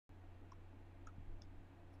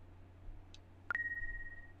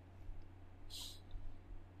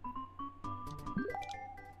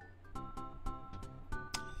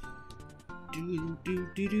Do do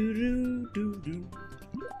do do do do.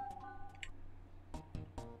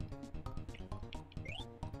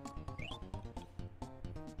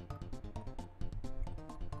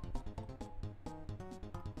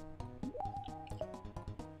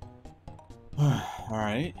 All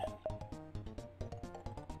right.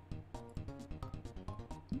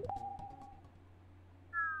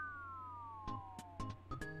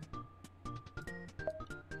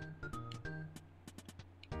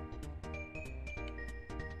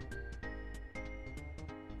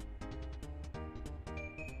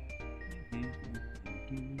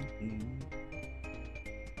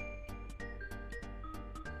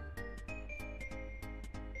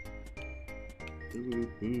 Boo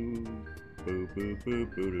boo boo boo boo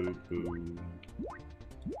boo boo.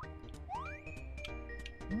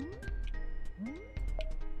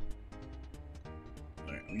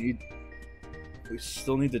 Alright, we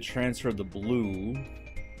still need to transfer the blue.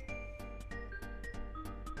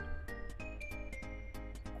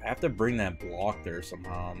 I have to bring that block there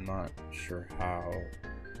somehow. I'm not sure how.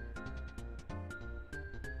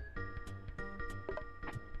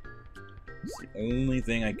 It's the only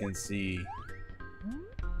thing I can see.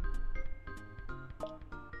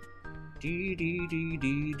 Dee dee dee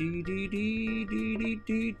dee dee dee dee dee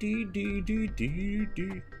dee dee dee dee dee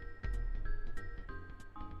dee.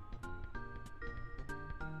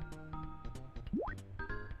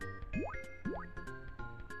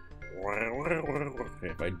 Okay,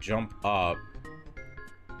 if I jump up,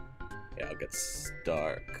 yeah, I'll get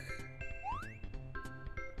stuck.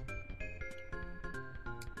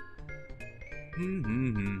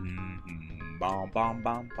 Bom bom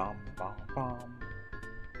bom bom bom bom.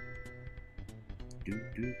 Do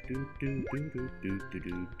do do do do do do do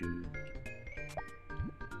do do.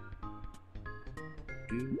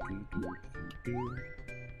 Do do do do do.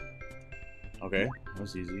 Okay, that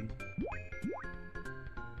was easy.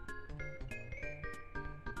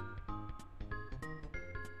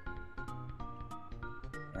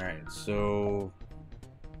 Alright, so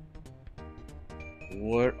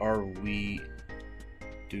what are we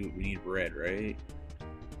do? We need red, right?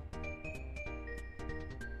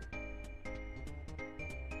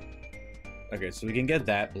 Okay, so we can get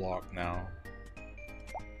that block now.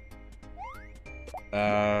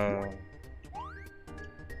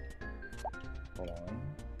 Hold on.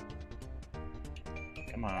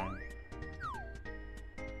 Come on.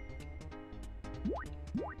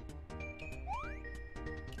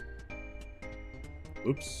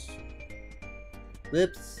 Oops.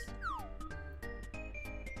 Whoops.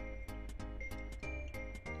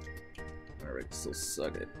 Alright, still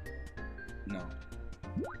suck it. No.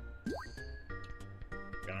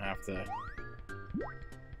 Gonna have to.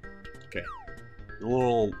 Okay. The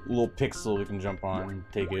little pixel we can jump on,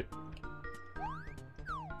 take it.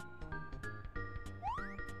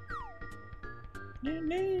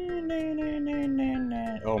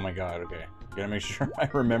 Oh my god, okay. Gotta make sure I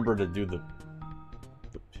remember to do the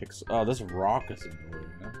pixel. Oh, this rock is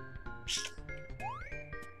annoying, huh?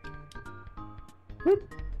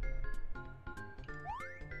 Whoop.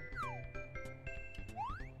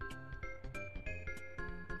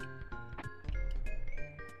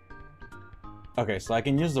 Okay, so I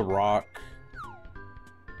can use the rock.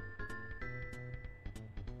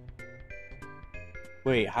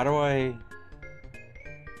 Wait, how do I...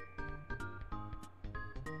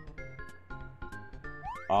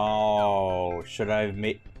 Oh, should I have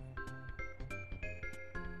made...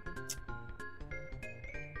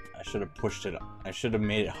 I should have pushed it. I should have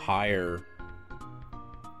made it higher.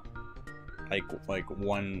 Like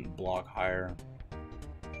one block higher.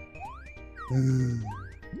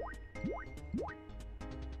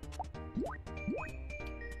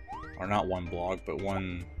 Or not one block, but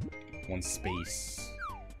one space.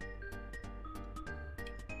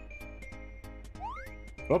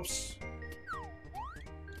 Oops.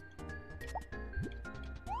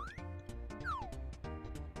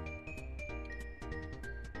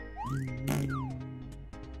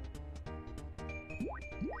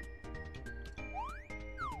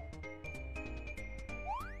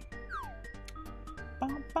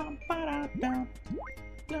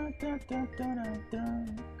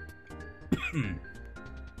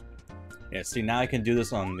 Yeah, see, now I can do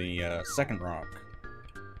this on the second rock.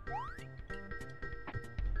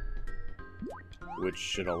 Which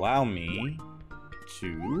should allow me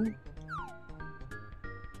to...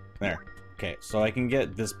 There. Okay, so I can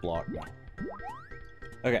get this block now.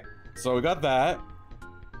 Okay, so we got that.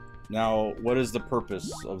 Now, what is the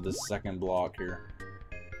purpose of this second block here?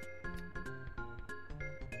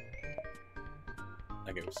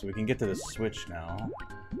 Okay, so we can get to the switch now.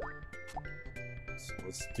 So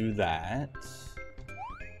let's do that.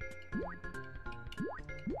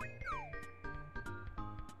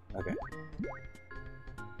 Okay.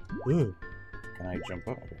 Ooh. Can I jump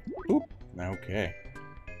up? Okay. Oop. Okay.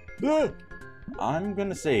 Ooh. I'm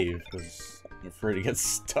gonna save because I'm afraid to get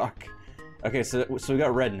stuck. Okay, so we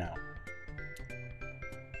got red now.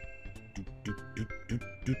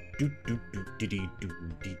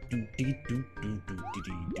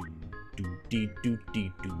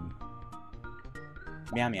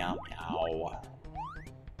 Meow meow meow.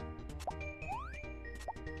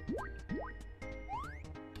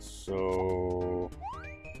 So...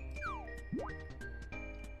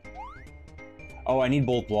 Oh, I need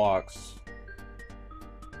both blocks.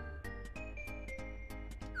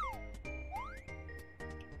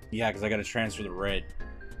 Yeah, because I gotta transfer the red,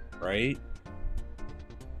 right?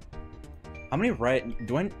 How many red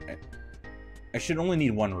do I should only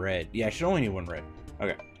need one red. Yeah, I should only need one red.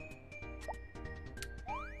 Okay.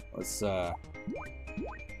 Let's go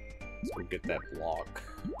get that block.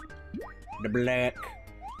 The black.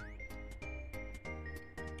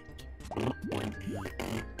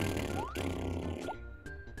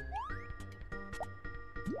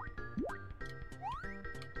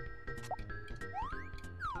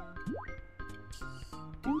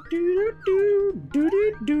 Do do do do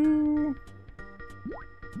do do.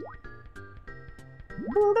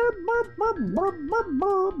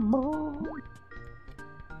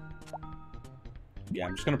 Yeah,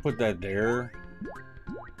 I'm just gonna put that there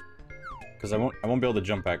because I won't be able to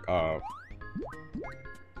jump back up.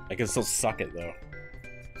 I can still suck it though.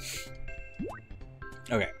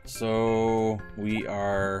 Okay, so we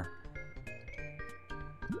are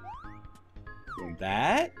doing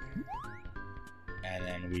that, and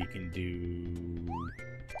then we can do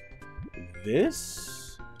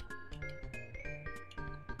this,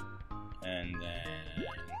 and then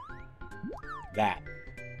that.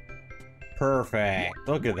 Perfect.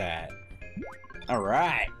 Look at that. All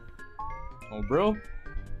right. Oh, bro.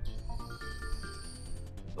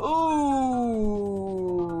 Ooh.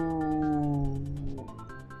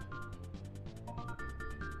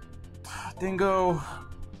 Dingo.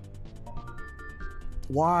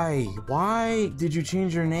 Why? Why did you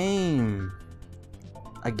change your name?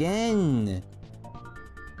 Again.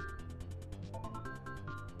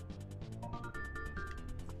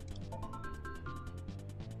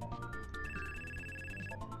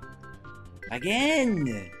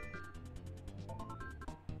 Again.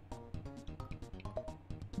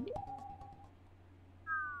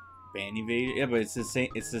 Ban evaded? Yeah, but it's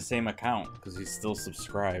the same account because he's still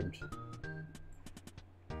subscribed.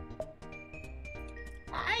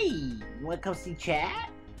 Hi, you wanna come see chat?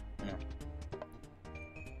 Yeah.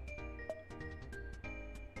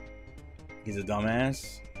 He's a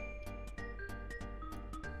dumbass.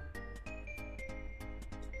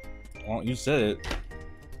 Well, you said it.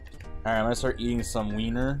 Alright, I'm gonna start eating some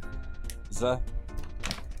wiener. Is that?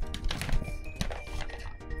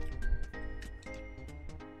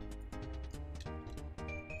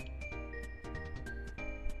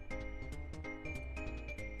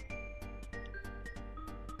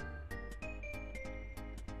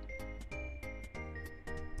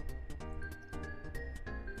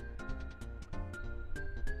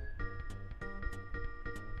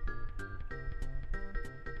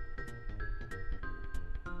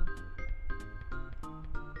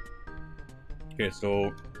 Okay,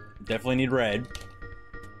 so definitely need red.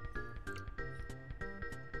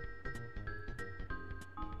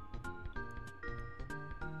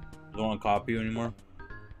 Don't want to copy you anymore.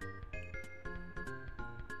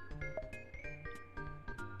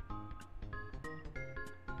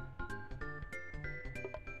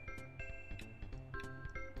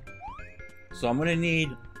 So I'm gonna need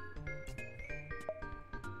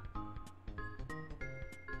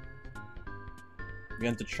we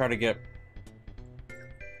have to try to get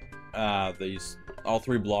these all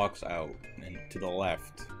three blocks out and to the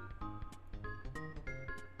left.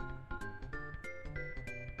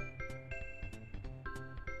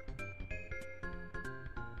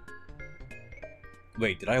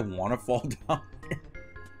 Wait, did I want to fall down here?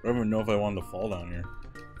 I don't even know if I wanted to fall down here.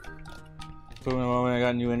 So when I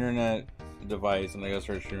got a new internet device and I gotta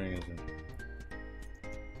start streaming this.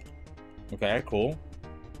 Okay, cool.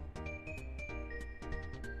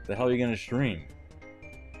 The hell are you gonna stream?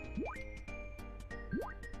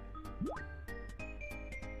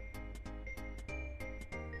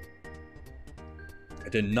 I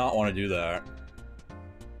did not want to do that.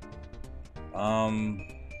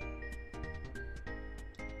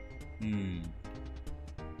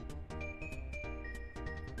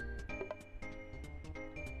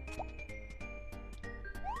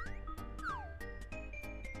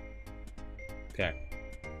 Okay.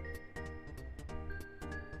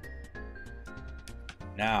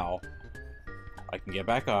 Now, I can get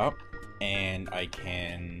back up, and I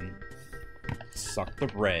can suck the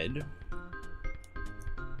bread.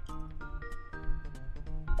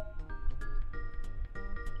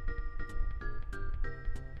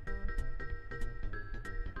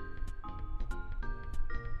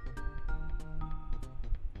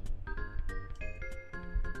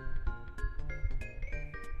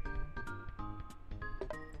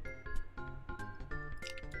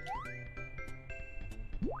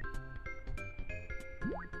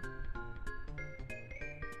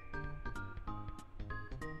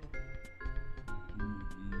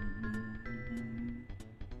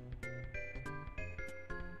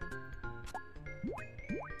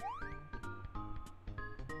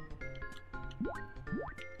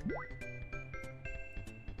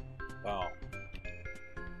 Oh.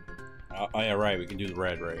 Oh, yeah, right. We can do the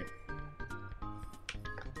red, right?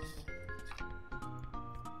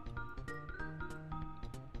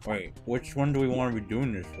 Wait, which one do we want to be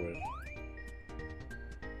doing this with?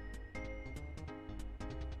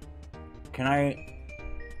 Can I...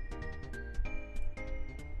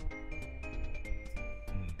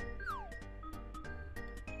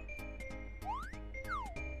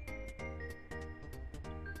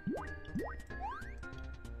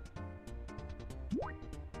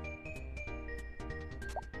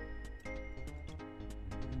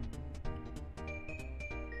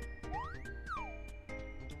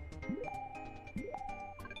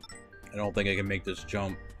 I don't think I can make this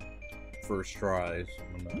jump first try, so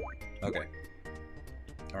I'm gonna... Okay.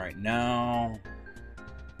 Alright, now...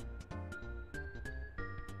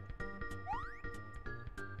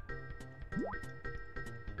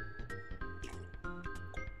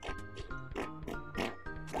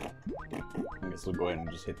 I guess we'll go ahead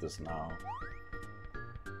and just hit this now.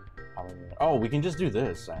 Oh, we can just do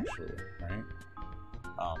this, actually, right?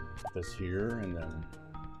 This here, and then...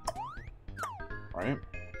 Right?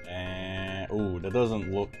 And... Ooh, that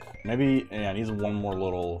doesn't look... Maybe... Yeah, it needs one more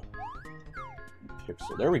little...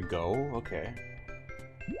 pixel. There we go, okay.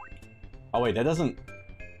 Oh, wait, that doesn't...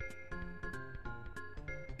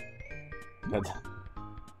 That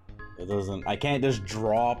doesn't... I can't just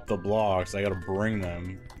drop the blocks, I gotta bring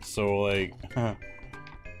them. So, like...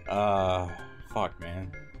 Fuck,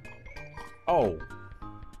 man. Oh!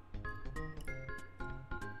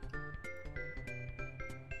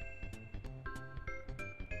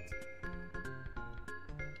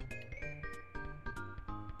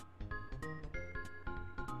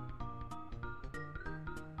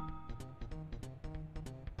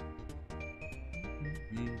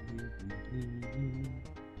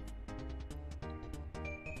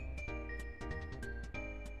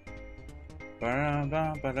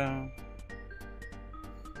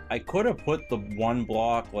 I could have put the one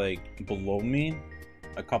block, like, below me,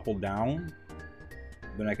 a couple down,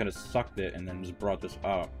 then I could have sucked it and then just brought this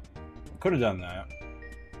up. I could have done that.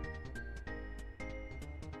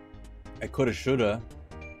 I could have, should have.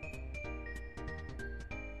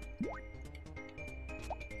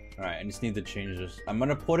 Alright, I just need to change this. I'm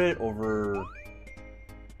gonna put it over...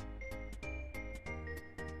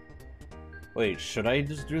 Wait, should I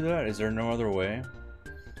just do that? Is there no other way?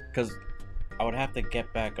 Because I would have to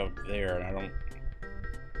get back up there, and I don't...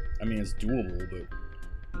 I mean, it's doable, but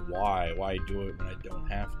why? Why do it when I don't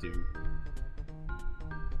have to?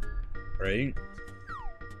 Right?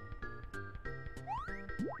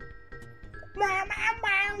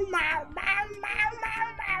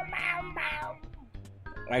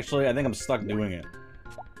 Actually, I think I'm stuck doing it.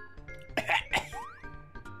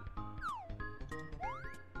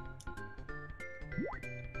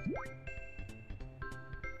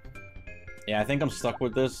 Yeah, I think I'm stuck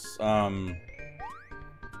with this. No,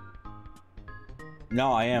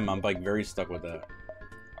 I am. I'm, like, very stuck with that.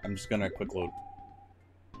 I'm just gonna quick load.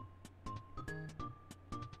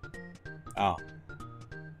 Oh.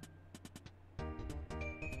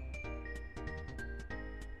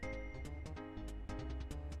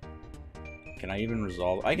 Can I even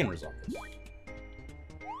resolve? I can resolve this.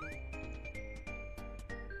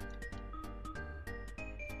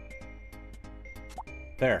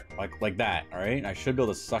 There, like that, alright? I should be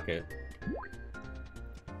able to suck it.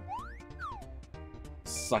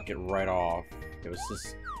 Suck it right off. It was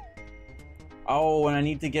just... Oh, and I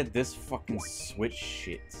need to get this fucking switch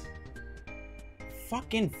shit.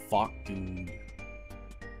 Fucking fuck, dude.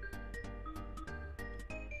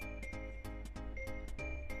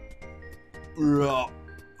 Ugh.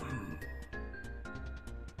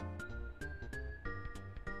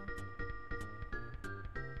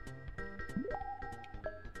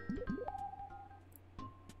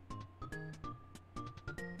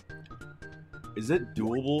 Is it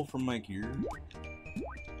doable from like here?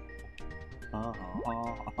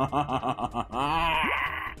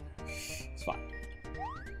 It's fine.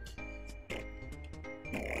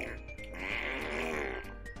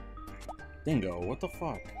 Dingo, what the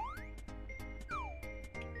fuck?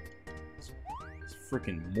 It's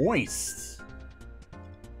freaking moist.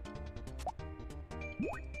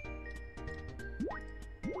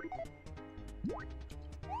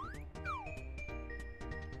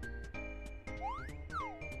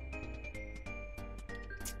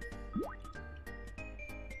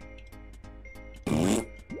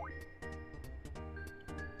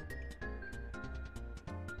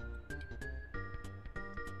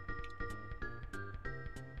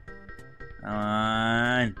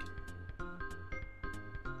 On.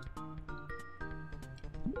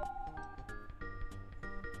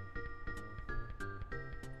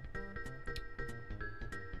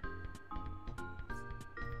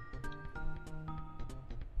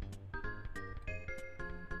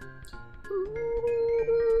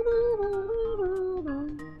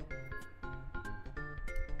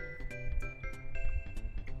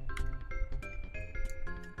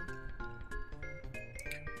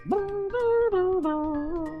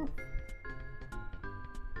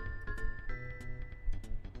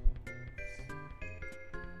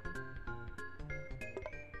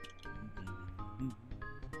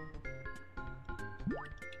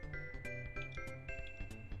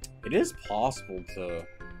 It is possible to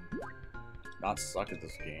not suck at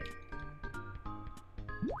this game.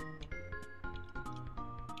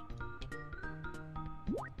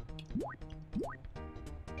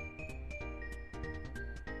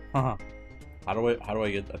 Haha. How do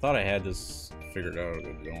I get? I thought I had this figured out.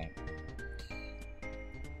 I don't.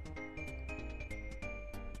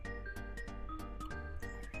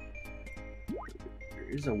 There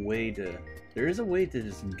is a way to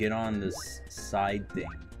just get on this side thing.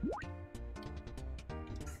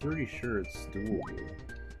 I'm pretty sure it's doable.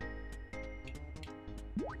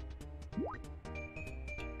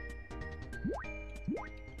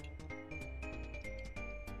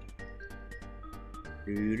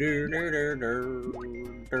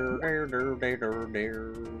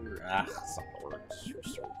 Ah, some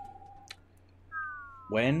words.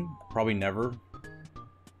 When? Probably never.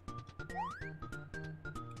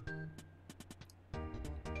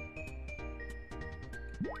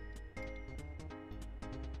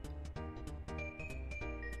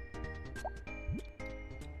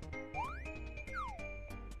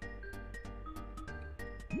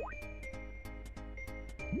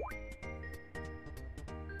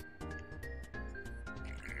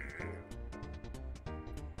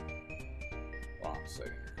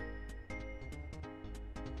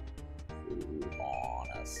 Hold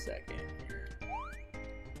on a second here.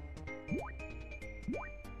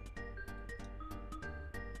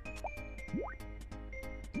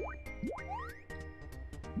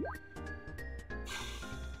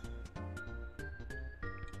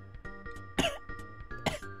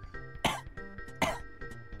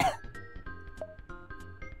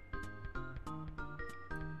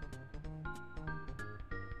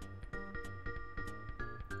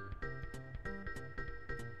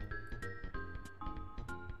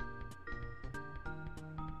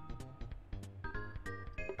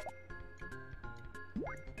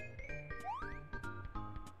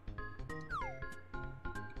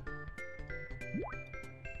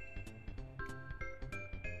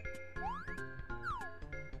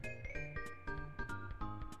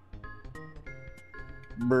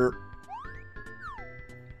 Burp.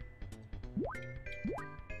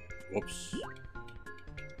 Whoops.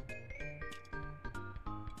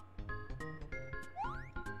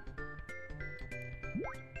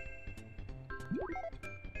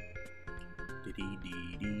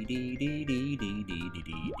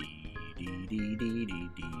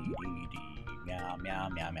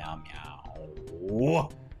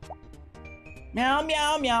 Meow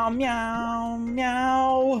meow meow meow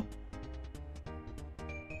meow.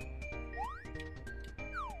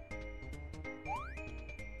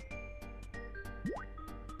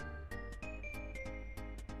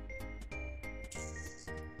 Meow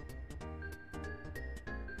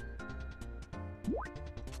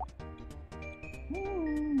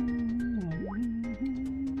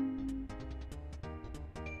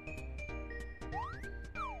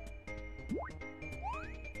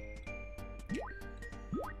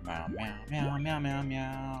meow meow meow meow. Meow meow meow meow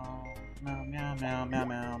meow meow meow meow meow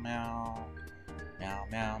meow meow meow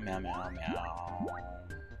meow meow meow meow.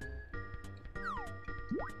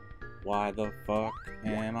 Why the fuck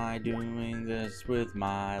am I doing this with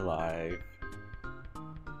my life?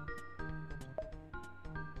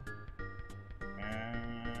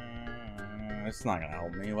 It's not gonna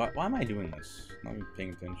help me. Why am I doing this? Not even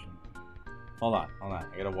paying attention. Hold on. I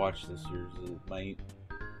gotta watch this here. It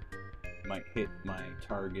might hit my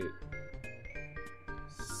target.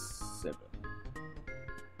 7.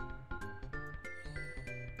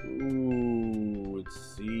 Ooh,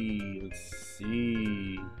 let's see.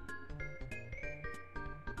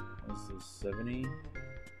 What's this, 70?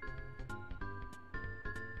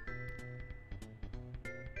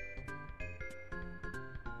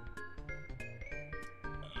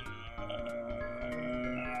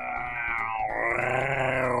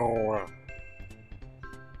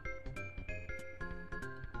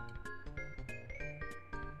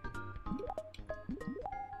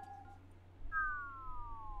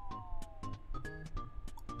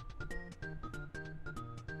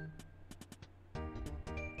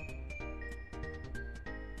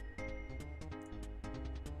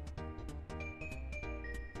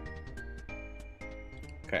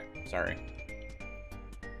 Okay, sorry.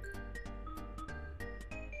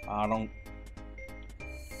 I don't...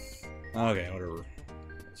 Okay, whatever.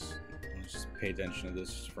 Let's just pay attention to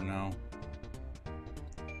this for now.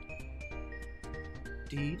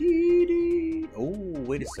 Dee. Oh,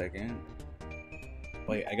 wait a second.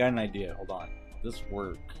 Wait, I got an idea. Hold on. Does this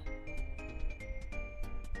work?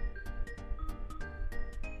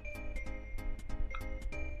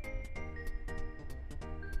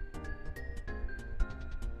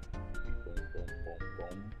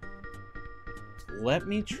 Let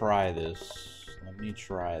me try this.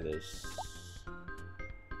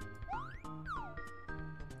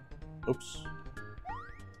 Oops.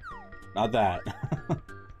 Not that.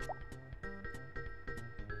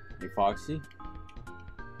 Hey, Foxy.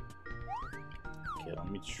 Okay,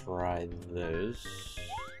 let me try this.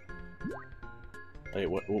 Wait,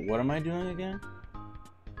 what am I doing again?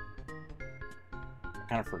 I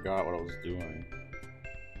kind of forgot what I was doing.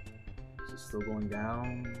 Is it still going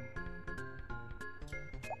down?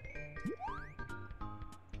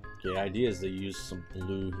 Okay, the idea is to use some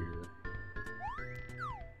blue here.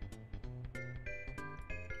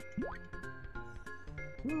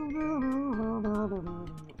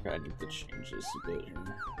 Okay, I need to change this a bit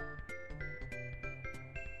here.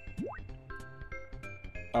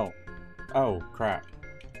 Oh, crap.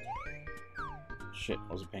 Shit,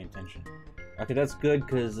 I wasn't paying attention. Okay, that's good,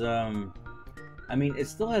 because, I mean, it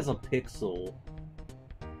still has a pixel.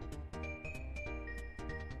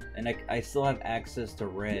 And I still have access to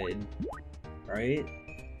red, right?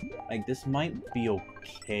 Like, this might be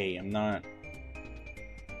okay. I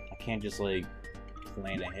can't just, like,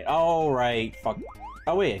 plan ahead. Oh, right, fuck.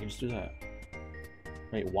 Oh, wait, I can just do that.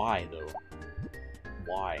 Wait, why, though?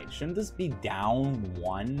 Why? Shouldn't this be down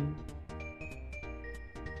 1?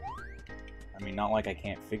 I mean, not like I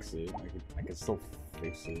can't fix it. I can still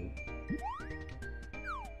fix it.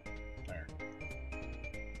 There.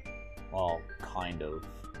 Well, kind of.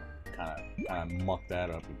 Kind of muck that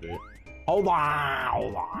up a bit. Hold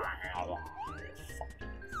on.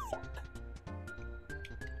 Fuck.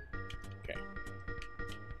 Okay.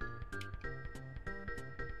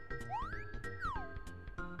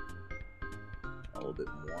 A little bit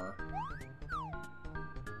more.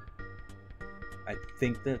 I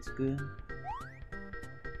think that's good.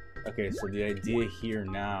 Okay, so the idea here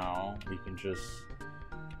now, we can just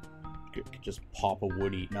pop a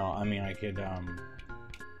woody. No, I mean I could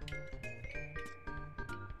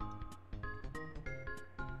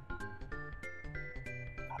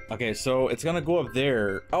Okay, so it's gonna go up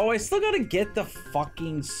there. Oh, I still gotta get the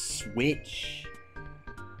fucking switch.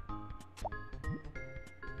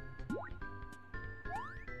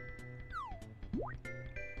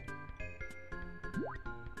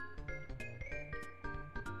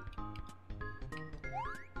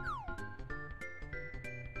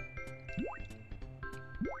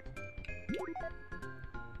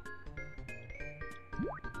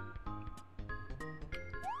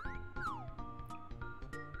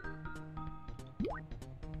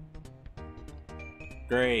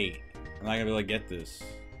 Great. I'm not gonna be able to get this.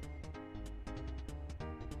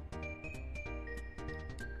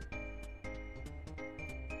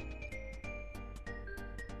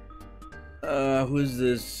 Who's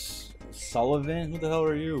this? Sullivan? Who the hell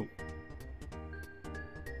are you?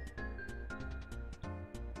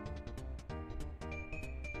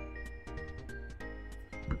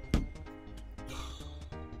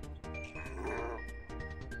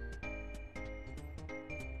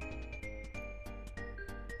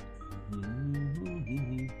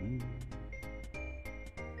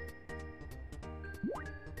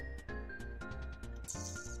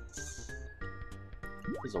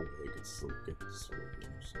 There's a way I could still get this sort of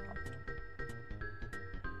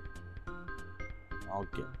I'll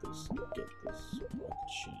get this. What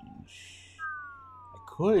change? I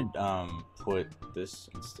could put this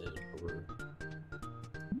instead over.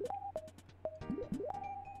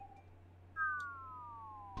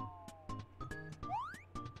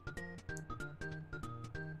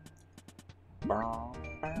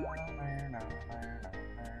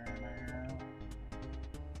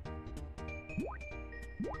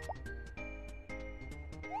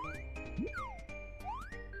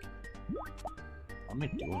 What am I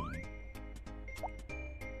doing?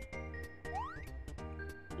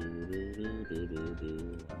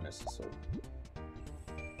 I messed this up.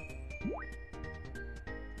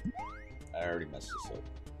 I already messed this up.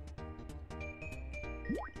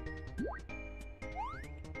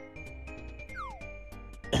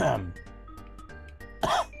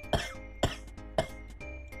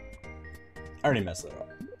 I already messed that up.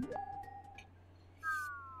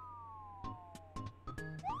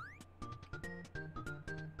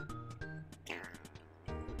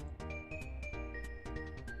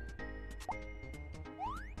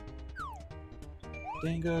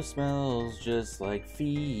 Dingo smells just like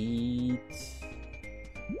feet.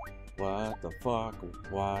 What the fuck?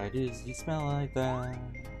 Why does he smell like that?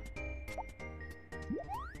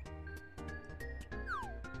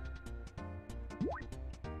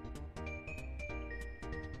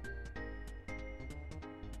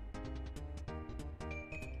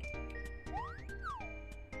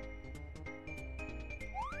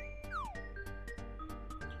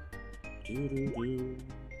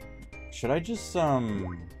 Should I just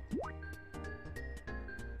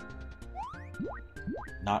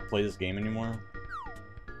not play this game anymore?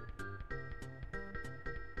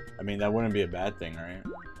 I mean, that wouldn't be a bad thing, right?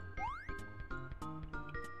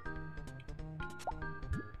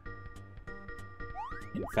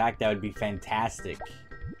 In fact, that would be fantastic.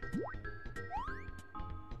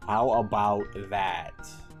 How about that?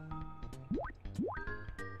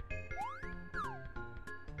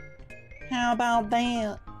 How about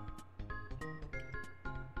that?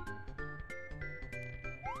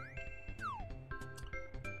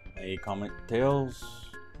 Hey, comment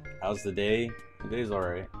Tails. How's the day? The day's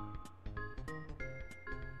alright.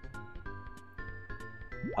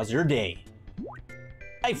 How's your day?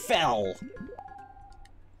 I fell!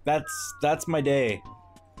 That's my day.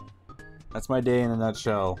 That's my day in a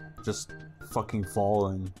nutshell. Just fucking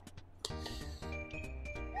falling.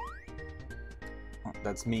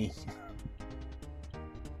 That's me.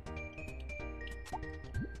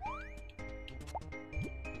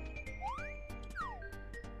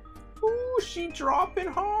 Ooh, she dropping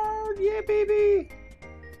hard. Yeah, baby.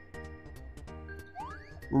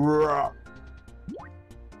 Ruh.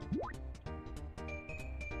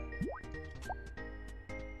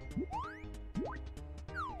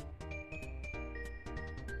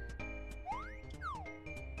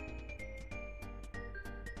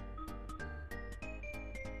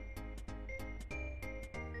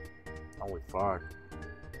 Holy fuck.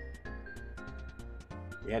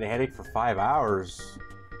 You had a headache for 5 hours.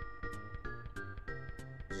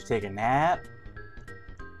 Did you take a nap?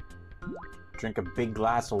 Drink a big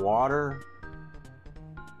glass of water?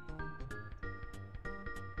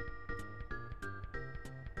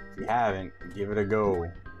 If you haven't, give it a go.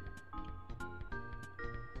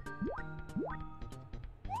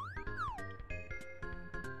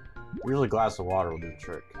 Usually a glass of water will do the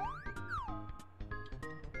trick.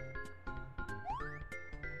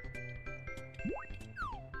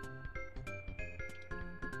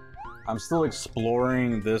 I'm still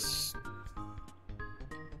exploring this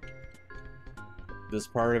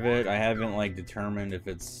part of it. I haven't like determined if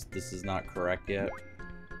this is not correct yet.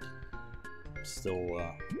 I'm still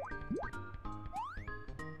want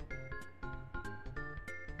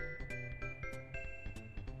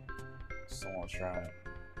to try it.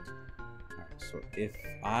 Alright, so if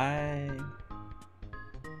I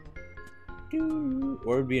do,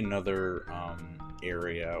 what would be another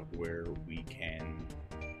area where we can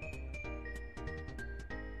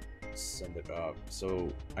send it up?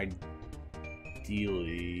 So ideally,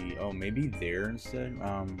 oh, maybe there instead.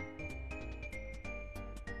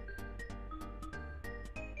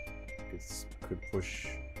 Could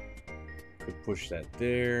push that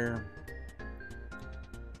there.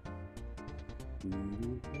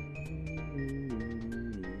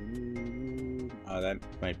 That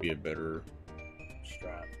might be a better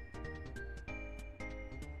strat.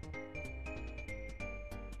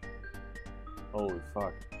 Holy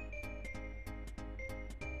fuck.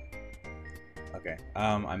 Okay,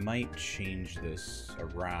 I might change this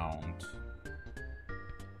around.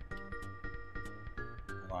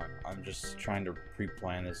 Hold on, I'm just trying to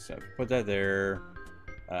pre-plan this. Put that there,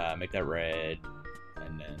 make that red,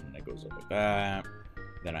 then it goes up like that.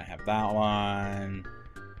 Then I have that one,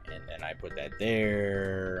 and then I put that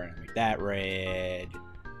there, and make that red,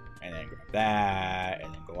 and then grab that,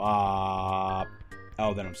 and then go up.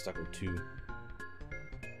 Oh, then I'm stuck with 2.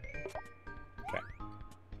 Okay.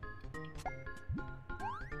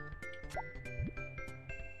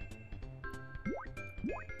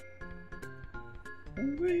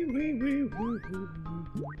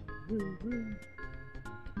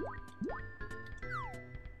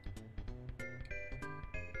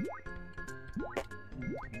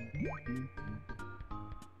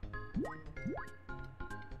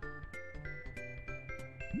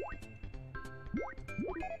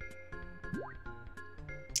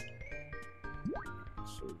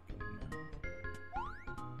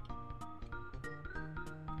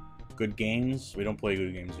 Good games? We don't play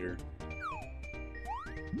good games here.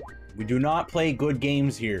 We do not play good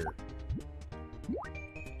games here. We'll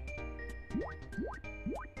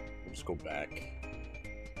just go back.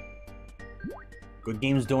 Good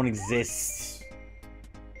games don't exist.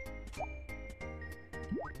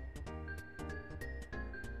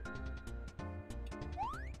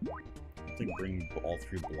 I don't think bringing all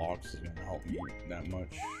 3 blocks is going to help me that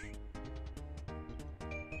much.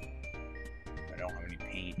 I don't have any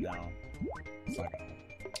paint now. It's not gonna...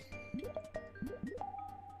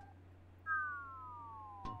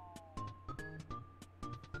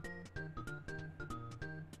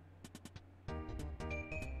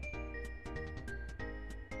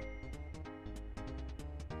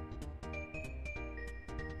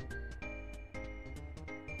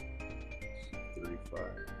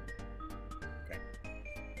 Okay.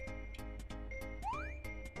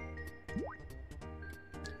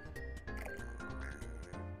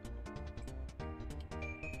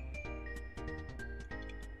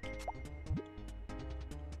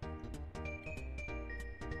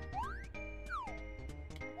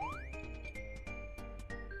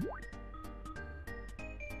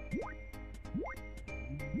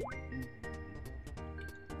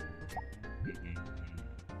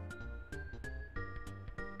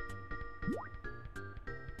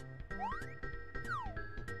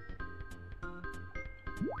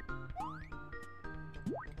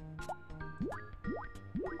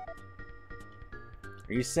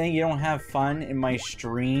 Are you saying you don't have fun in my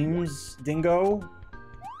streams, Dingo?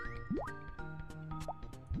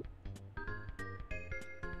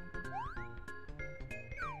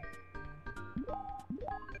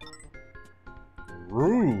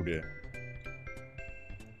 Rude.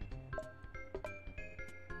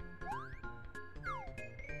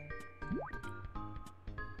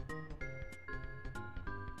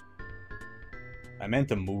 I meant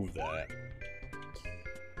to move that.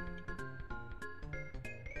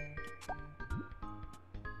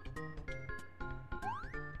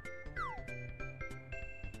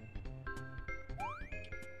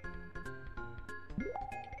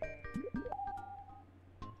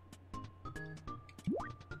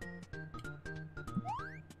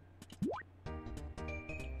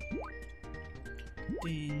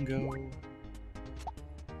 Dingo.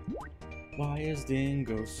 Why is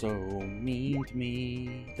Dingo so mean to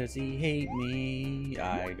me? Does he hate me?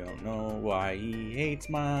 I don't know why he hates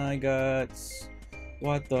my guts.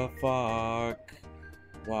 What the fuck?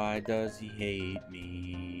 Why does he hate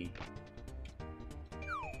me?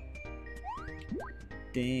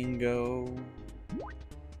 Dingo.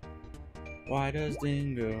 Why does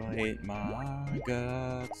Dingo hate my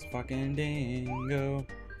guts? Fucking Dingo.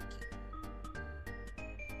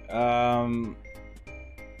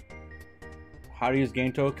 How to use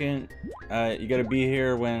game token? You gotta be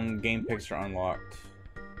here when game picks are unlocked,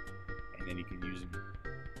 and then you can use them.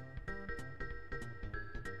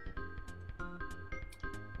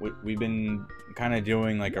 We've been kind of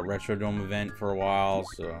doing like a Retro Dome event for a while,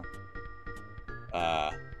 so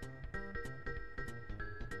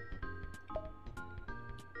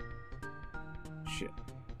shit.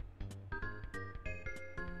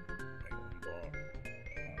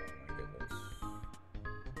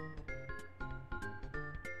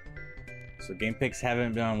 So game picks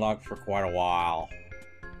haven't been unlocked for quite a while.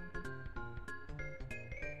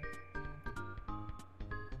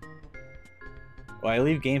 Well, I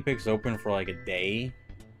leave game picks open for like a day.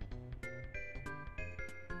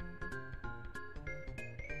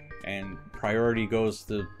 And priority goes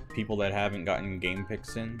to people that haven't gotten game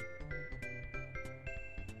picks in.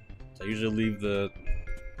 So I usually leave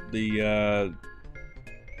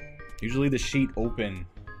the sheet open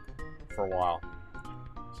for a while.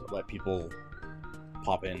 So let people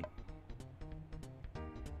pop in.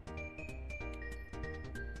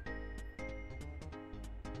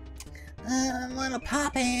 I wanna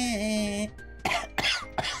pop in.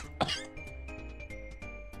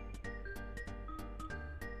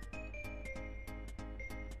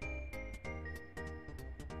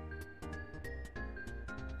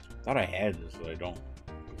 Thought I had this, but I don't.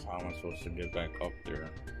 Because how am I supposed to get back up there?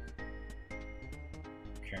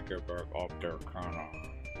 Can't get back up there, kinda.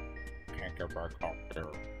 Can't get back up there.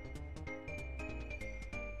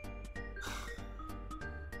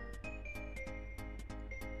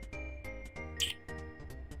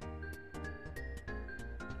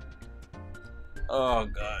 Oh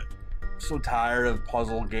god. So tired of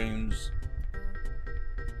puzzle games.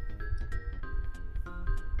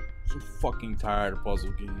 So fucking tired of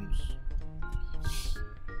puzzle games.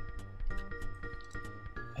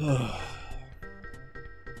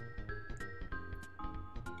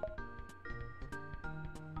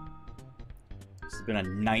 This has been a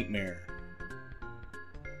nightmare.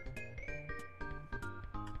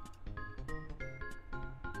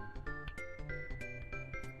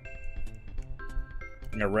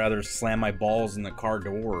 I'd rather slam my balls in the car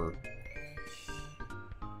door.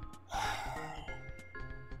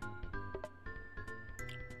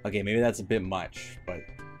 Okay, maybe that's a bit much, but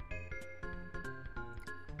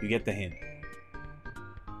you get the hint.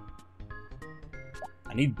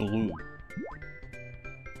 I need blue.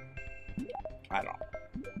 I don't know.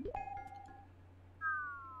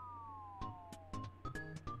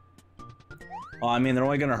 Well, I mean, they're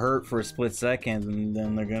only gonna hurt for a split second, and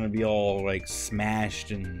then they're gonna be all, like, smashed,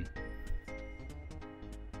 and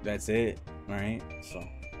that's it, right? So.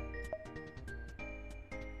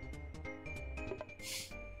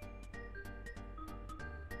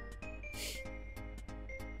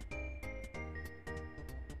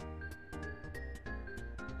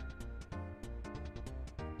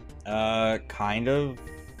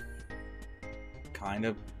 Kind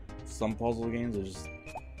of. Some puzzle games, I just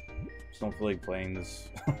don't feel like playing this.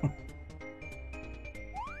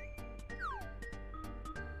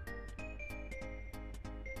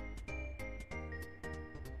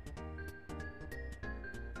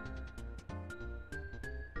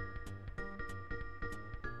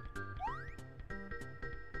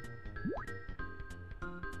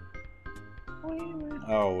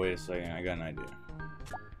 Oh, wait a second, I got an idea.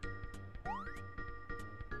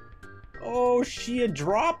 Oh, she a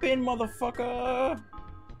drop-in, motherfucker!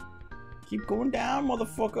 Keep going down,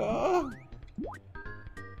 motherfucker!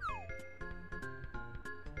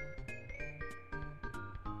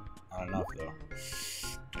 Not enough, though.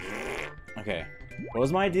 Okay. What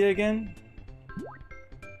was my idea again?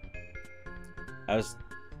 I was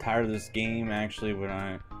tired of this game, actually, when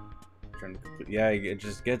I... trying to complete... Yeah, it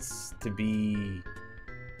just gets to be...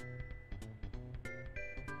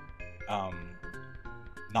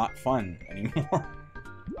 not fun anymore.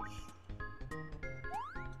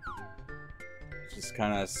 It just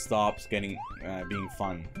kind of stops getting being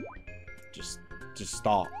fun. Just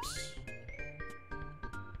stops.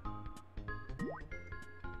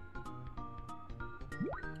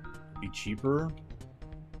 Be cheaper.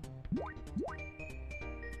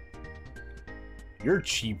 You're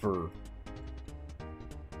cheaper.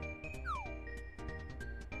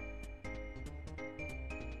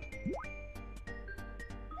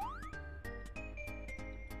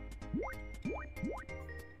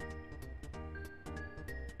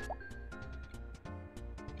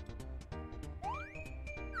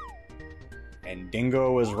 And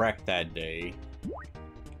Dingo was wrecked that day.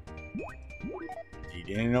 He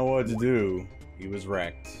didn't know what to do. He was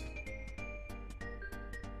wrecked.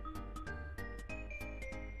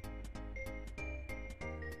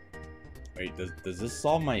 Wait, does this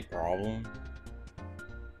solve my problem?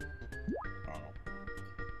 I don't know.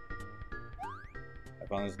 I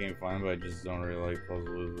found this game fun, but I just don't really like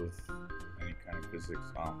puzzles with any kind of physics.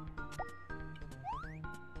 Oh.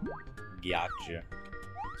 Gotcha.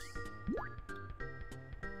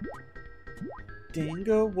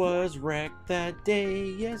 Dingo was wrecked that day,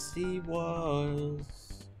 yes he was.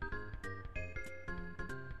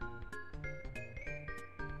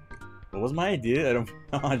 What was my idea? I don't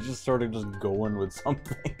know, I just sort of just going with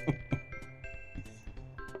something.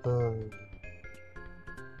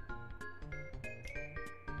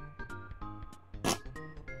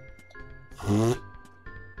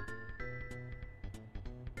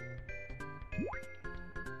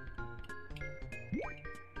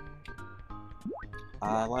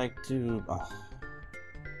 I like to...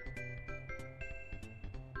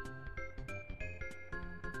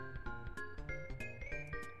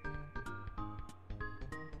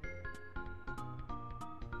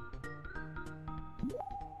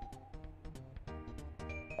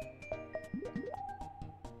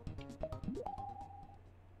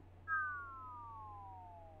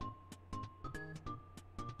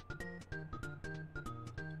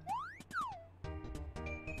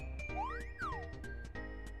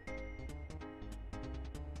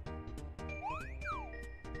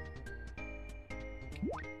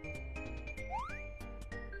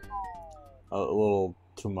 A little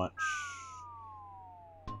too much.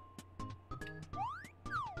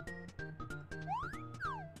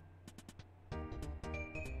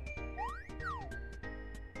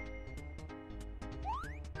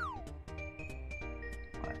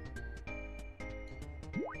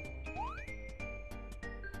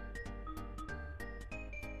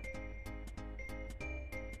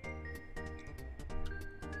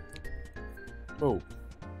 Oh.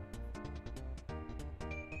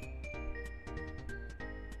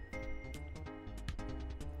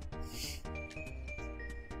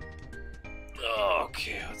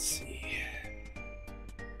 Okay, let's see.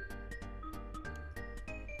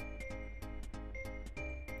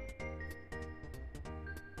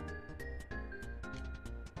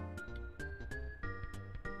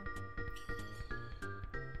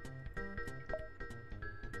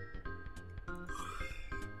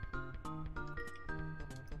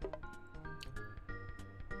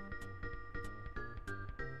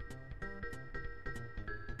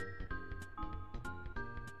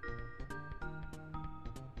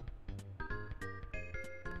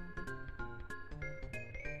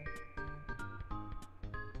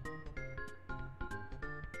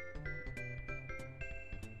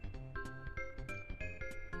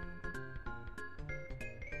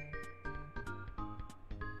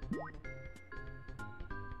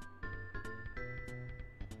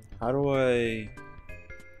 How do I...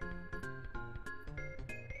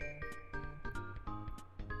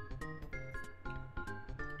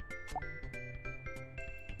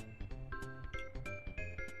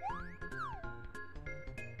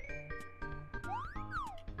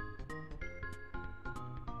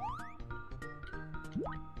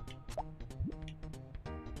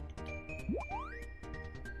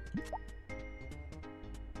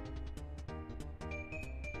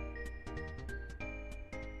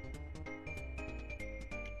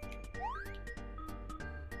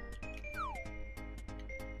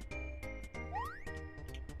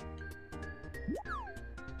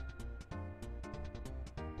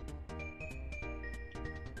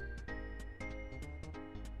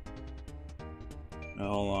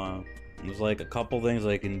 Hold on. There's like a couple things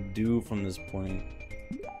I can do from this point.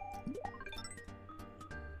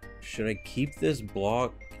 Should I keep this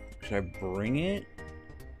block? Should I bring it?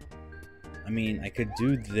 I mean, I could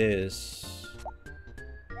do this.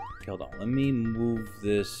 Okay, hold on. Let me move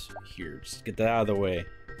this here. Just get that out of the way.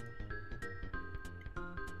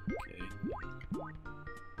 Okay.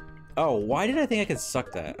 Oh, why did I think I could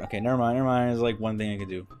suck that? Okay, never mind. Never mind. There's like one thing I could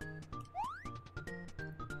do.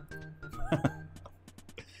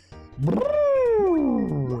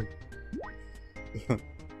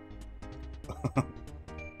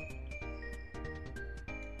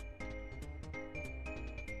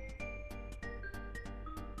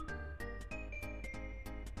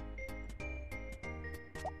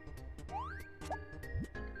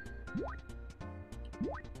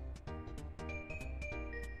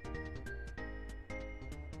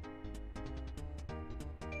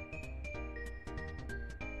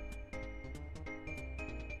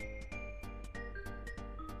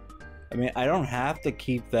 I mean, I don't have to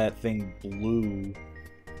keep that thing blue.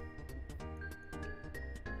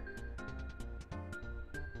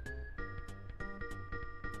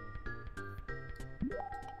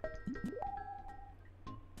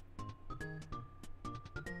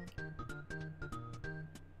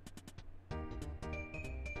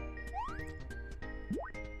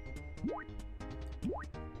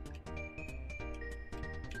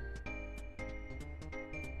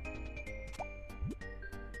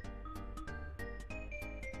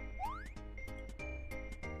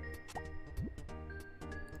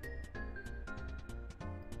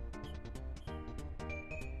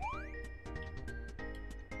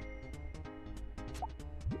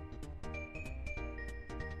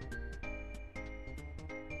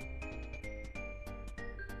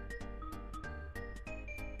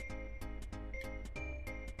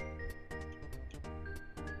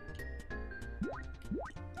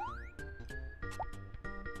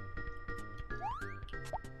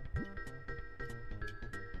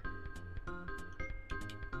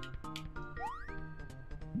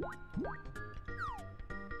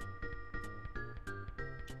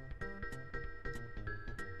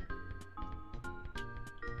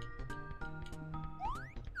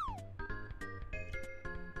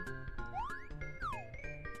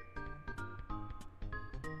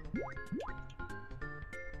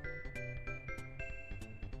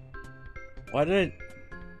 Why did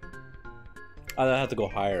I... I have to go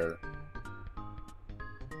higher.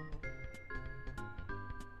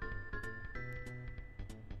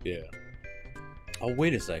 Yeah. Oh,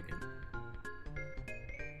 wait a second.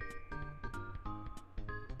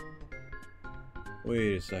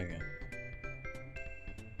 Wait a second.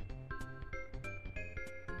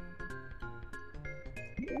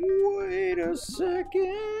 Wait a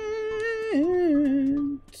second.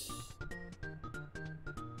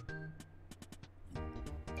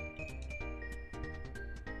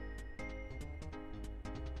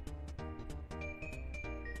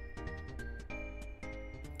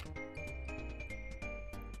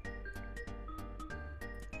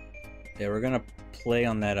 Yeah, we're gonna play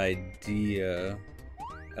on that idea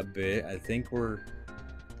a bit. I think we're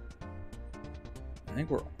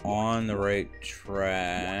on the right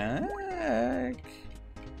track.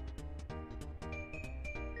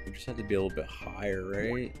 We just have to be a little bit higher,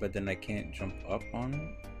 right? But then I can't jump up on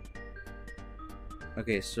it.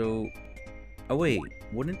 Okay, so... Oh wait,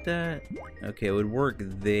 wouldn't that... Okay, it would work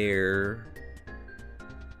there.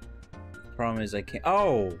 Problem is I can't...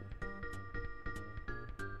 Oh!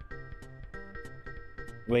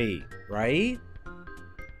 Wait, right?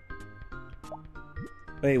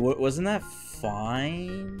 Wait, wasn't that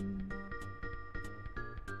fine?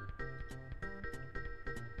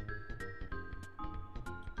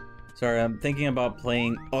 Sorry, I'm thinking about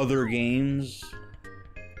playing other games.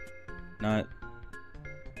 Not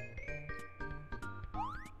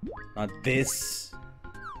this.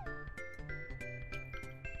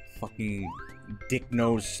 Fucking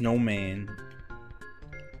dick-nosed snowman.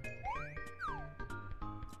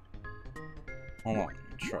 Hold on,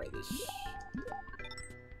 try this.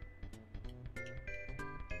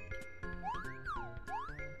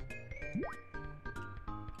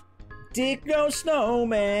 Dick-nosed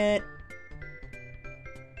snowman!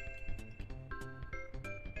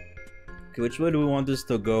 Okay, which way do we want this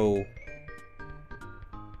to go?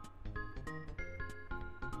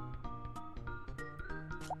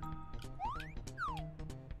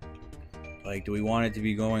 Like, do we want it to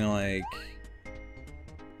be going like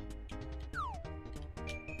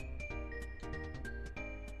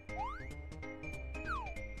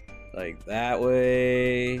that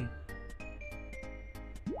way?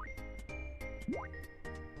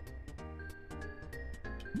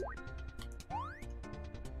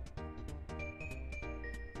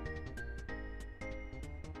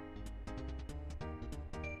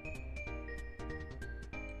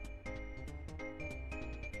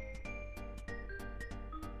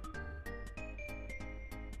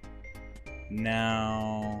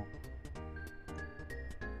 Now...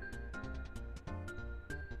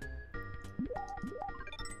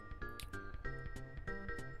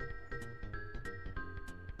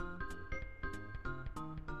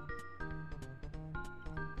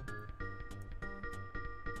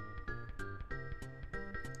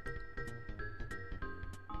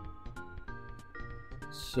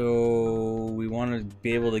 So we want to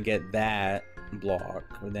be able to get that block,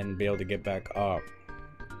 and then be able to get back up.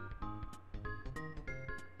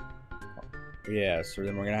 Yeah, so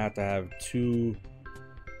then we're gonna have to have two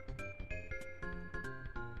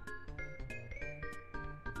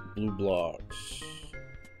blue blocks,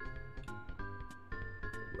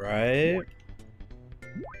 right?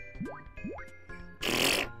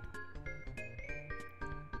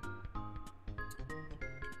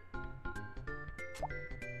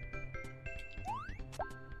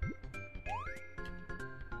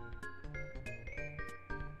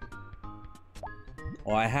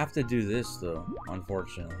 Well, I have to do this though,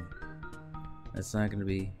 unfortunately. It's not gonna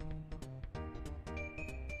be...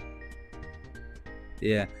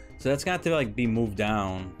 Yeah, so that's gonna have to like be moved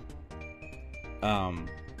down.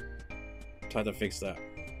 Try to fix that.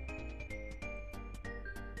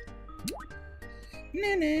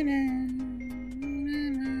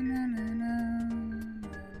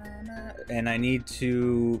 And I need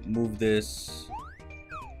to move this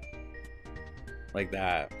like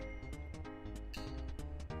that.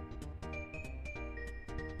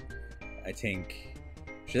 I think.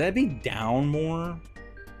 Should that be down more?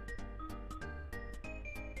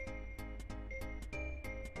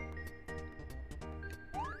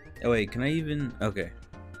 Oh wait, can I even... Okay.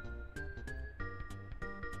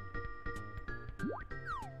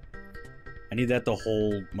 I need that to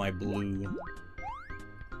hold my blue.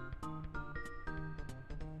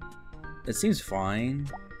 It seems fine.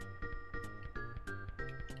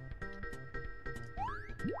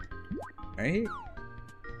 Right?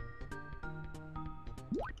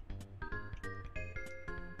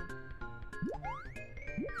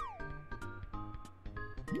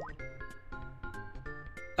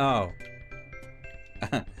 Oh.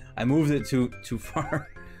 I moved it too far.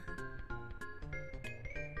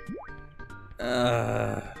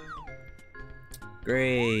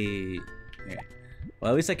 Great. Yeah.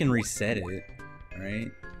 Well, at least I can reset it,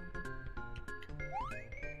 right?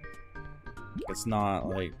 It's not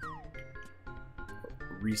like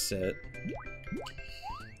reset.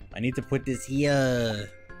 I need to put this here.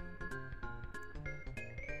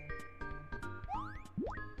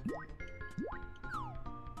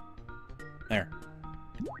 There.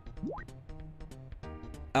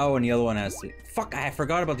 Oh, and the other one has to. Fuck, I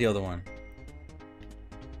forgot about the other one.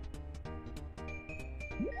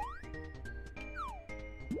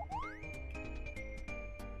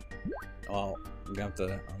 Oh, I'm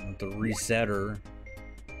gonna have to reset her.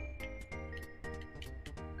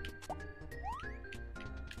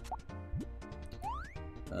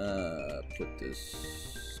 Put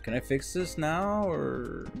this. Can I fix this now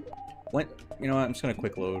or what? You know what? I'm just gonna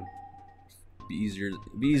quick load. Be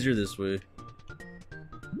easier this way.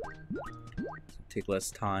 Take less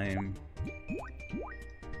time.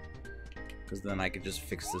 Because then I could just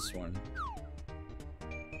fix this one.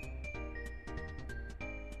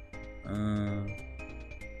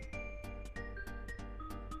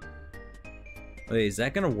 Wait, is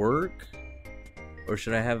that gonna work? Or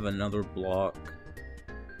should I have another block?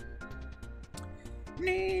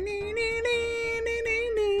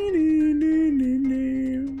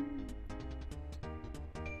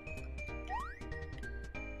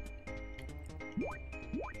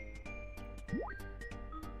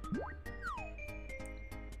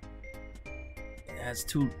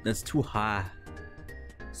 That's too high.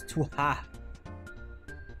 It's too high.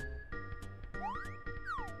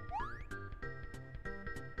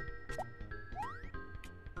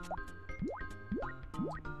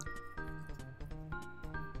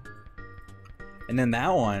 And then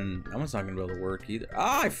that one's not gonna be able to work either.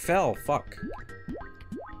 Ah, I fell. Fuck.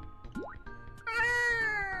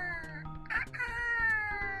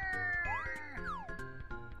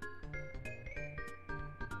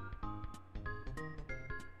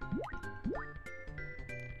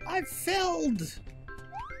 I failed.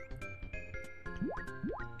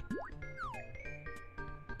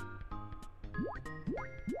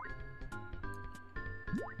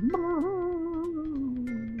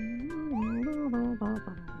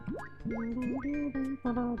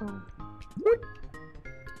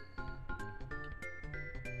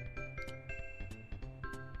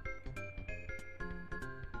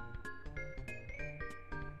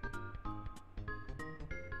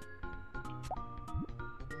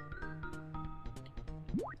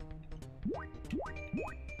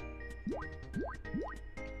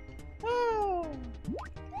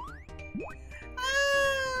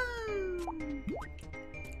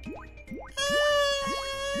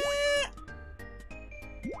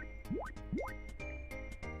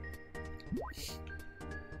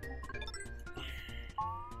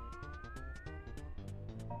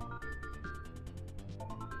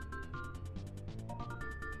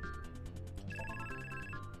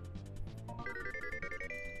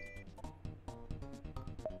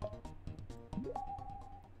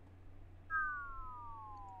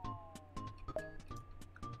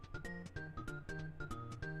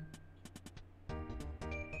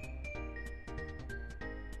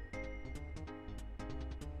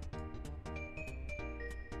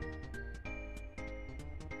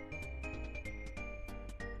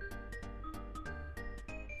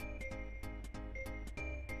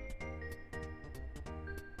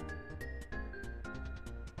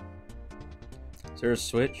 Is there a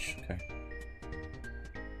switch? Okay.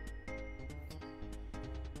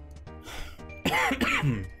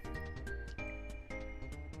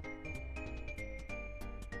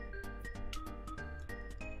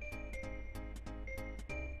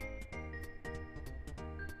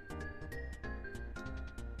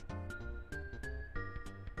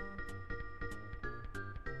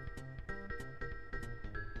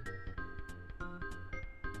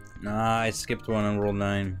 Nah, I skipped one on World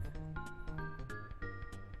 9.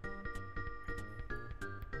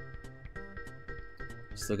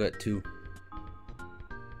 Still got 2.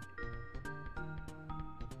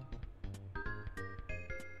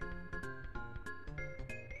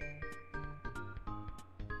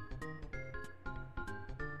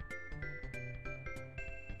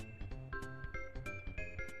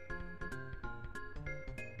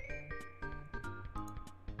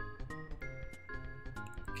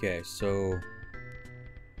 Okay, so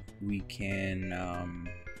we can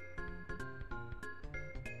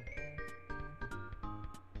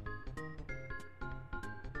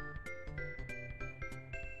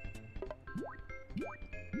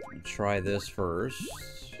try this first.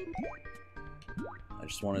 I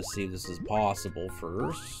just want to see if this is possible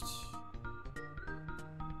first.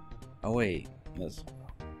 Oh wait, I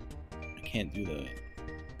can't do that.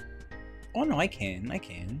 Oh no, I can. I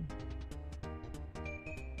can.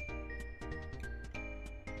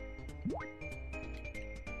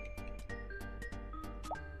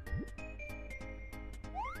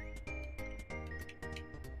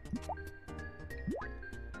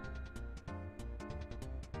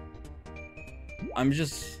 I'm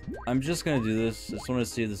just gonna do this. I just want to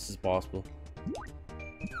see if this is possible.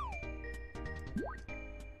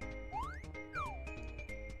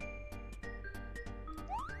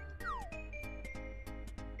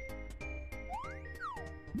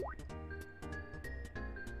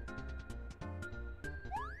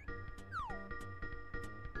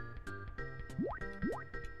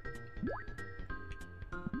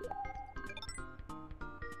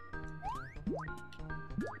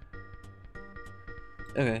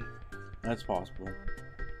 Okay, that's possible.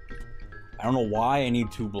 I don't know why I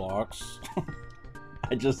need 2 blocks.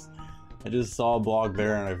 I just saw a block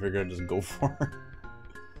there and I figured I'd just go for it.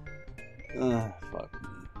 Fuck me.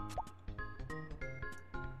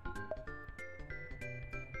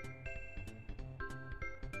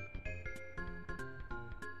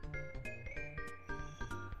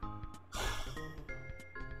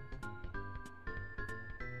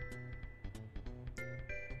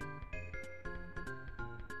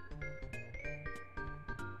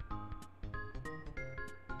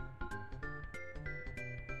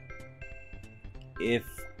 If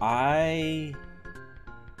I...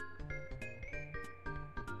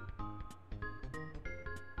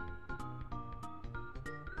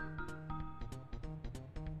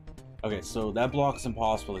 Okay, so that block's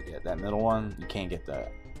impossible to get. That middle one, you can't get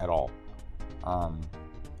that at all.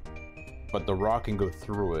 But the rock can go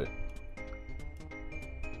through it.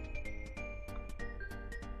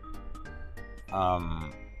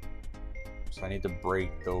 So I need to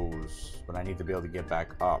break those, but I need to be able to get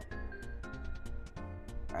back up.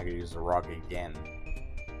 I could use the rock again.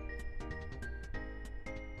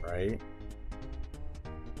 Right?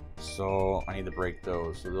 So I need to break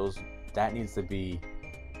those. So that needs to be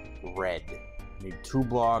red. I need 2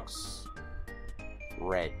 blocks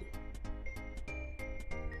red.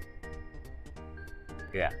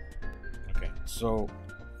 Yeah. Okay, so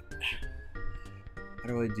how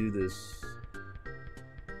do I do this?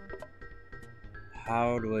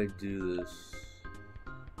 How do I do this?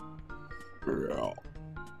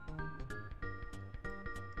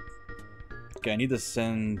 Okay, I need to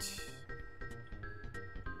send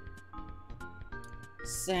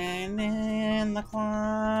in the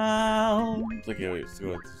clouds. Okay, wait, let's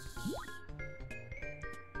go.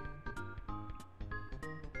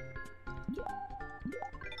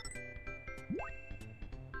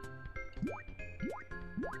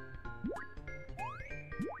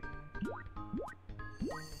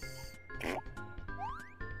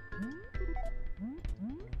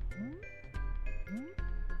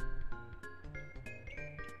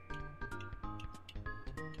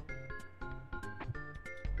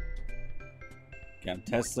 Okay, I'm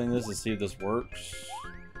testing this to see if this works.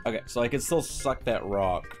 Okay, so I can still suck that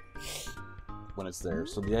rock when it's there.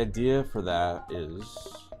 So the idea for that is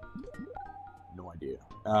no idea.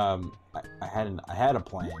 I had a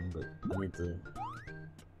plan, but I need to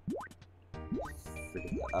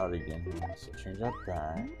figure that out again. So change that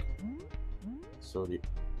back. So the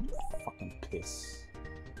fucking piss.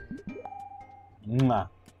 Mwah.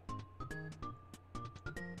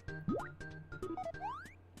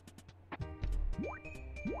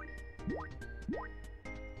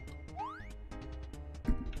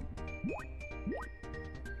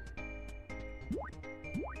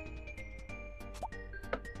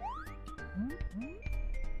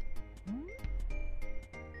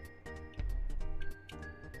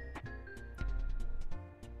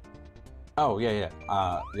 Oh, yeah.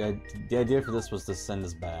 The idea for this was to send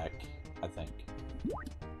us back, I think.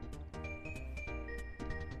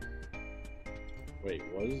 Wait,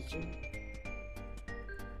 what is it?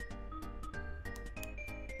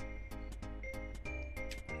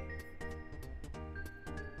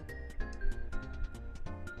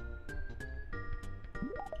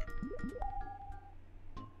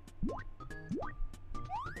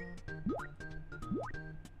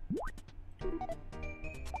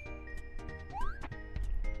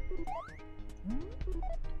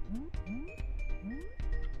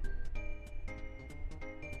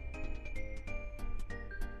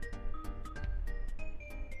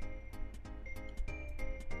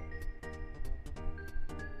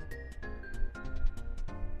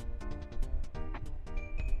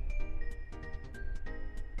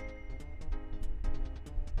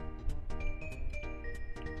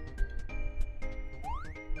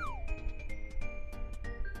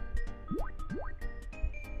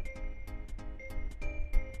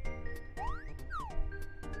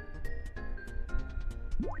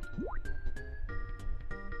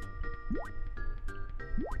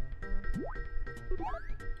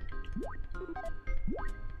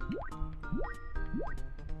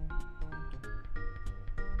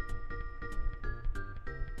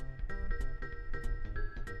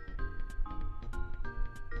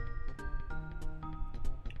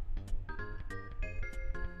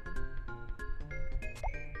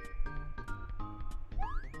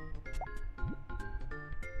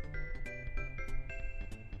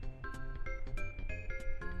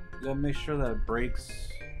 Gotta make sure that it breaks.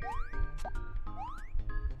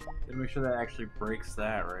 Gotta make sure that actually breaks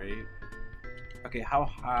that, right? Okay, how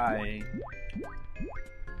high?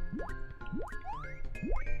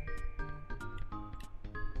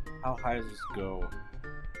 How high does this go?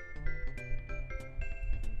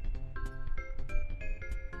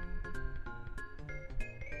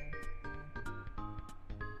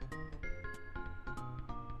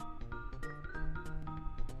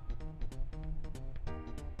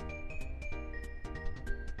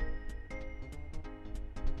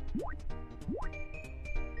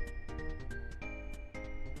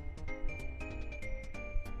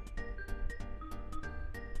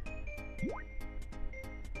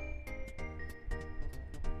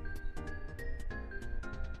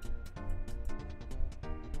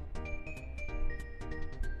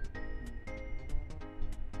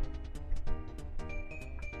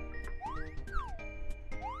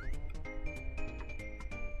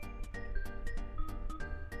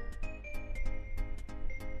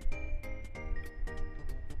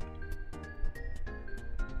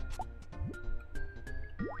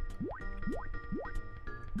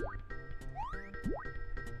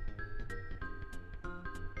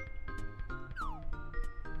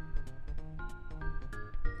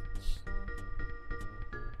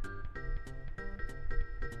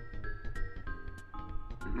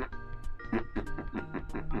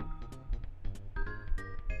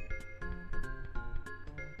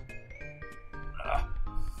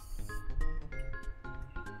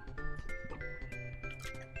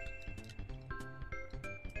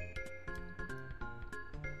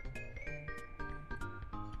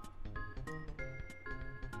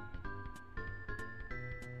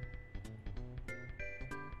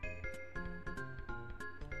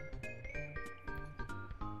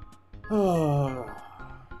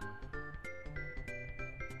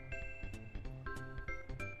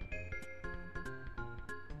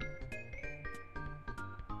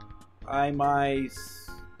 Hi, mice.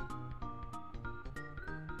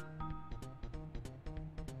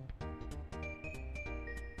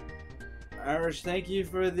 Irish, thank you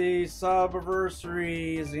for the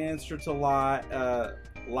sub-anniversary. Is the answer to live,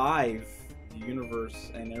 the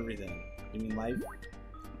universe, and everything. You mean life?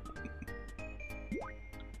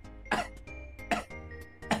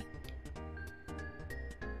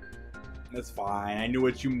 That's fine. I knew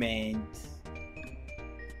what you meant. I'm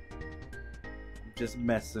just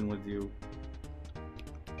messing with you.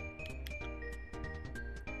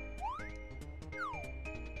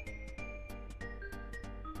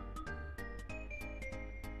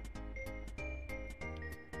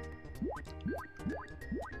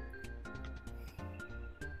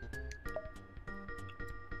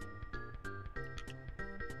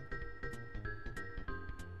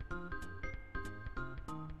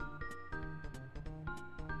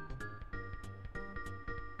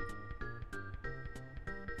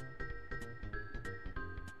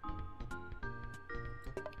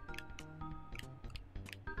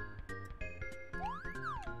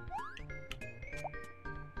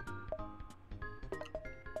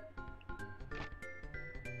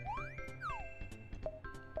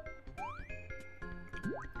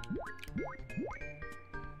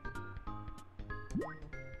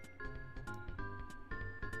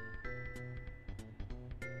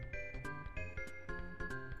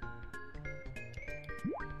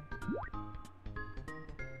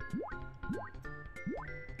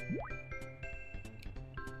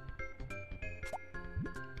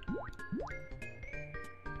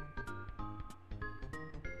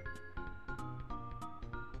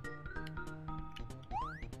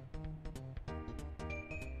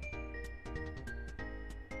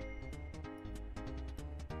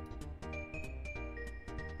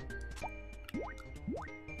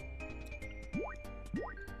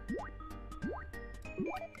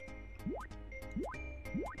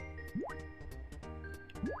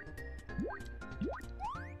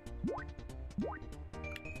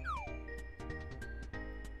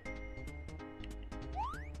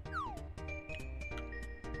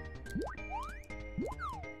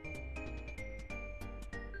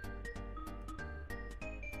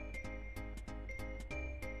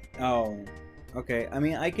 Oh, Okay, I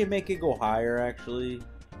mean, I could make it go higher, actually.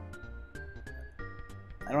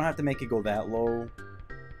 I don't have to make it go that low.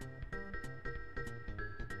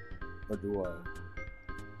 Or do I?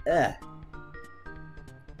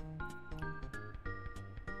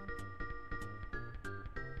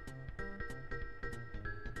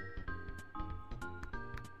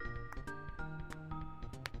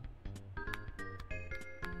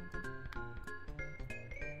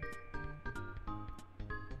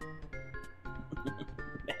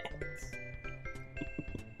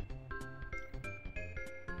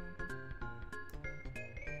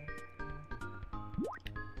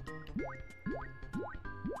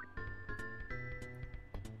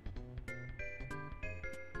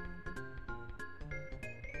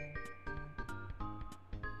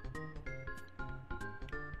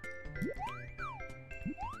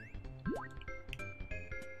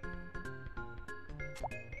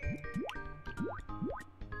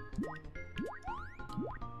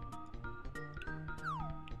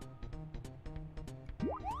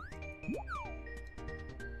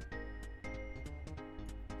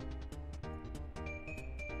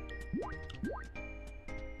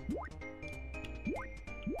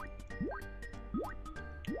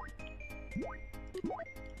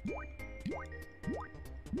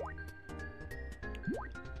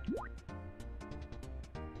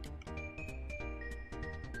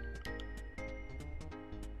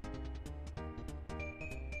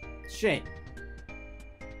 Shit.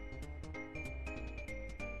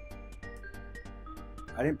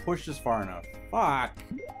 I didn't push this far enough. Fuck.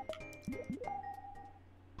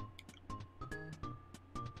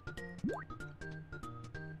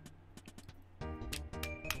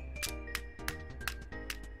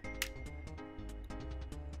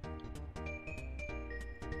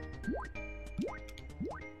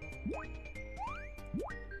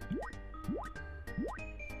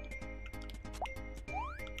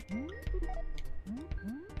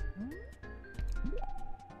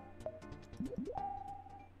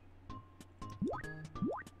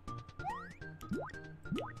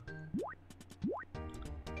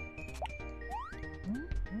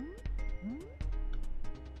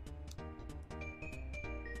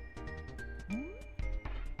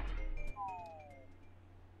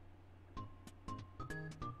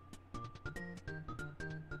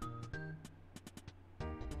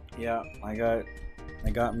 Yeah, I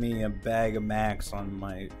got me a bag of Max on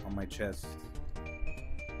my chest.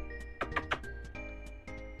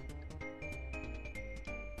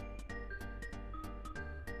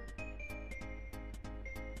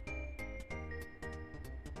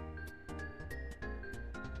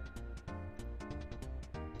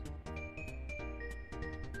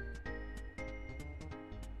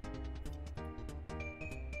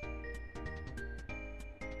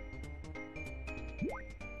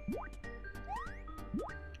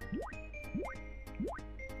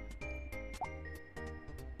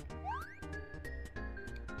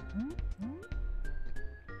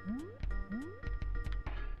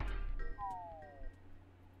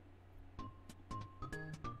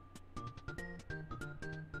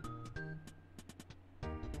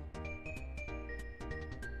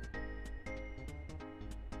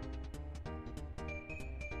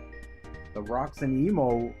 The rocks and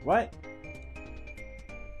emo. What?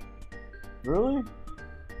 Really?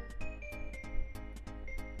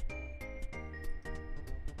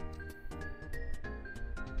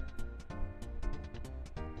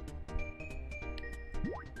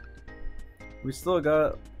 We still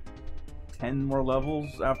got 10 more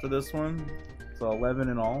levels after this one. So 11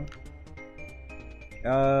 in all.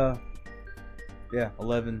 Yeah,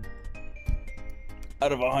 11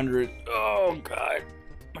 out of 100. Oh god.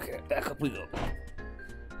 Okay, back up we go.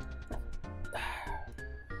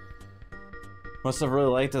 Must have really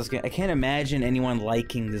liked this game. I can't imagine anyone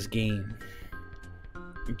liking this game.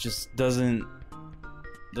 It just doesn't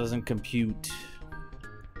compute.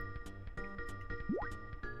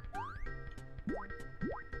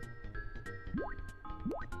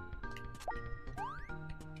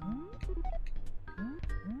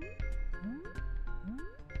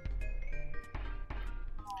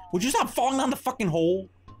 Would you stop falling down the fucking hole?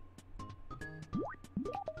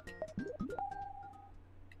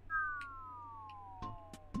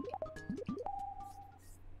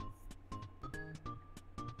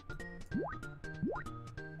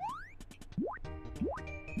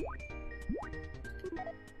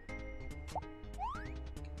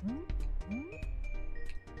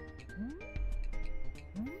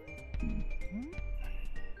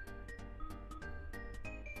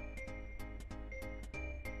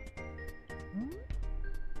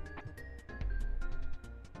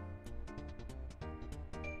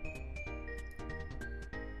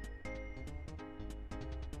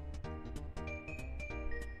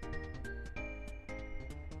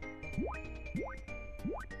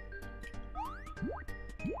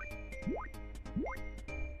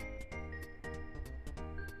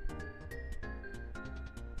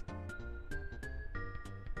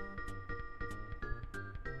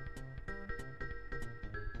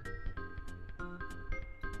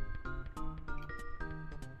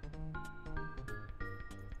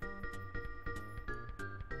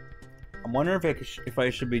 I'm wondering if I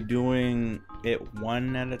should be doing it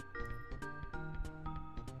one at a...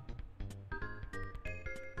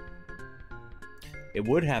 It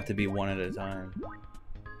would have to be one at a time.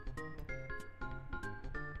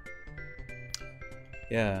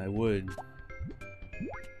 Yeah, it would.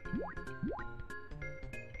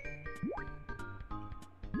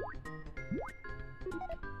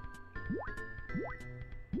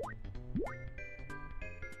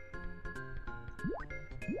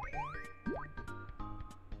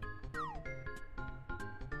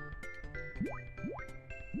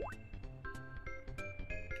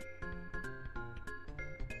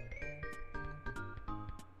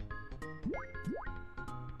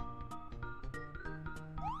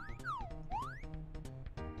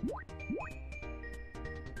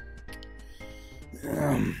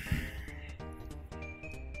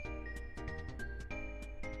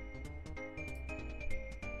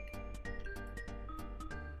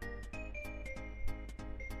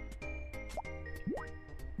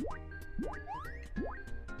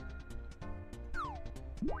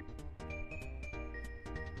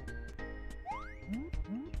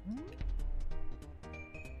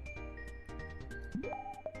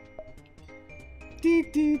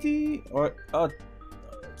 Alright,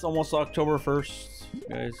 it's almost October 1st,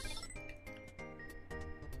 guys.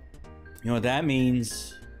 You know what that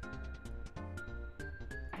means?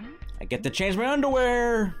 I get to change my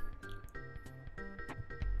underwear!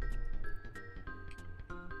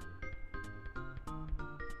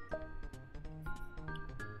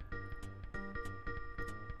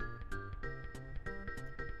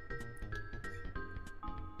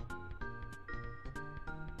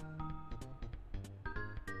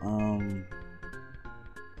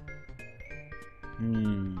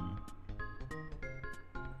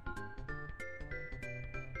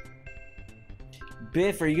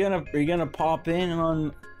 Biff, are you gonna pop in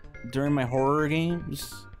on during my horror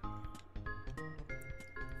games?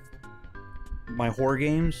 My horror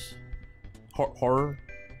games? Horror?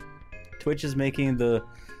 Twitch is making the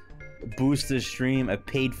boost the stream a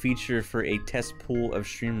paid feature for a test pool of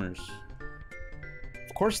streamers.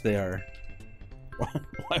 Of course they are.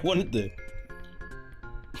 Why wouldn't they?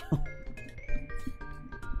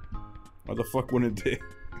 Why the fuck wouldn't they?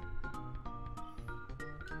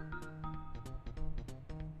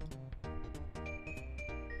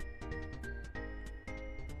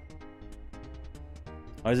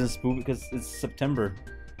 Why isn't it spooky? Because it's September.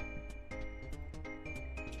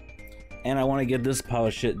 And I want to get this pile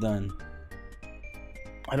of shit done.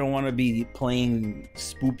 I don't want to be playing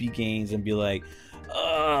spoopy games and be like,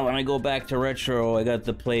 oh, when I go back to retro, I got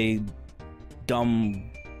to play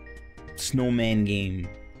dumb snowman game.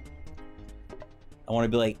 I want to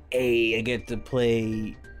be like, hey, I get to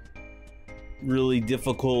play really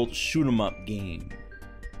difficult shoot 'em up game.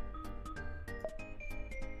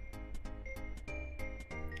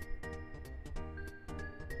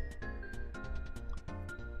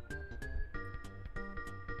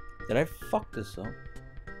 Did I fuck this up?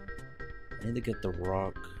 I need to get the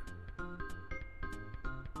rock.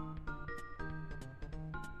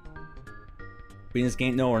 Beating this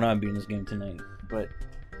game? No, we're not beating this game tonight. But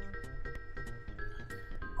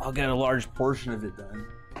I'll get a large portion of it done.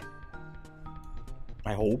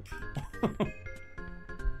 I hope.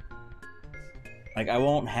 Like, I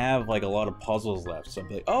won't have like a lot of puzzles left. So I'll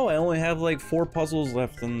be like, oh, I only have like 4 puzzles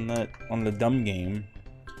left on the dumb game.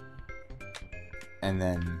 And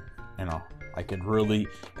then, you know, I could really,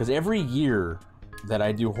 because every year that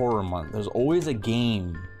I do horror month, there's always a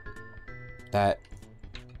game that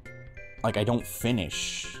like I don't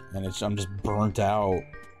finish, and I'm just burnt out,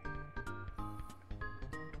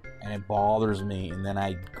 and it bothers me, and then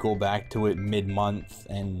I go back to it mid-month,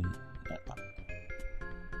 and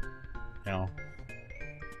you know,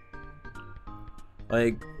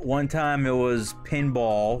 like one time it was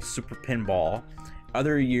pinball, super pinball.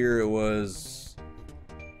 Other year it was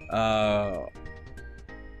I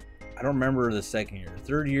don't remember the second year.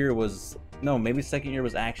 Third year was, no, maybe second year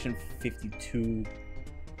was Action 52.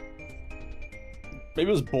 Maybe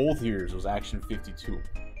it was both years. It was Action 52.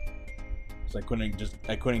 So I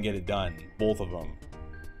couldn't get it done. Both of them.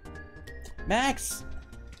 Max,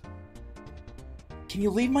 can you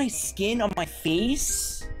leave my skin on my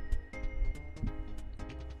face?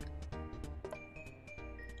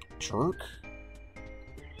 Jerk.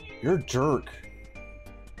 You're a jerk.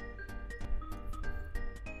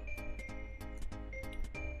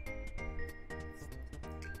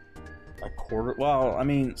 Well, I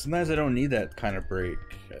mean, sometimes I don't need that kind of break.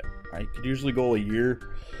 I could usually go a year.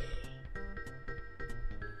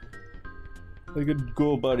 I could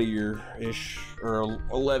go about a year-ish, or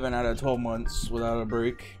 11 out of 12 months without a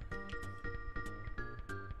break.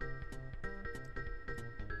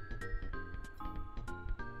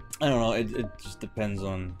 I don't know, it just depends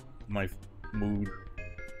on my mood.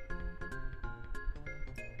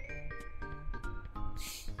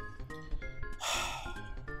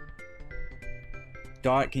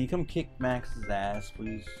 Dot, can you come kick Max's ass,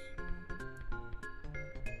 please?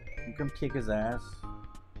 Can you come kick his ass?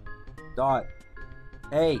 Dot.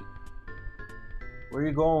 Hey! Where are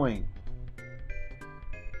you going?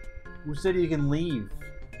 Who said you can leave?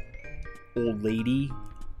 Old lady.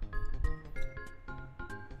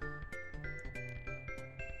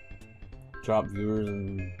 Drop viewers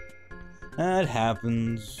and... it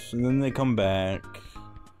happens. And then they come back.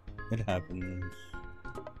 It happens.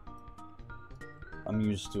 I'm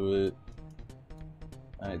used to it.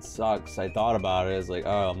 And it sucks. I thought about it. It's like,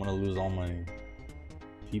 oh, I'm gonna lose all my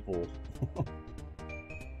people.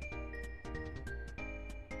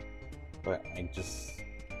 But I just...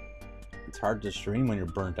 It's hard to stream when you're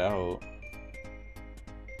burnt out.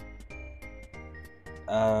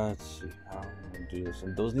 Let's see. How am I gonna do this?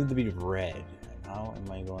 And those need to be red. And how am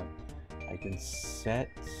I going... I can set...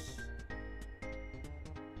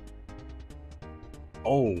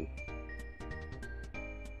 Oh!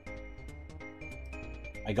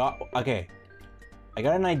 Okay. I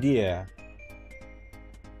got an idea.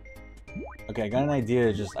 Okay, I got an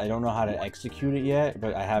idea, just I don't know how to execute it yet,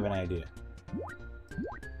 but I have an idea.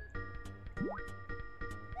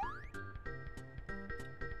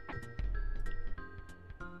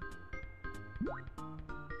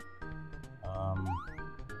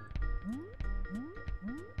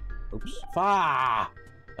 Oops.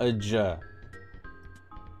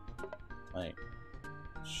 Like,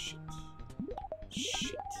 shit.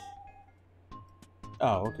 Shit.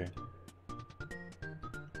 Oh, okay.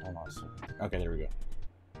 Hold on a second. Okay, there we go.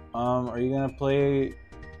 Are you gonna play...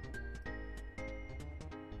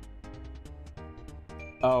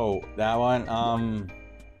 Oh, that one? I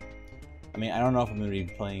mean, I don't know if I'm gonna be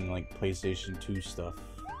playing, like, PlayStation 2 stuff.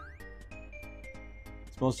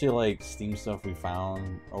 It's mostly, like, Steam stuff we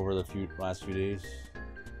found over the last few days.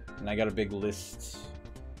 And I got a big list.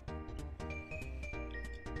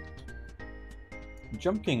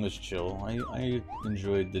 Jump King was chill. I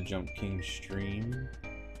enjoyed the Jump King stream.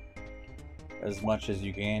 As much as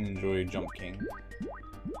you can enjoy Jump King.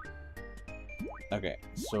 Okay,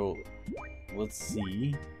 so let's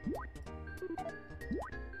see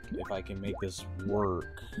if I can make this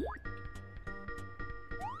work.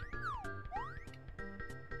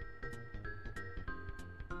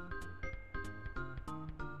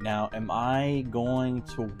 Now, am I going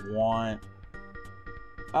to want...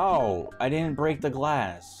 Oh, I didn't break the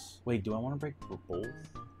glass. Wait, do I want to break for both?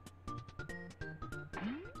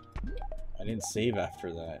 I didn't save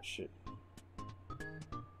after that shit.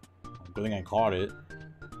 Good thing I caught it.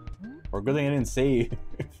 Or good thing I didn't save.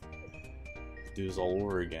 Do this all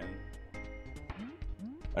over again.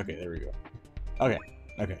 Okay, there we go. Okay.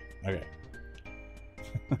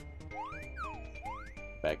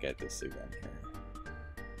 Back at this again here.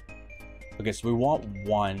 Okay, so we want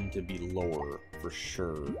one to be lower, for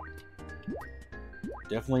sure.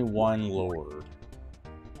 Definitely one lower.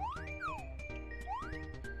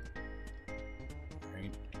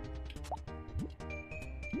 Alright.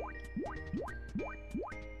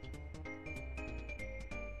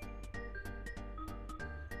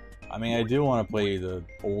 I mean, I do want to play the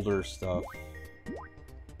older stuff.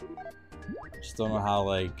 I just don't know how,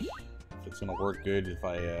 like, if it's gonna work good if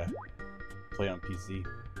I play on PC.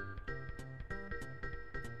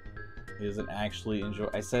 It doesn't actually enjoy.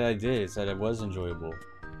 I said I did. I said it was enjoyable.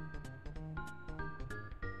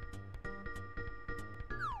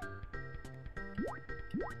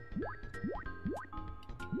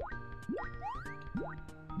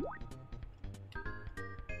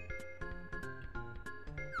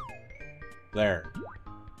 There.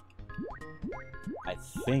 I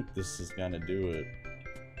think this is gonna do it.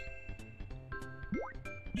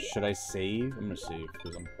 Should I save? I'm gonna save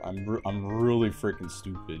because I'm really freaking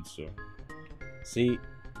stupid. So, see,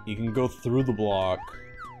 you can go through the block.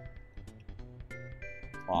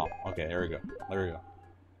 Oh, okay, there we go. There we go.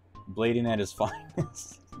 Blading at his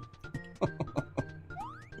finest.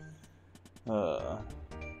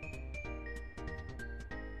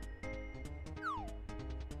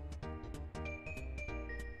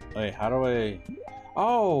 Wait, how do I...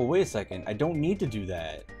 Oh, wait a second. I don't need to do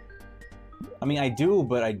that. I mean, I do,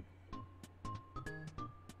 but I...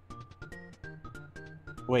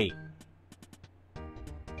 Wait.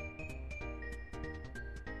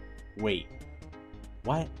 Wait.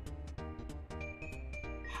 What?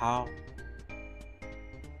 How?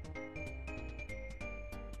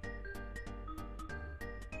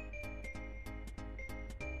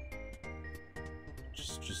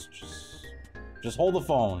 Just... Just hold the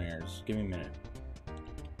phone here. Just give me a minute.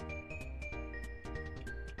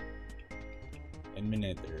 A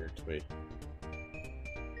minute there to wait.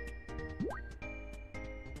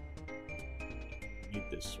 Need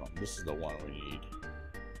this one. This is the one we need.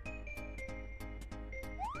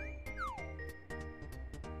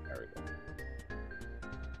 There we go.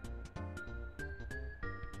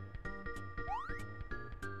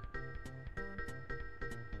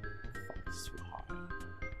 Fuck, this is too high.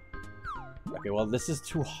 Okay, well this is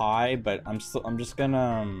too high, but I'm just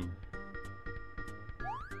gonna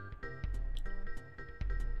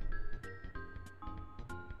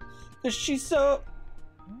cause she's so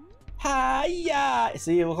high, yeah.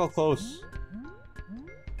 See, look how close.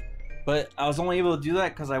 But I was only able to do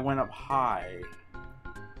that because I went up high.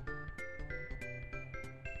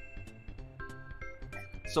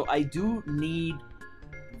 So I do need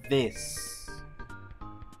this.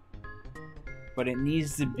 But it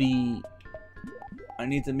needs to be... I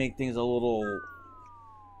need to make things a little...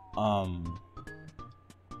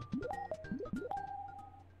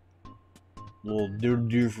 little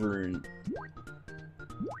different.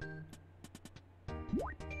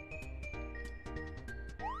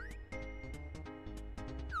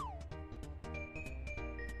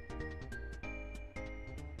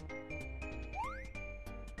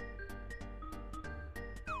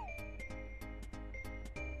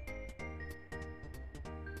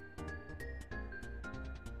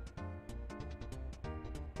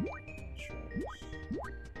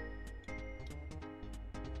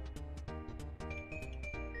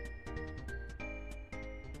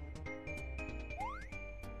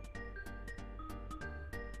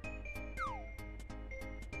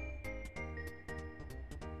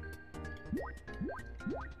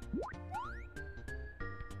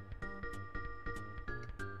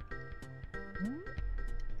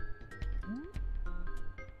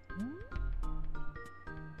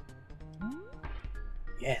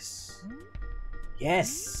 Yes.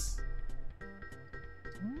 Yes.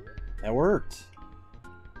 That worked.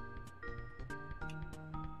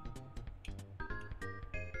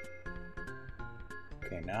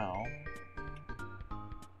 Okay, now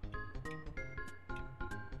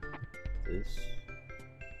this,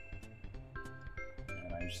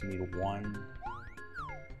 and I just need one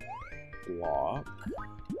block.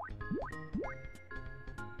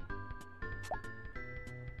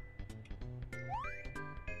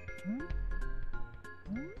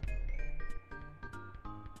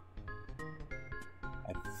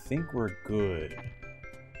 I think we're good.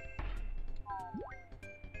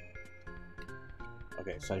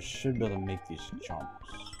 Okay, so I should be able to make these jumps.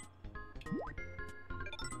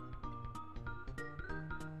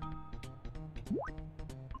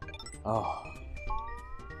 Oh.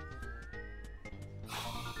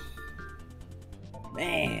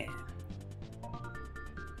 Man.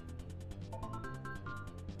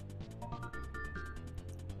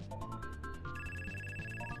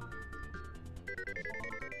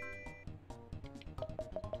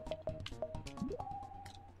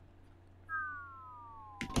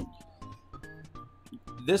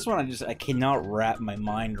 This one, I cannot wrap my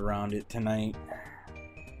mind around it tonight.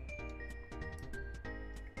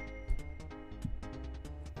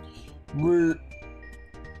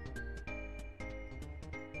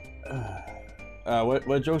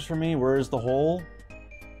 What joke's for me? Where's the hole?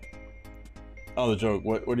 Oh, the joke.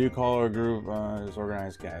 What do you call our group? Is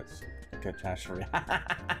organized cats. Catastrophe.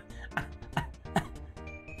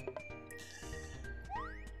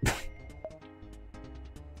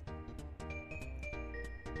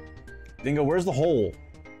 Dingo, where's the hole?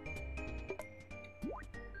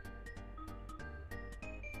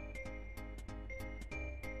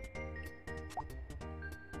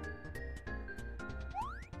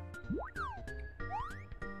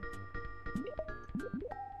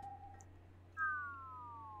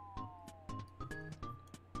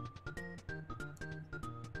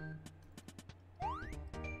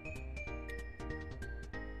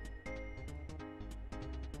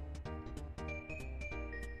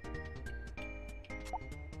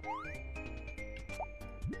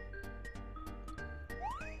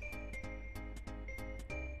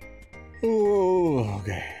 Oh,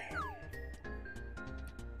 okay.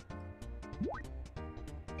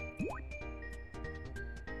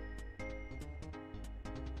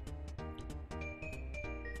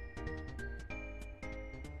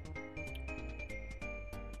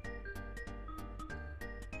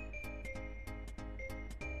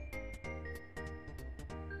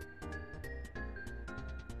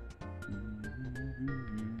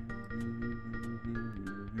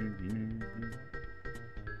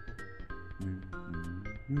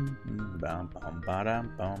 Bum bum ba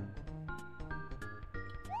dum bum.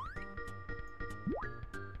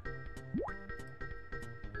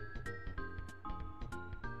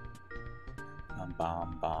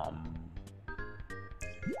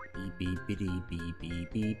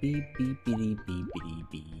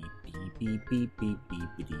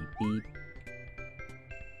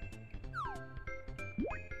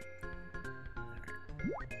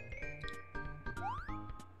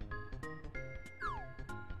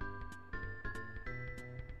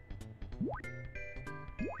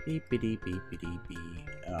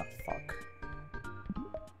 Oh, fuck.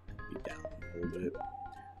 Be down a little bit.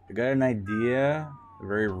 I got an idea, a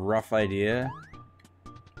very rough idea.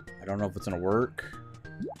 I don't know if it's gonna work.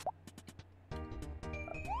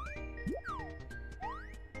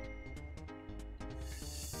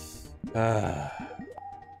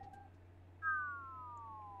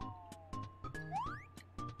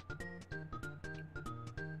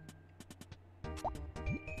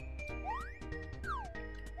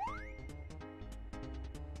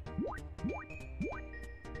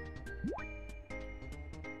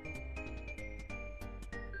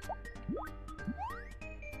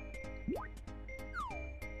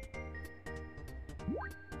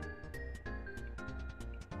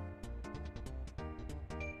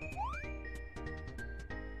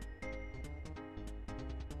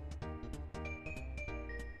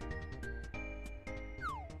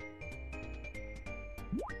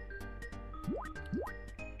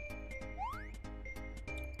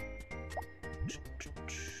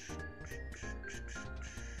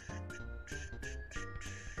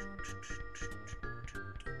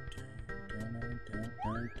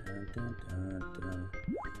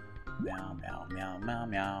 Meow, meow, meow, meow,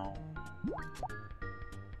 meow.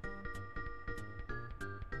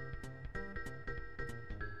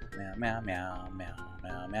 Meow, meow, meow,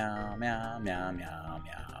 meow, meow, meow, meow, meow,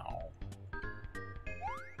 meow.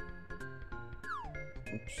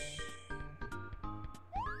 Oops.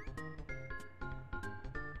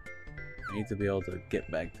 I need to be able to get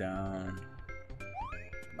back down.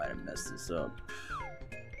 Might have messed this up.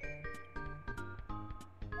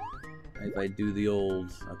 If I do the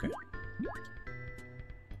old... Okay.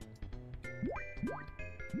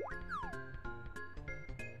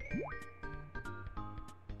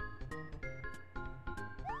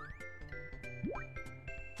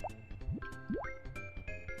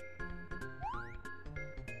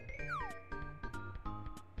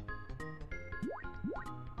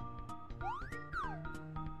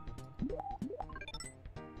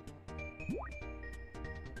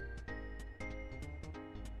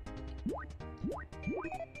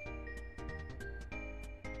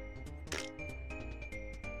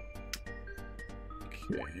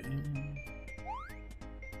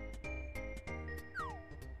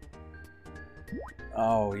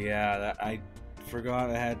 Oh yeah, that I forgot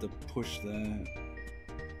I had to push that.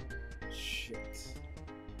 Shit.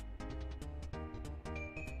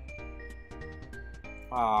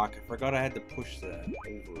 Fuck, I forgot I had to push that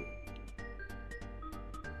over.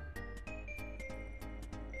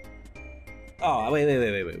 Oh, wait.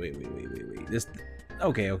 This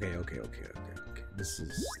okay.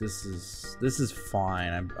 This is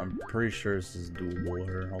fine. I'm pretty sure this is doable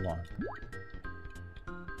here. Hold on.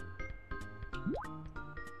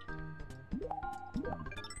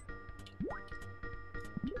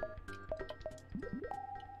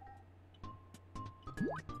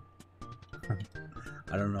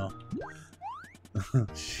 I don't know.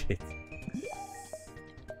 Shit.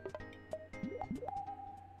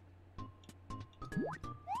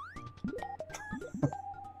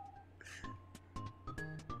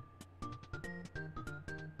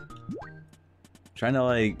 Trying to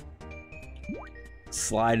like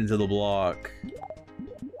slide into the block.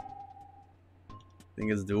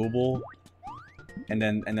 Think it's doable, and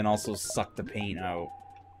then also suck the paint out.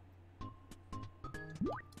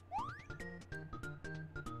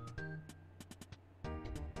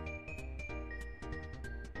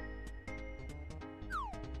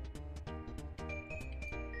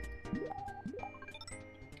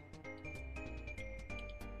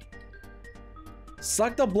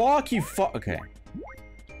 Suck the block, you fuck. Okay.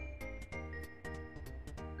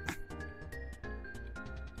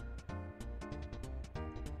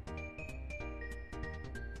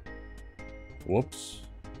 Whoops.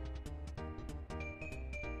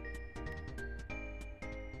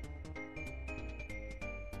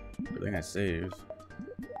 I think I saved.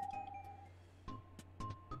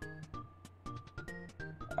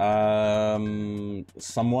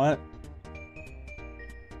 Somewhat.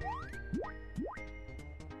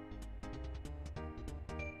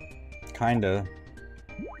 Kinda.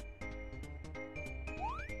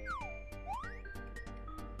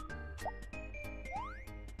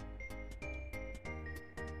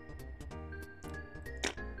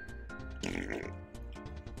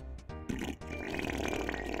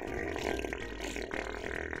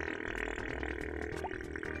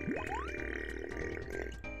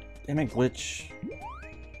 Damn it, glitch.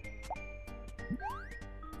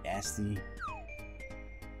 Nasty.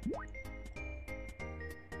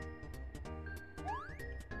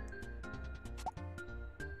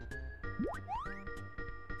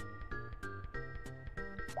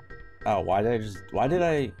 Oh, why did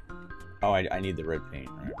I... Oh, I need the red paint,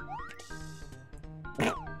 right?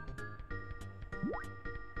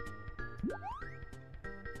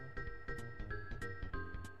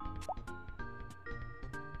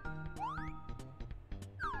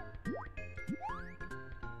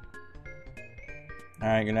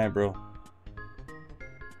 Alright, good night, bro.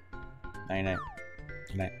 Night, night.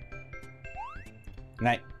 Good night. Good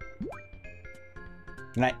night.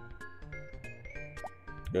 Good night.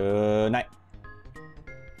 Good night.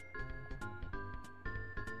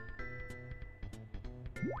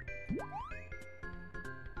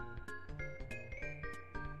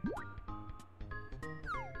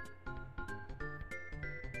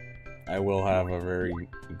 I will have a very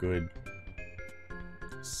good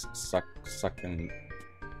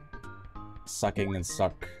sucking and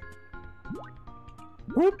suck.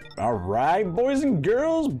 Whoop. All right, boys and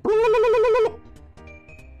girls.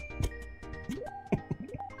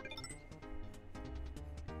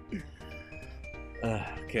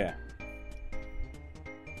 Okay.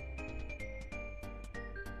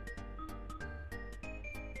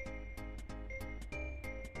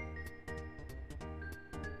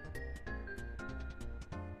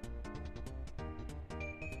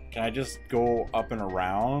 Can I just go up and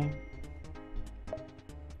around?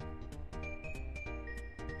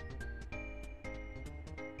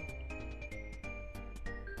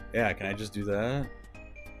 Yeah, can I just do that?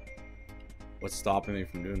 What's stopping me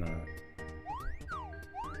from doing that?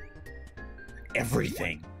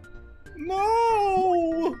 Everything!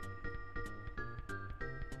 No!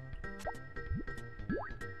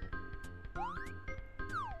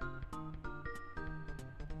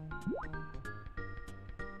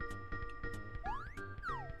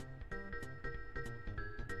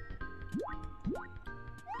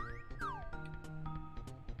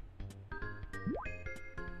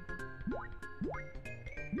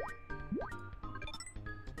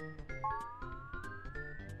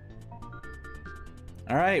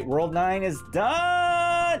 Alright, World 9 is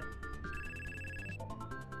done!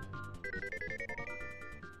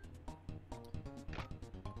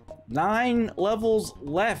 Nine levels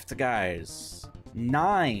left, guys.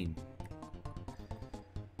 9.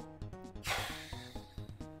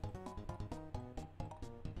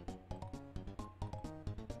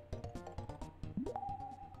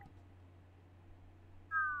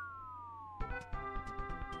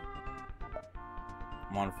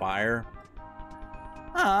 I'm on fire.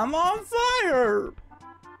 I'm on fire!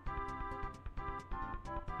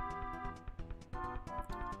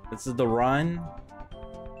 This is the run.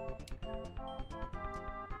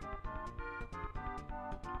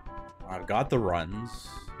 I've got the runs.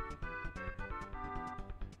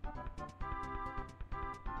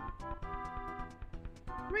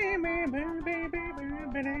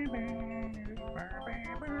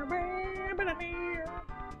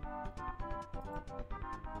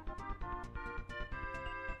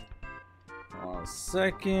 A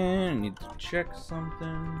second, I need to check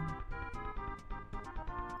something.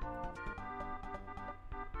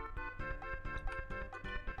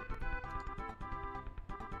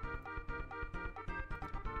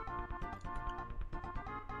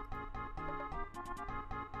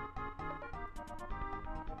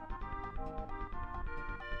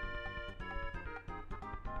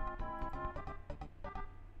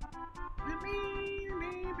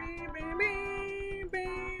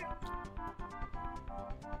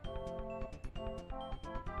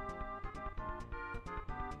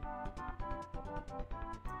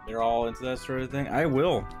 They're all into that sort of thing. I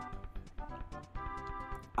will.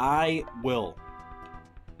 I will.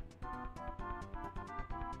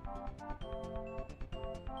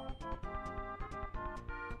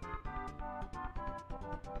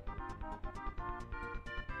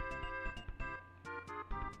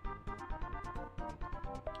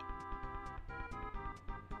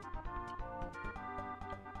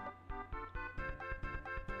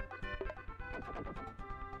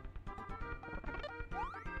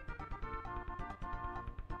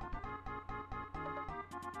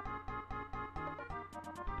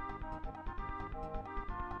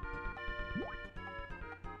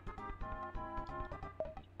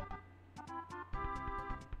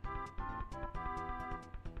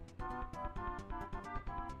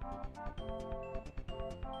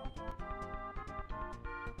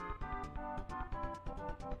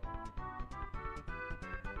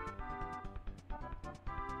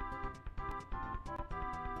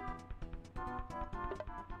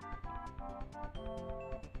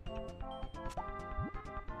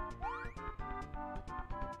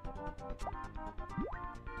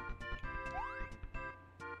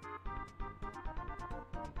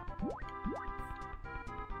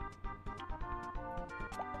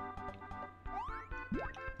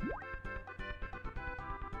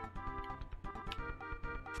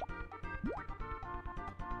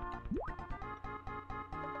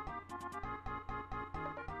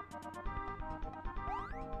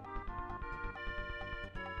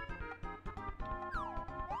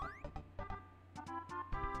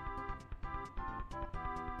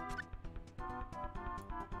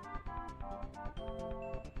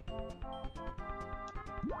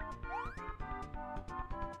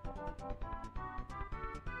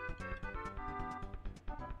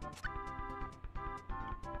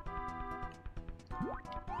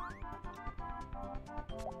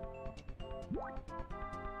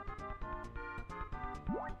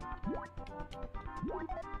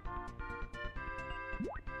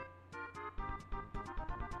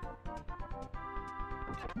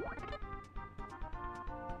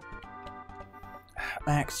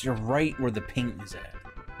 Max, you're right where the paint is at.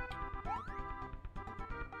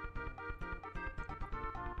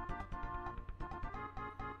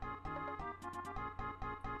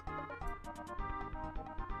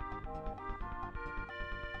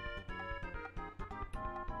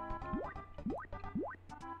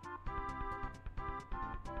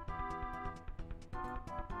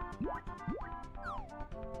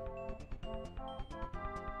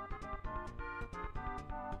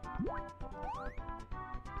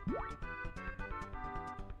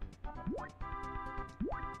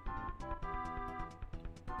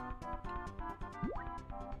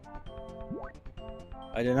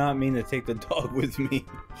 I did not mean to take the dog with me.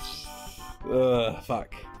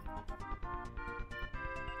 Fuck.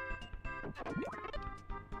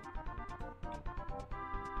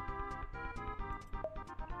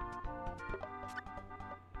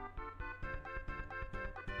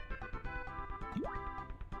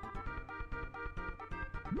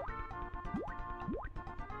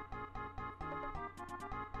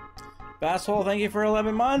 Basshole, thank you for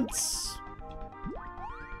 11 months.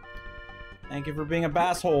 Thank you for being a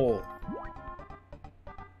basshole.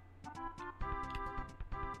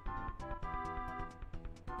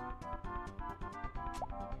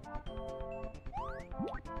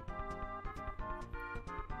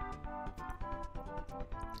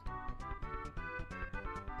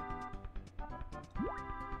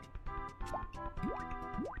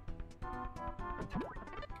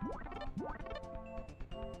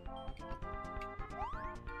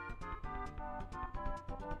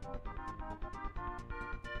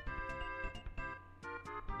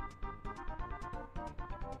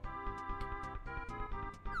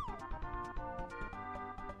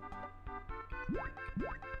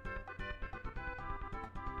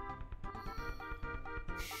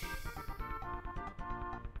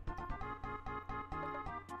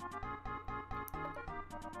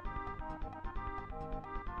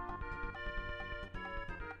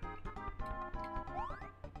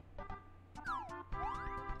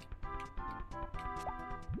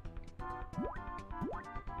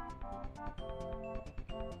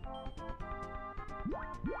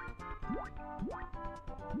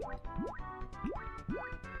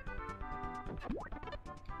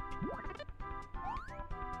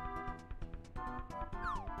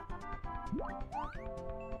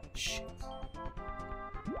 Shit.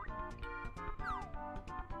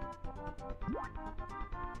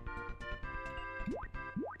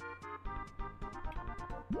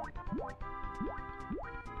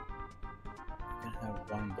 I have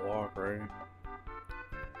one block, right?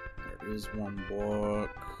 There is one block.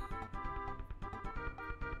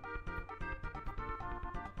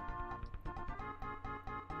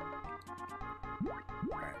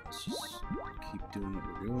 Alright, let's just keep doing what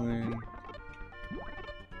we're doing.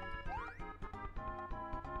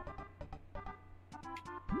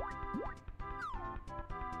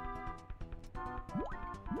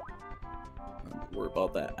 Worry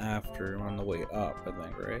about that after on the way up, I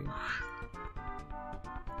think, right?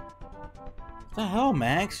 What the hell,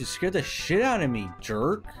 Max? You scared the shit out of me,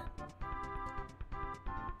 jerk.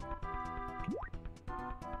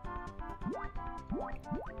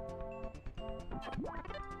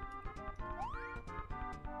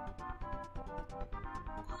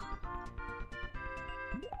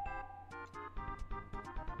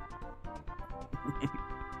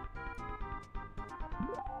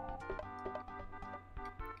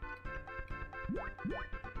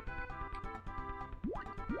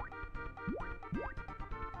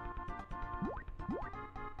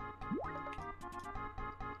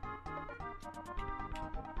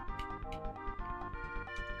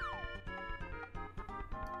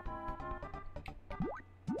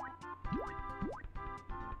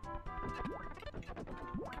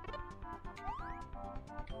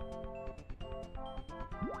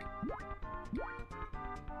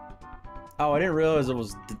 Oh, I didn't realize it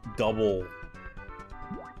was double.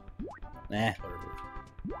 Nah, whatever.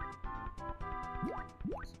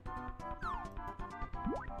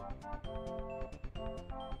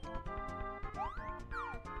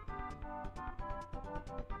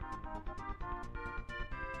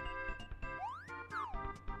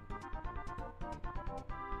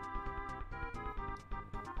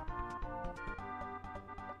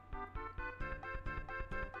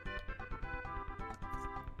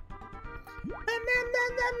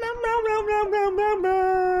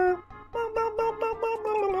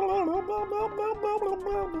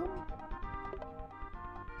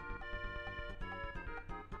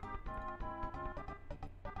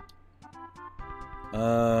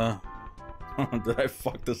 Did I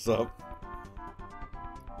fuck this up?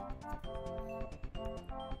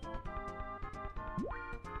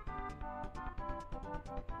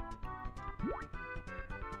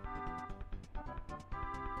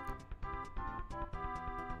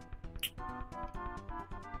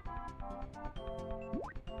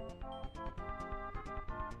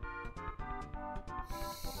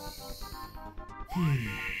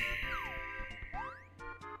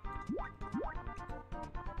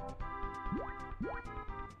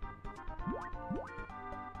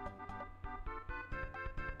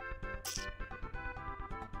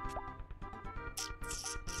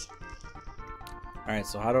 Alright,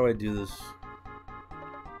 so how do I do this?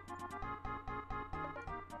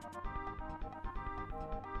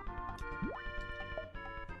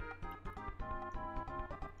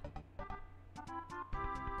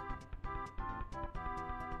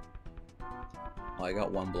 Well, I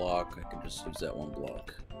got one block. I can just use that one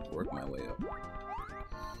block. Work my way up.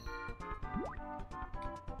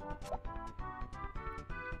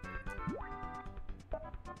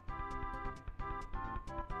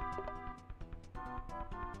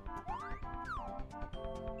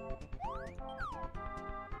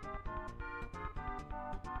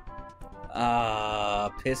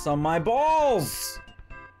 Piss on my balls!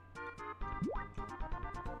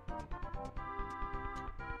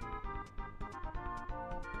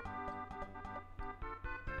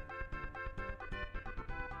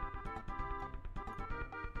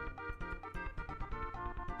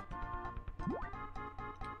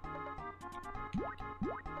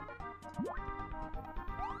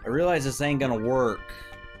 I realize this ain't gonna work.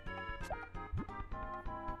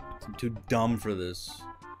 I'm too dumb for this.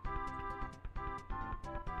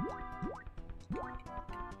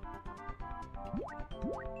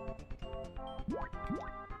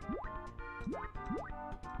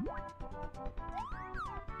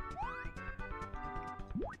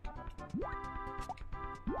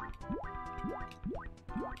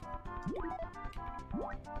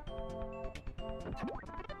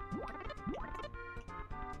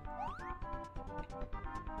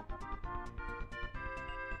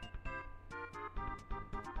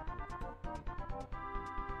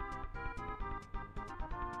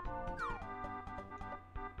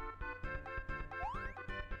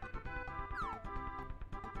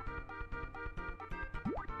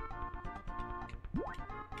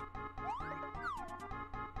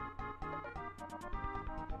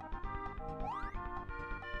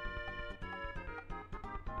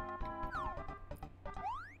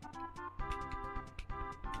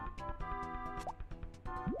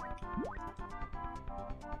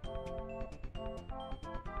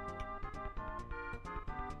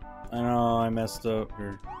 I know, I messed up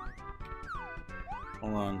here.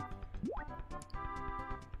 Hold on.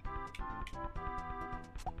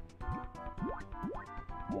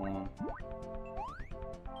 Hold on.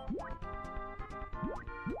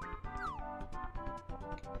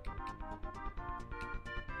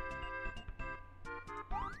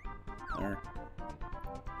 There.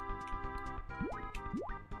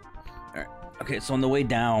 Alright. Okay, so on the way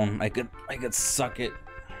down, I could suck it.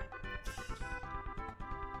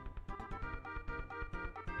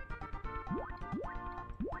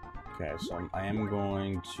 Okay, so I am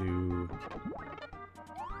going to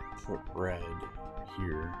put red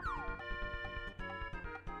here.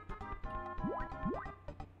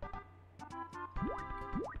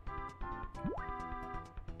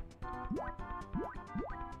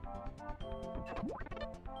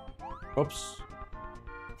 Oops.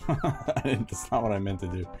 That's not what I meant to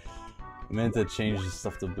do. I meant to change the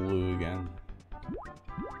stuff to blue again.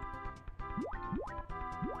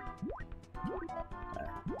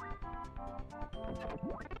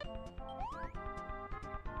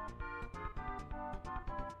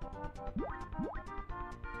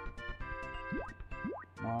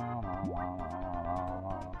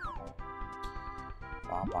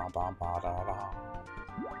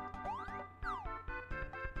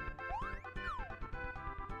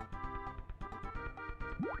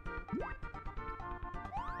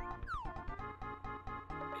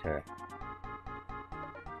 Okay.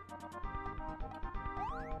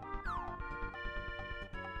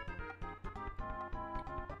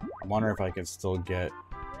 I wonder if I can still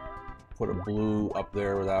put a blue up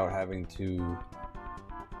there without having to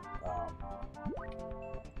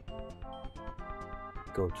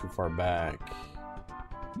go too far back.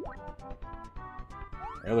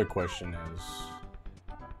 The other question is,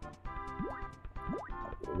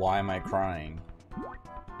 why am I crying?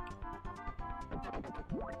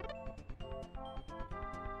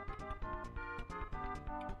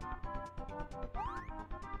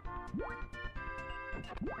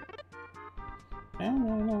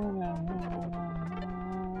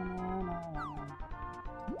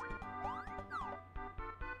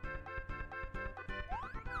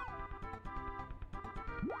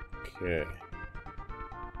 Okay.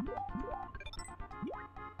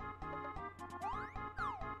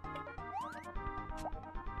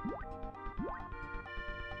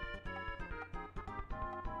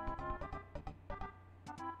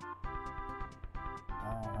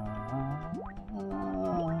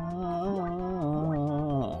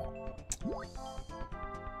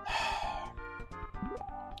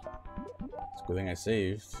 It's a good thing I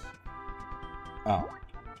saved. Oh.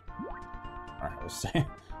 Alright, we'll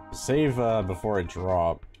save before I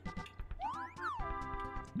drop.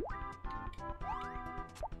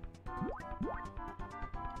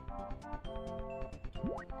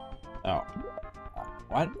 Oh.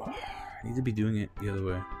 What? I need to be doing it the other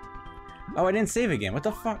way. Oh, I didn't save again. What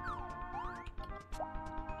the fuck?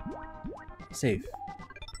 Save.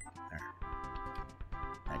 There.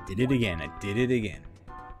 I did it again. I did it again.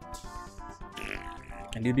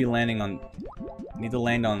 I need to be landing on... I need to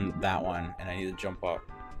land on that one, and I need to jump up.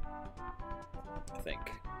 I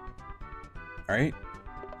think. Alright?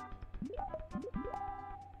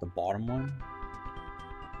 The bottom one?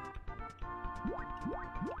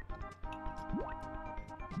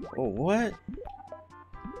 Oh, what?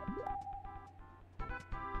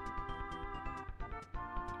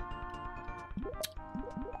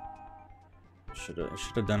 I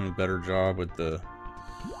should have done a better job with the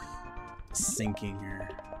sinking here.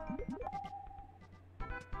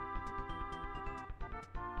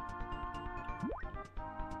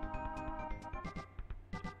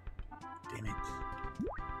 Damn it.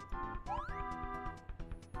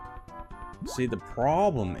 See, the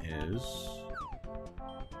problem is...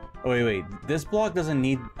 Oh, wait. This block doesn't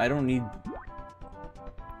need... I don't need...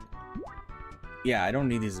 Yeah, I don't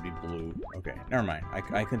need these to be blue. Okay, never mind.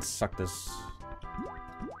 I can suck this...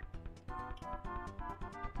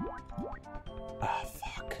 Ah,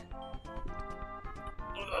 fuck.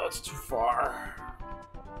 Oh, that's too far.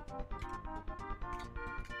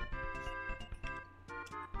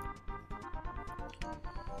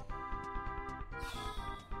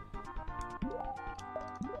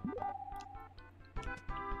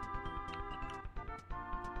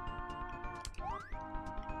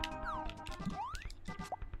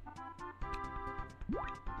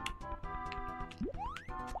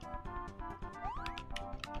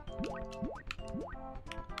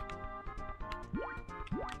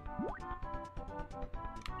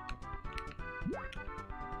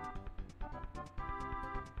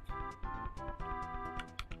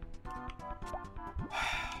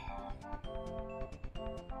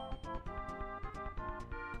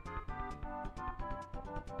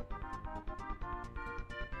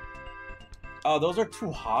 Oh, those are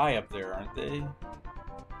too high up there, aren't they?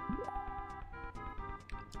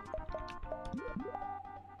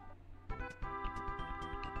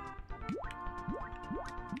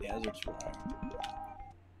 Yeah, those are too high.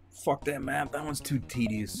 Fuck that map. That one's too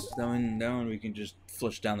tedious. That one we can just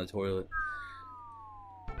flush down the toilet.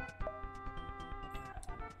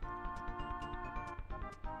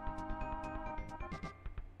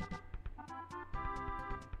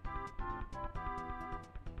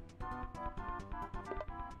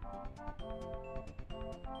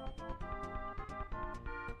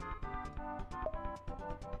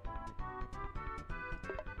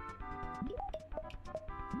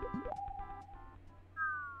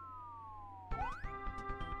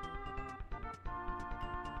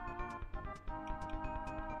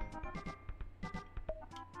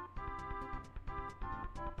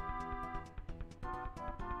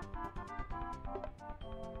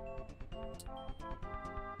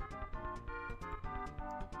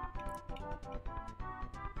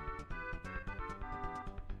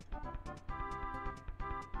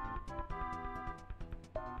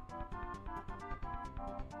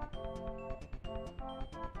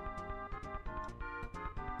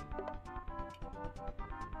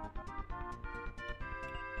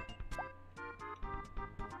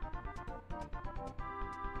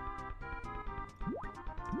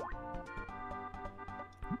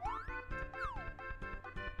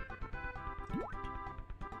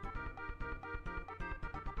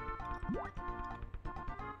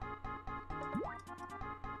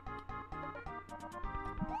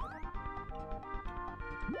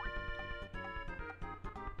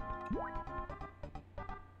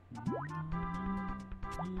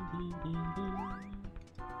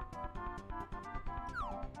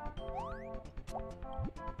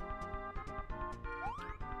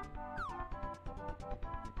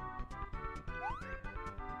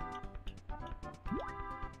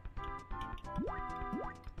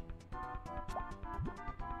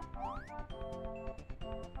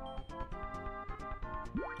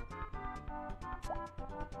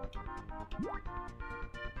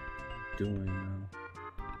 Doing now?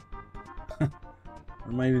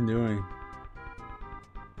 What am I even doing?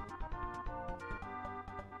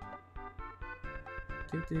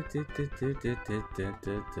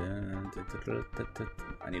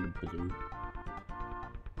 I need a blue.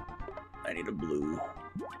 I need a blue.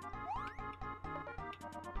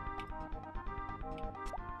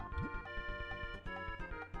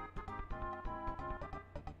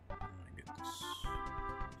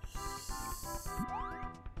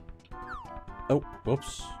 Oh,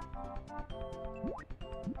 whoops.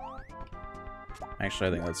 Actually,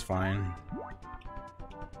 I think that's fine.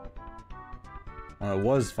 Well, it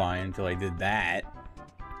was fine until I did that.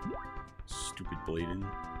 Stupid bleeding.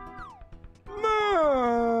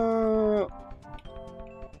 No!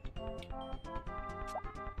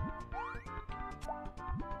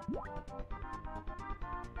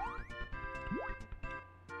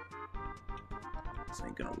 This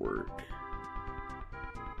ain't gonna work.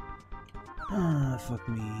 Ah, fuck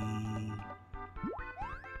me.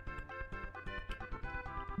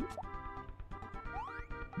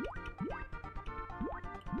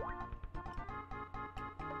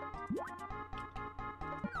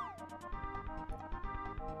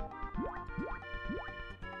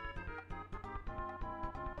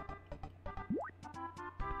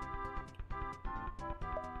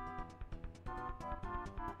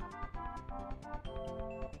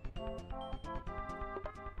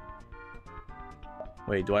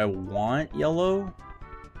 Wait, do I want yellow?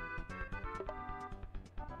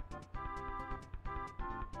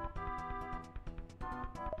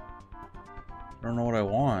 I don't know what I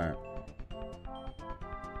want.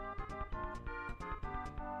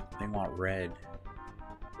 I want red.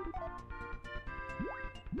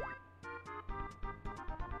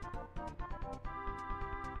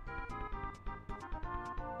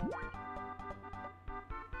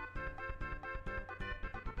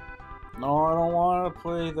 No, I don't want to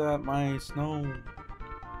play that mice. No.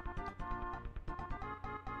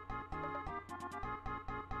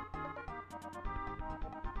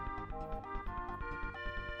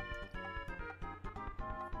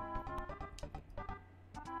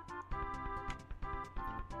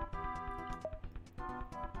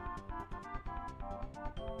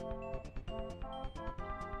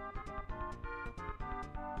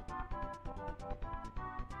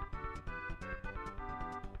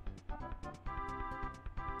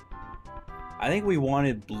 I think we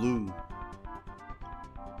wanted blue.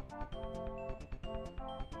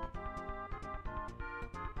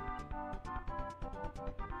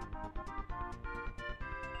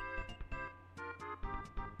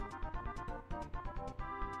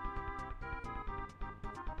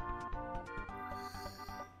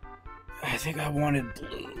 I think I wanted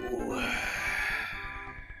blue.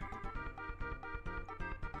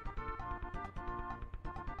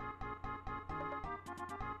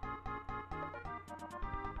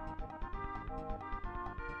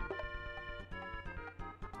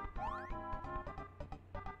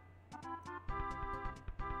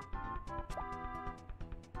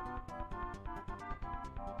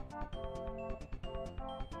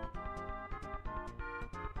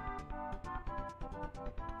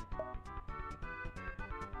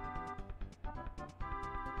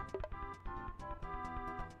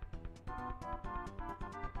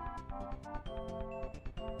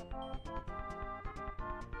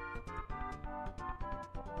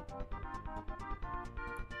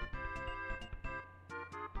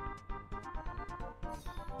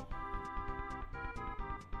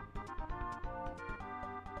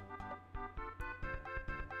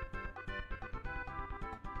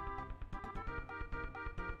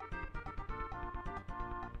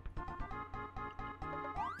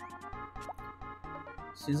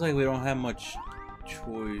 Seems like we don't have much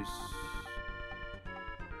choice.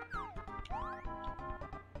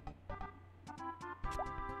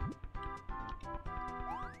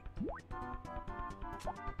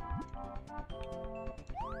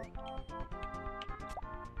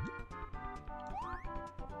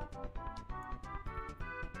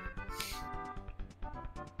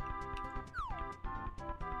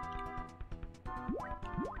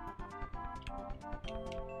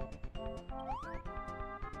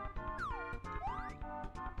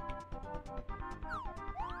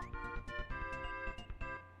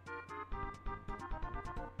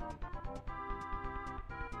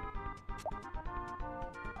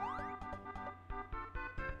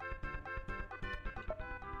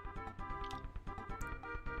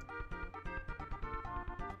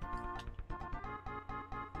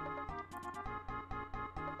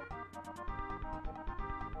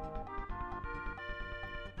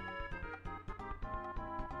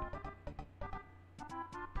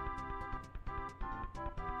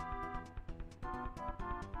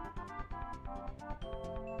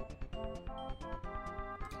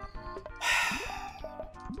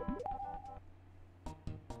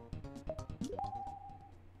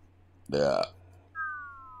 Yeah.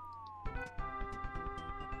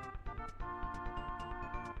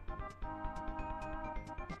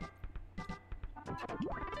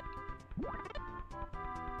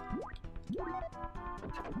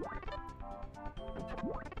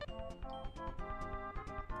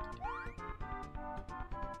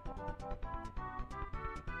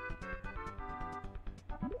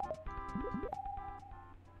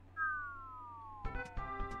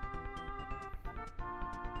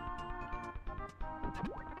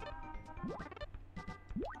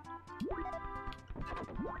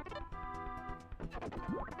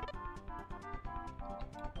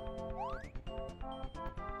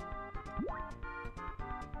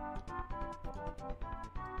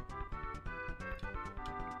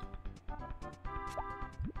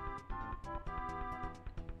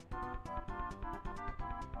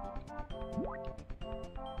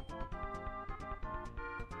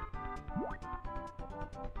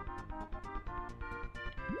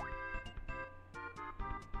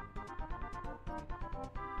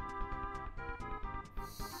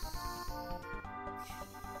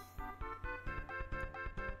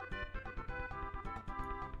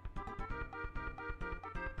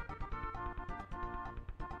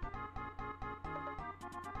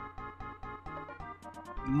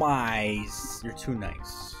 You're too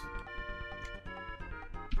nice.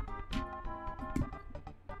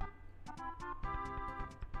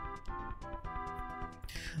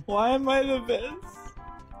 Why am I the best?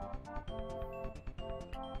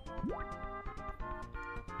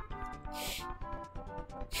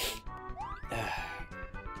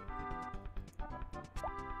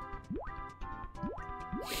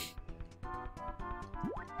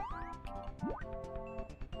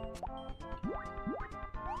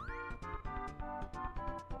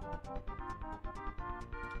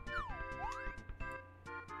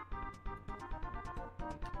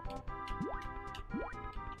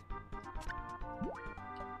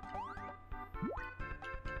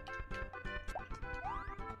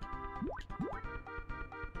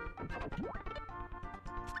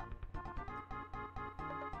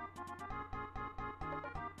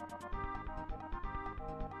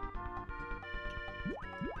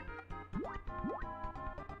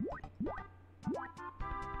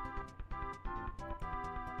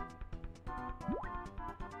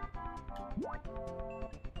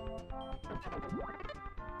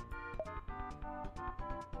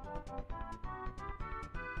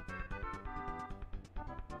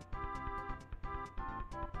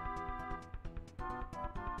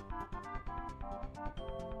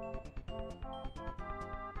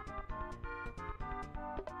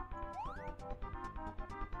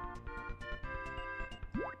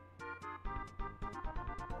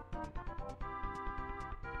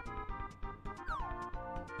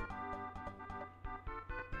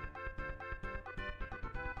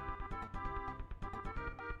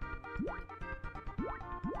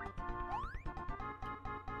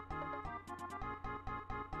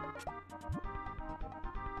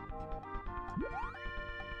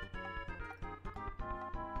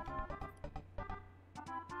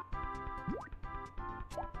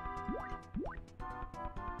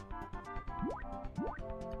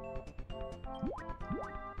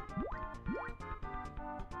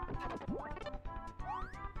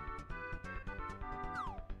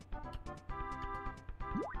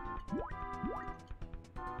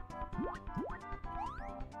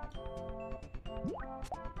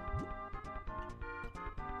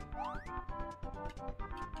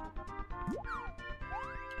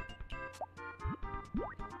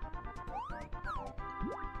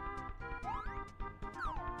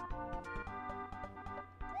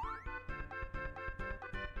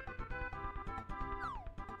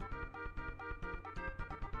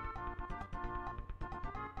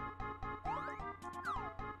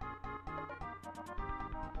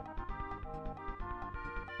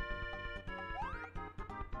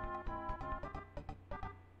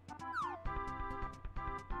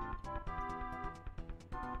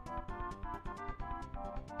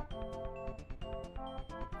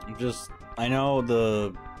 I know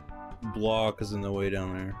the block is in the way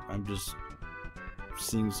down there. I'm just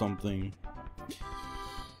seeing something.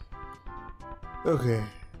 Okay.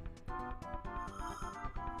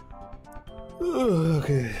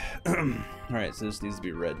 Okay. Alright, so this needs to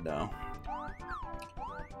be red now.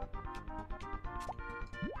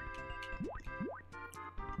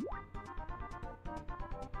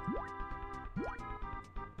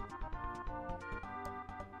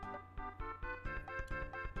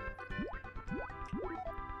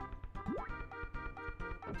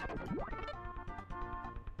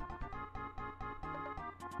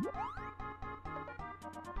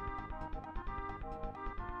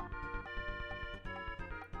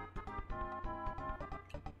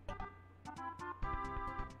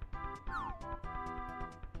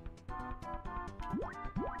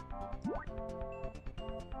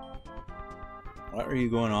 What are you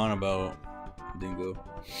going on about, Dingo?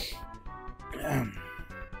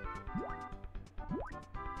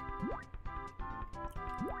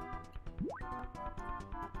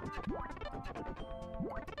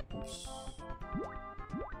 Oops.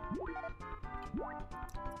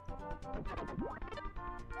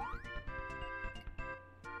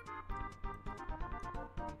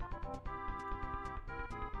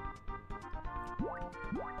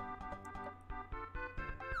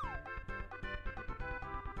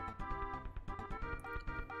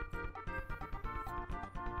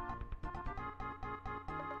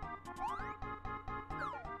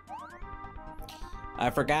 I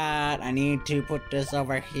forgot. I need to put this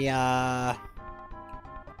over here. How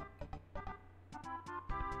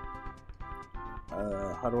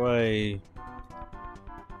do I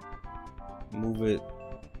move it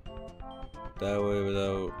that way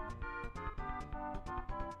without?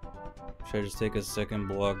 Should I just take a second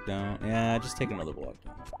block down? Yeah, just take another block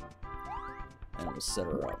down. And we'll set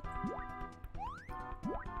her up.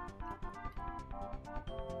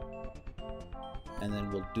 And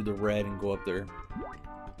then we'll do the red and go up there.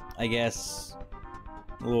 I guess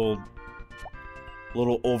a little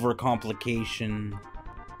overcomplication.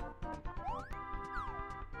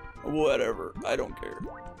 Whatever, I don't care.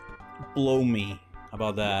 Blow me. How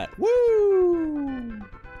about that? Woo!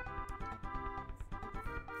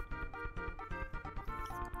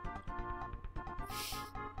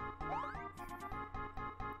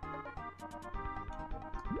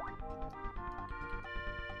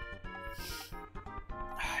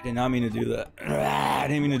 I did not mean to do that. I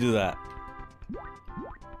didn't mean to do that.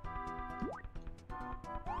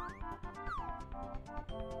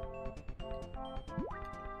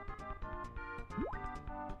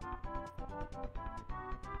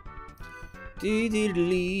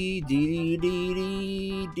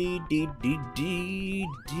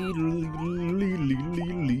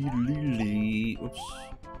 Oops.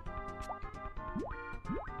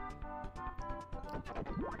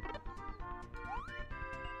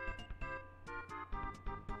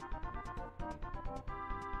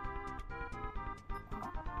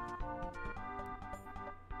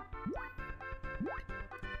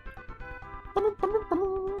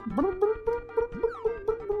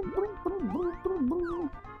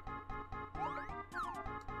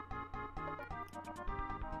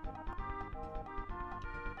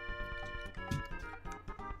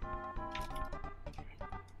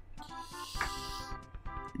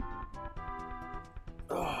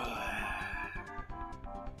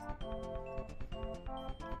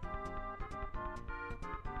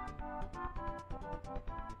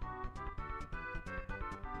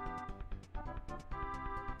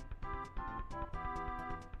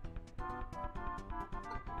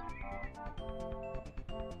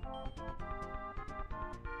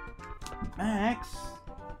 Max.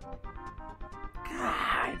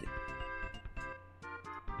 God.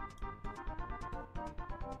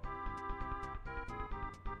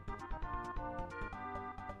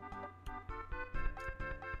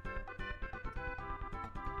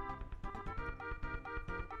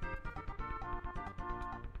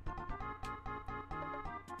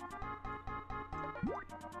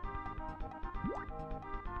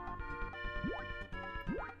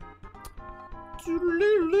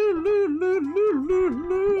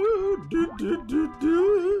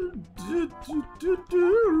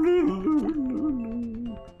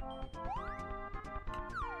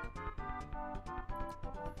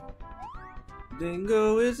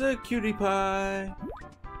 Dingo is a cutie pie.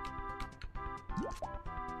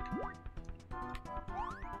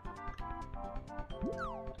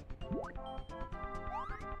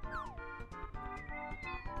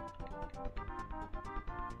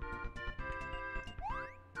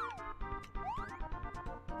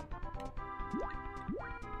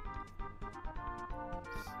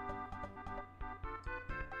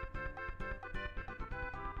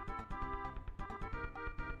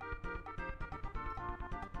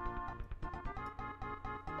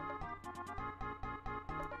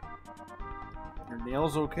 Your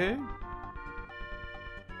nails okay?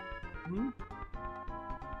 Hmm?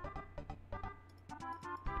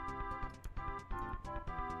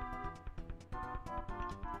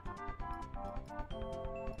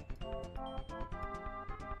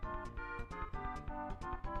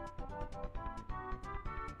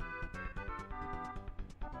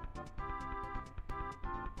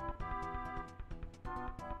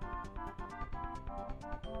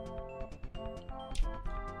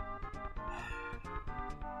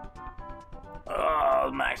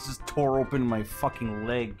 Max just tore open my fucking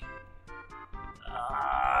leg.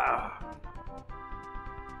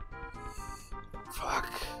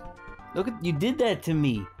 Fuck. Look at you did that to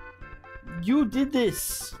me. You did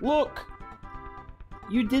this. Look.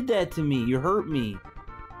 You did that to me. You hurt me.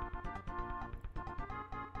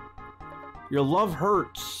 Your love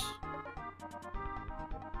hurts.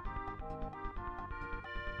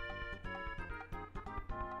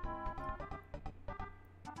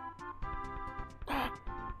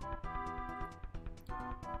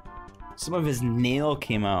 Some of his nail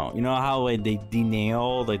came out. You know how like they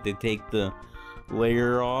denail, like they take the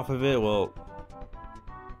layer off of it? Well,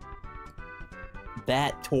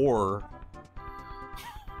 that tore.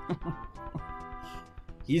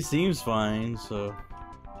 He seems fine, so.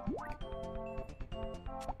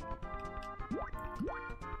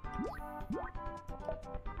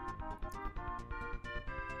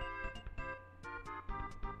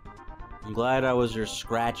 I'm glad I was your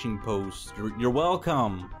scratching post. You're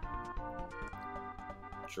welcome.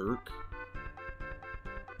 Jerk.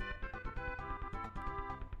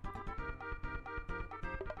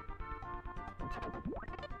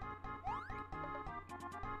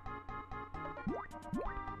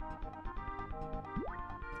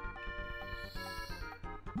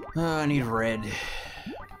 I need red.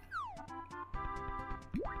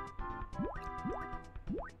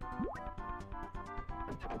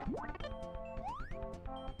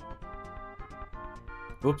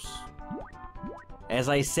 Oops. As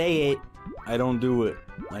I say it, I don't do it.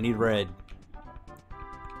 I need red.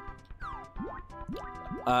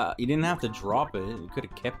 You didn't have to drop it. You could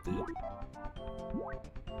have kept it.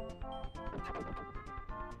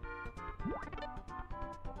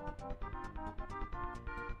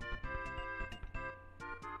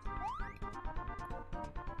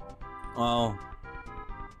 Well,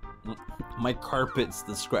 my carpet's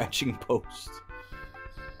the scratching post.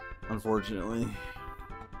 Unfortunately.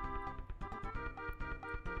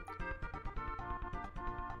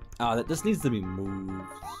 Ah, that this needs to be moved.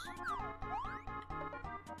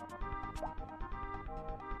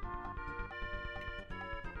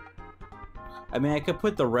 I mean, I could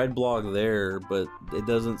put the red block there, but it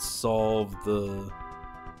doesn't solve the...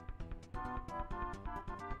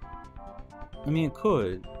 I mean, it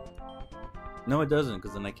could. No, it doesn't,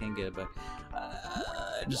 because then I can't get it back.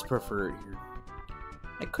 I just prefer it here.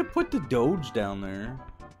 I could put the Doge down there.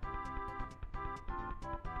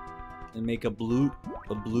 And make a blue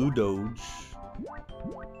Doge.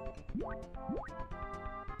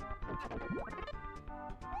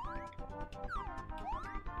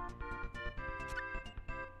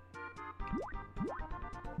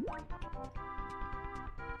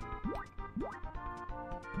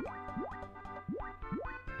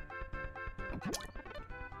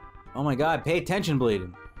 Oh my god, pay attention,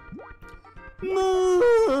 Bleeding.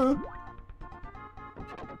 No.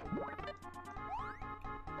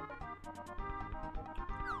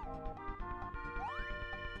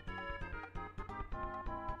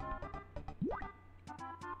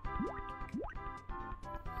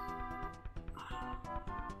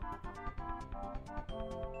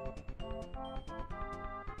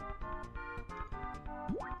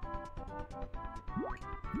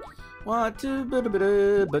 What to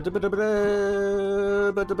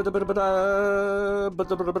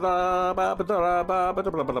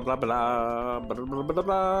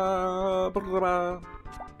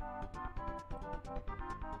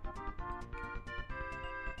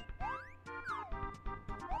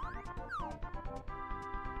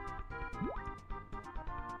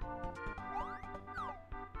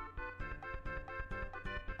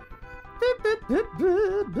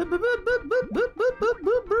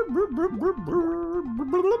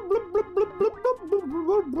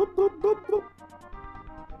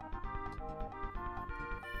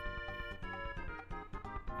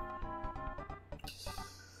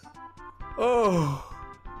Oh.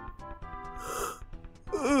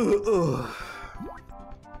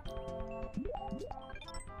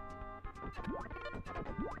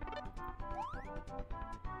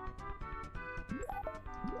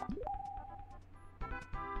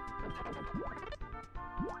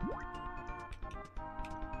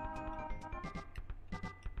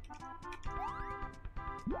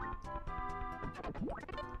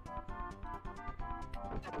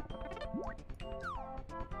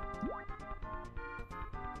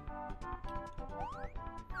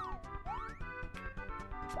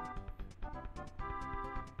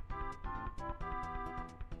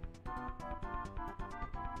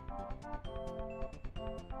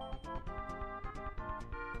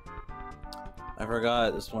 I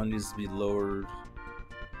forgot this one needs to be lowered.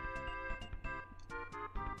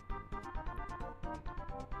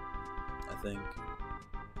 think.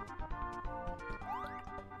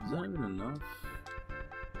 Is that even enough?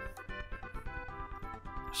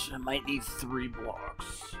 So I might need 3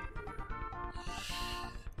 blocks.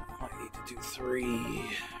 Might need to do 3.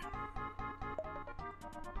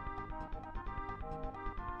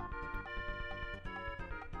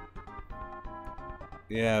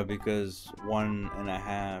 Yeah, because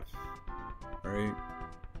 1.5, right?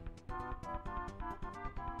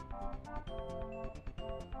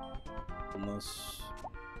 Unless...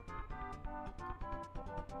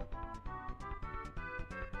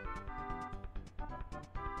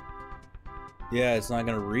 Yeah, it's not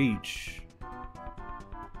gonna reach.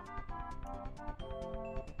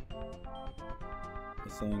 I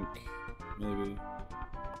think, maybe.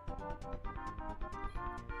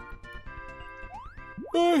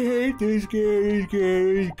 I hate this game,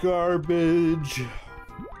 is garbage.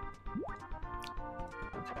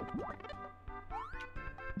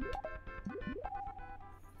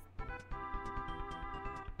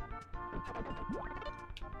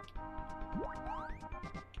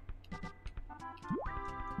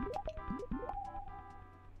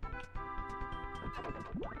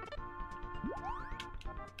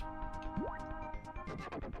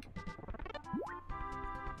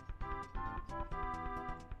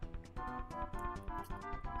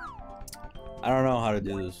 I don't know how to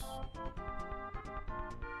do this.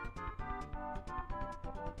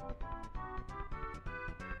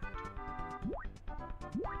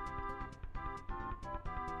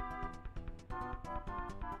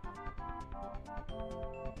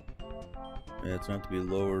 Yeah, it's not to be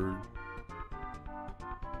lowered.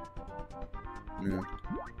 Yeah.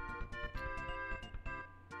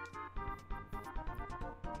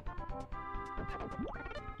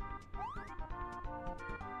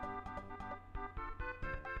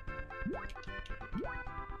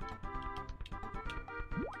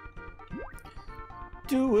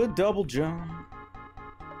 Do a double jump.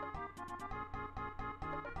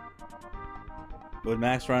 Would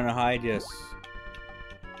Max run a hide? Yes.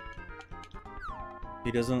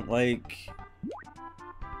 He doesn't like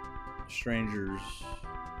strangers.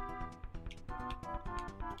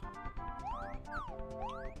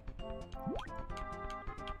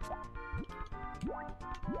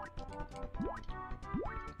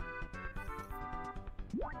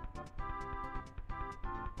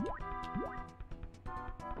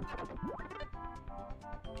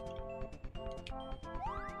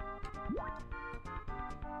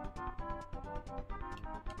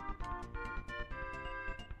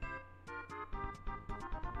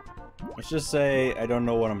 Let's just say I don't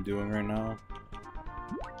know what I'm doing right now.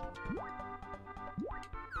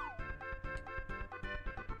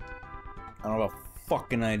 I don't have a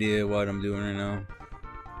fucking idea what I'm doing right now.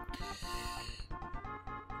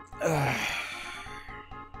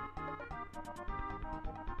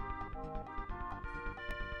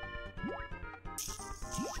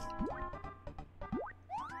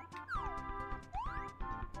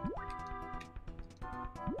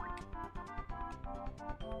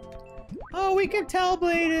 Oh, we can tell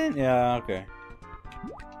Bladen. Yeah, okay.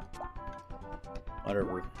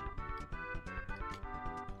 Whatever.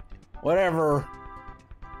 Whatever.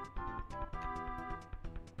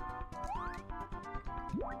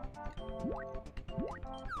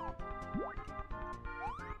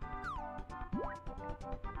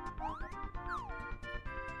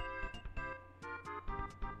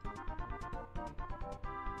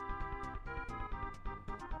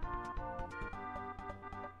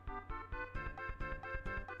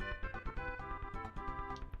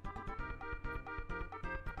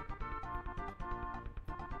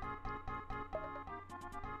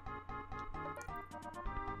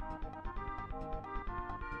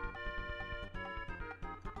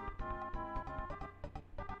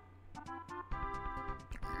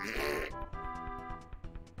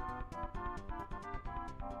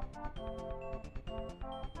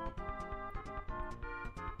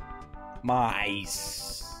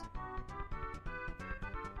 Mice.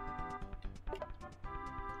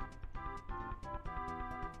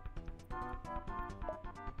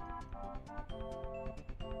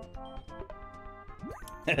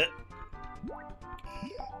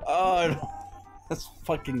 Oh, no. That's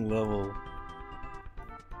fucking level.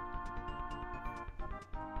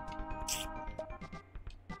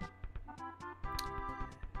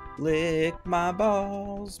 Lick my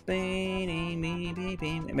balls, baby,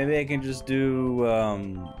 baby. Maybe I can just do,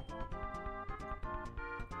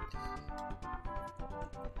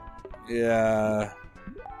 yeah.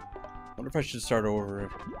 Wonder if I should start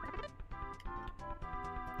over.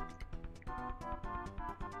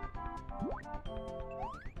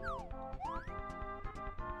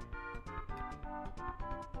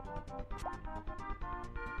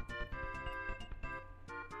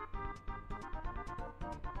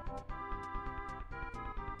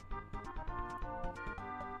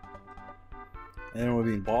 And it would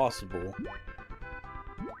be impossible.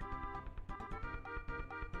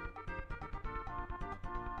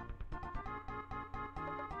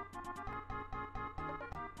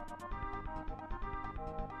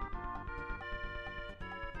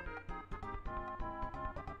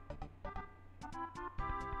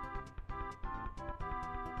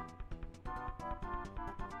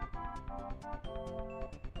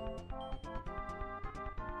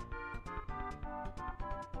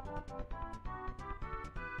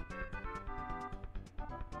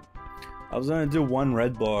 I was gonna do one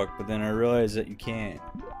red block, but then I realized that you can't.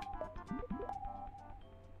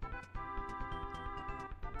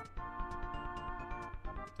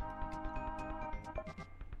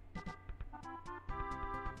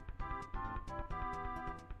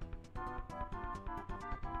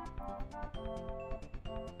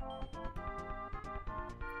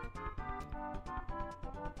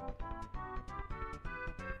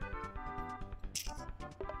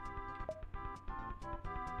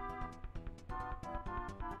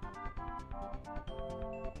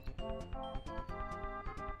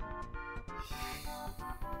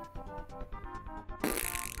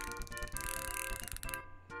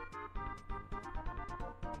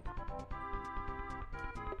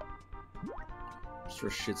 Just for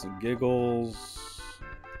shits and giggles.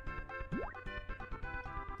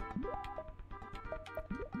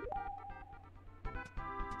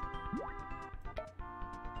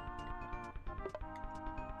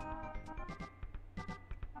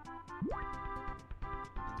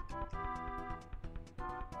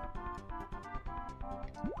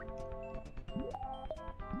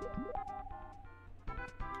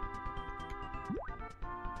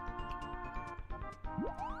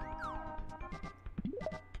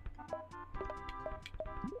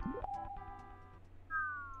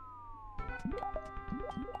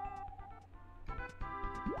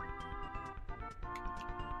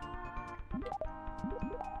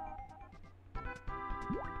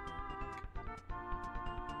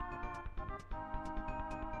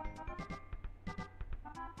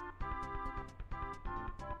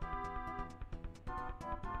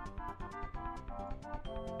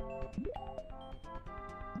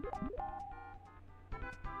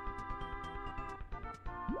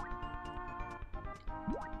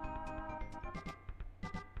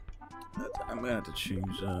 I'm gonna have to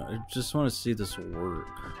choose. I just want to see this work.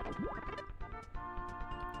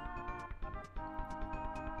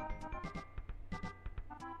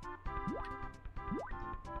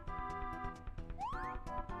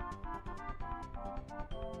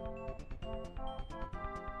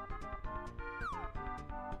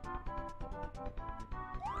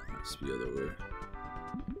 It's the other way.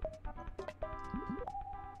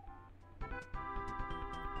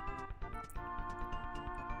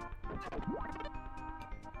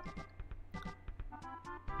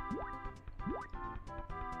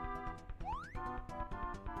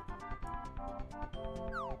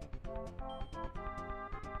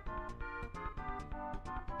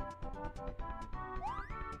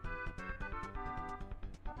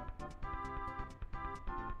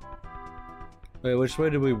 Wait, which way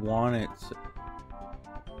do we want it?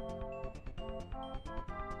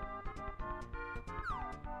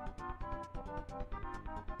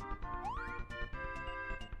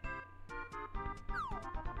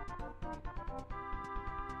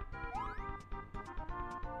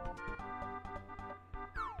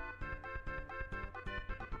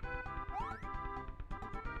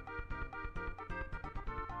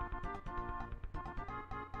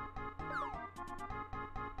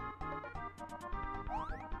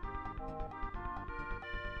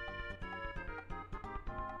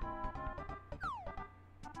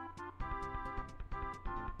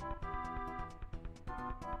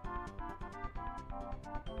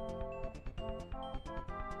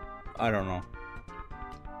 I don't know.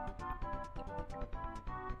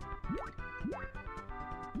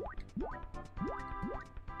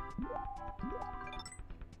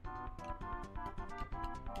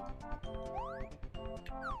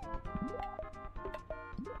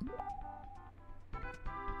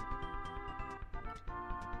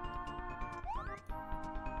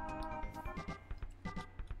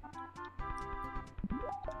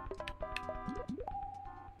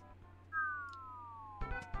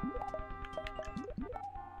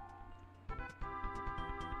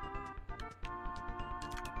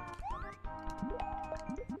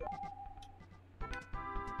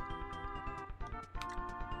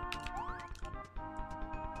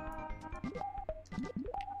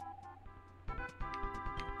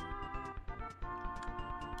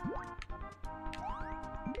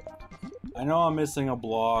 I know I'm missing a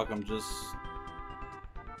block, I'm just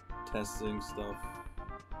testing stuff.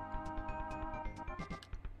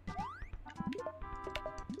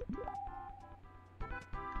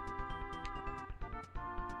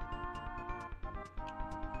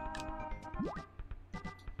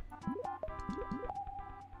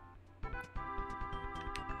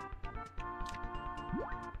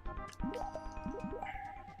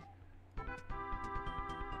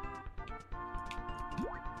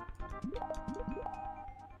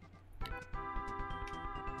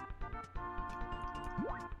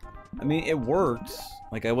 I mean, it worked.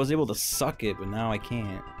 Like, I was able to suck it, but now I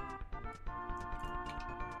can't.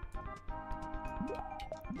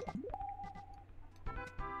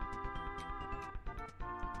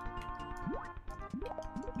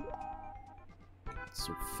 It's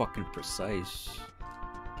so fucking precise.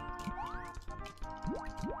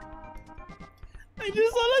 I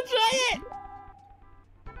just wanna try it!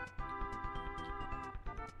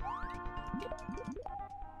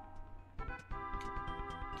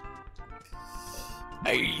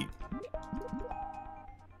 Hey.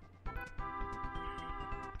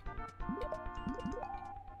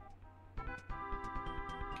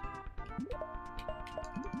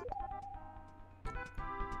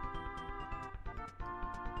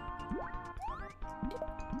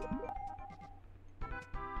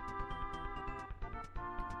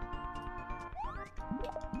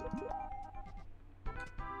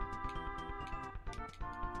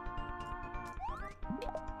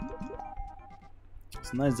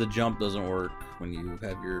 Sometimes the jump doesn't work when you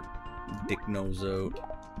have your dick nose out.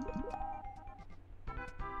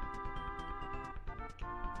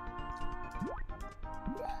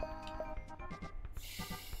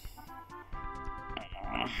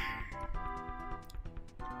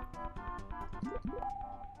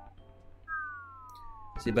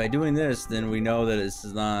 See, by doing this, then we know that this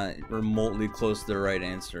is not remotely close to the right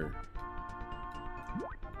answer.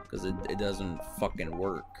 Because it doesn't fucking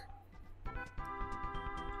work.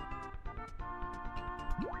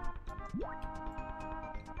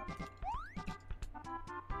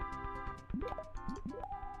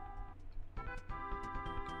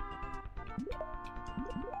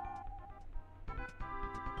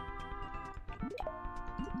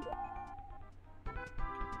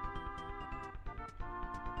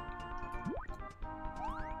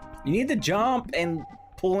 You need to jump and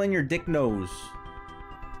pull in your dick nose.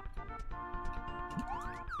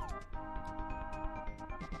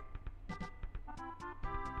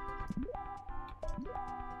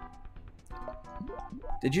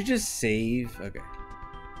 Did you just save? Okay.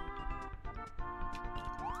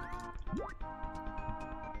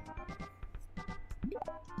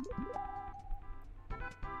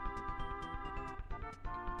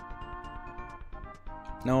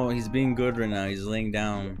 No, he's being good right now. He's laying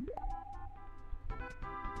down.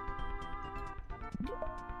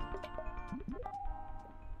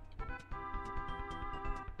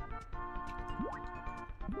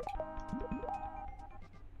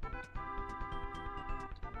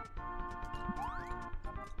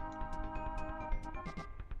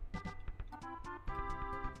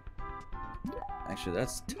 Actually,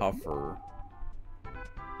 that's tougher.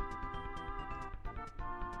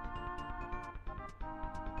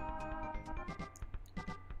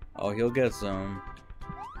 Oh, he'll get some.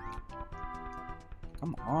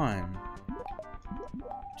 Come on.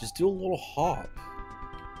 Just do a little hop.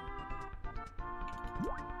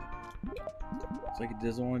 It's like he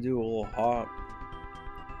doesn't want to do a little hop.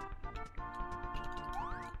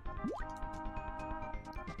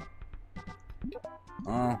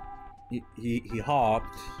 He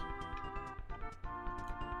hopped.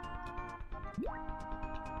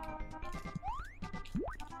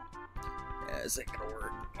 Yeah, is that gonna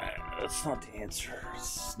work? That's not the answer.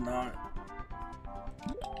 It's not.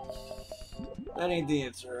 That ain't the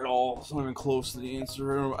answer at all. It's not even close to the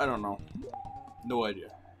answer. I don't know. No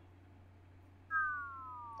idea.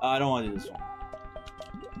 I don't want to do this one.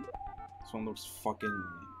 This one looks fucking.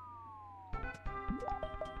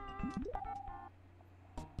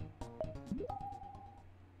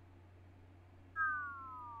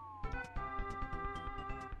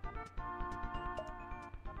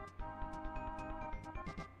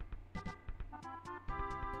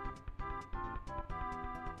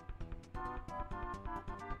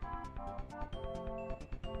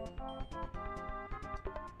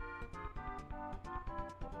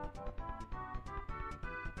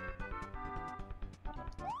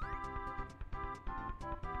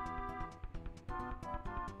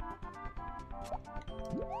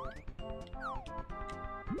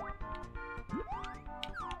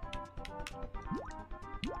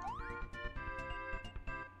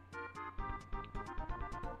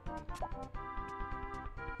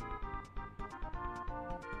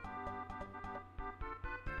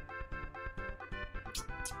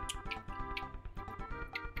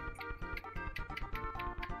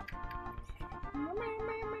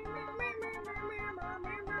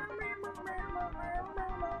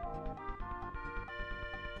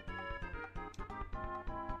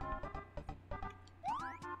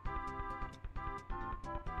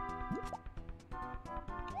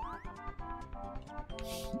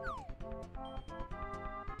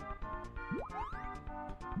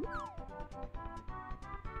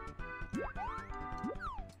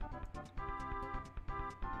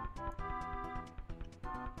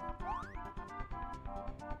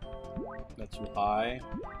 That's too high.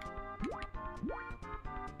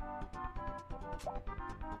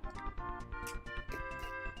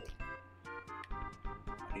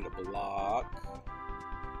 I need a block.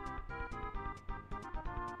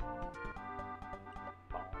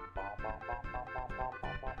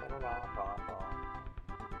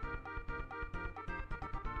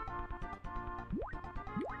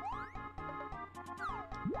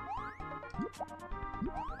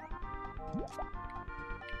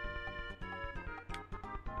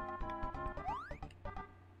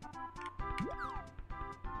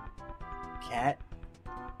 Cat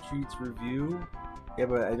treats review? Yeah,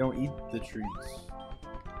 but I don't eat the treats.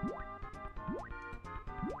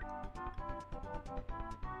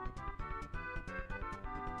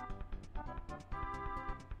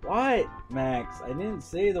 What? Max, I didn't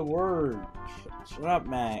say the word. Shut up,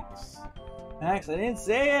 Max. Max, I didn't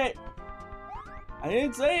say it! I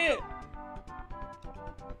didn't say it!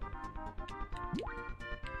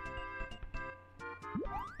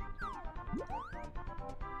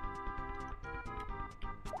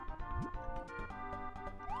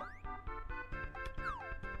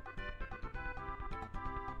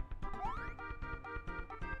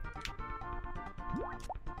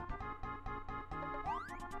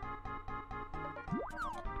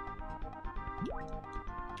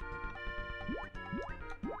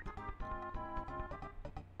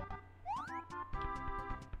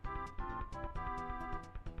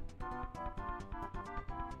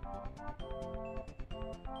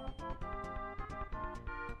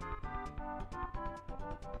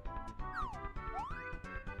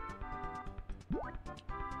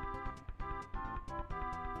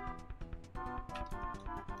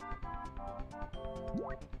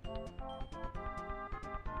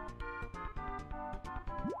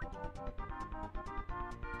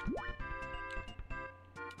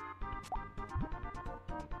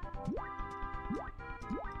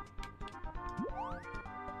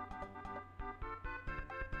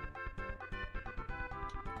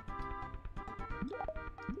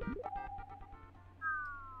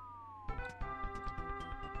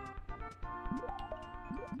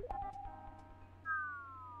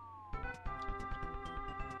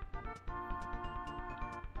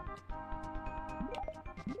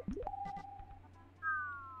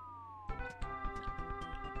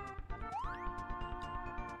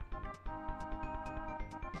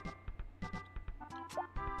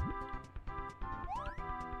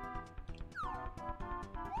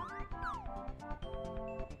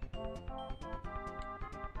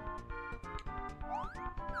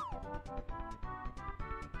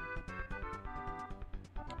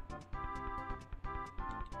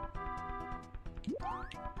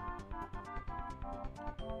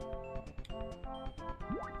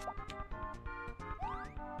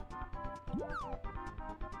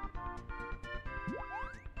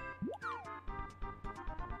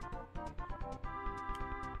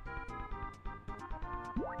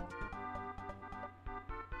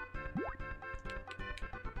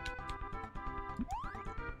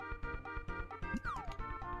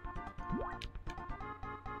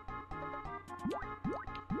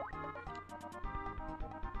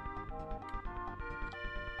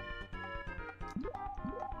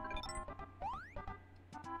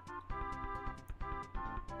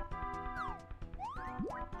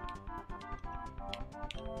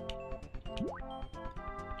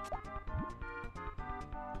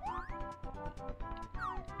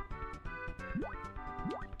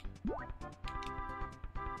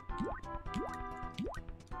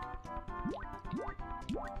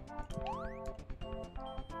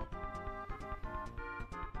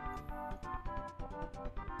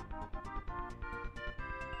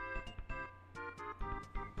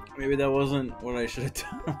 Maybe that wasn't what I should have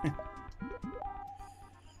done.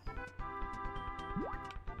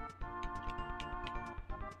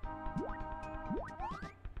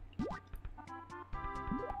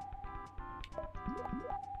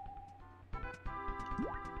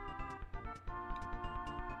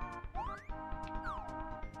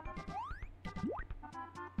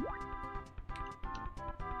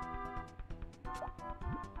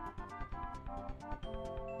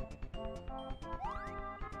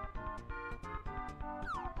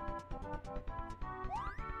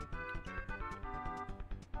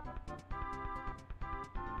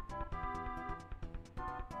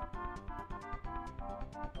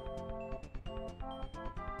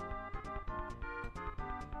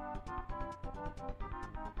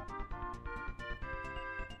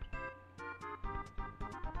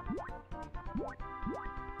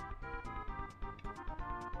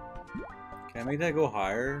 Can I make that go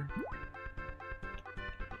higher?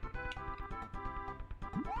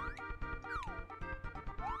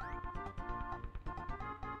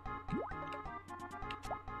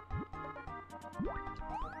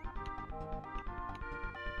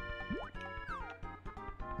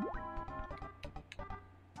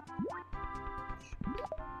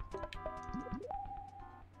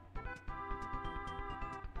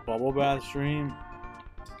 Bubble bath stream?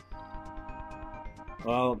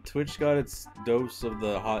 Well, Twitch got its dose of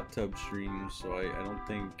the hot tub stream, so I don't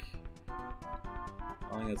think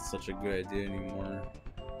that's such a good idea anymore.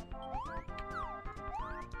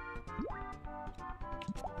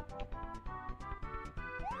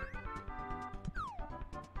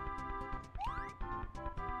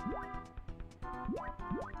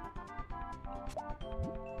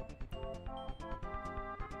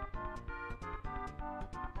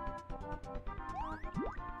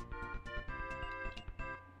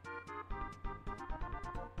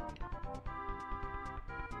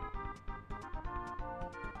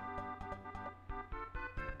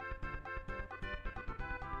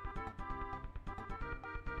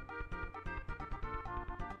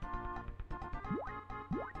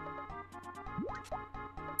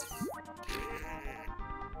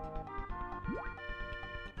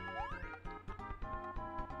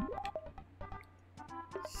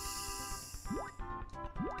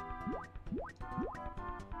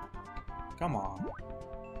 Come on.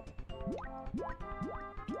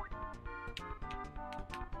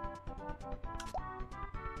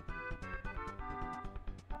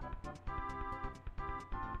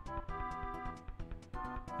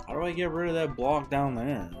 How do I get rid of that block down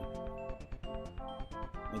there?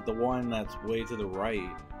 Like the one that's way to the right.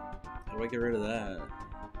 How do I get rid of that?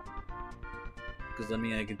 Because I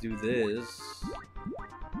mean I could do this.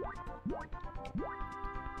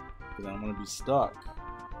 Because I'm gonna be stuck.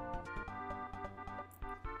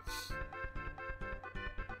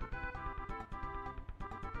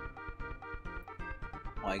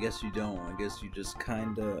 Well, I guess you don't. I guess you just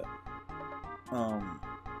kinda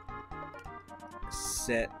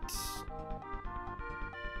set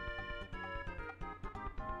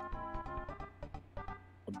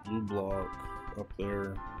a blue block up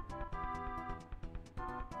there.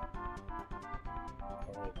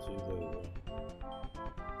 Alright, do that.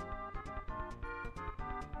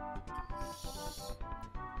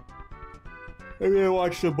 Maybe I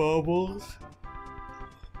watch the bubbles.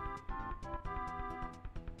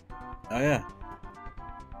 Oh yeah.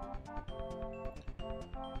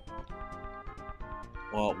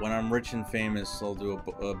 Well, when I'm rich and famous, I'll do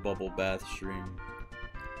a bubble bath stream.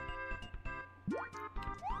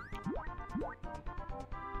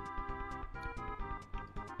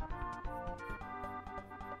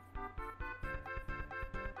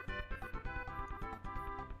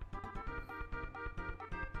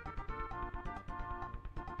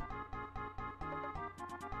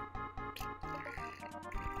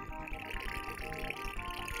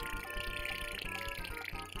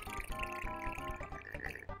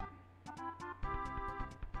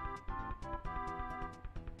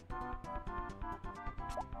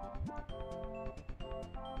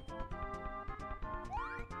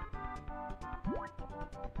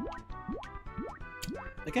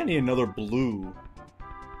 I think I need another blue.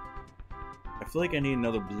 I feel like I need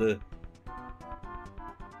another blue.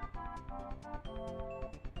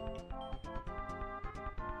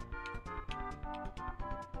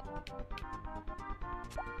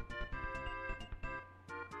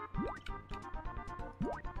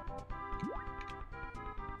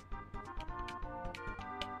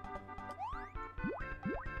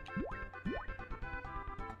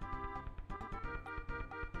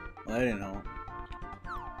 I didn't know.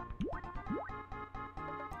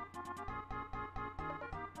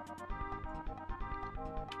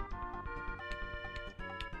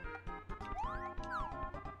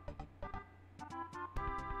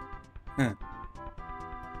 Huh.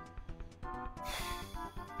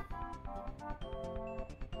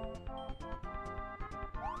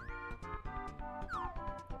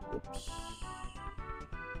 Oops.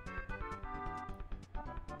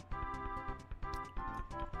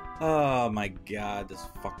 Oh my god, this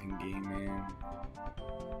fucking game, man.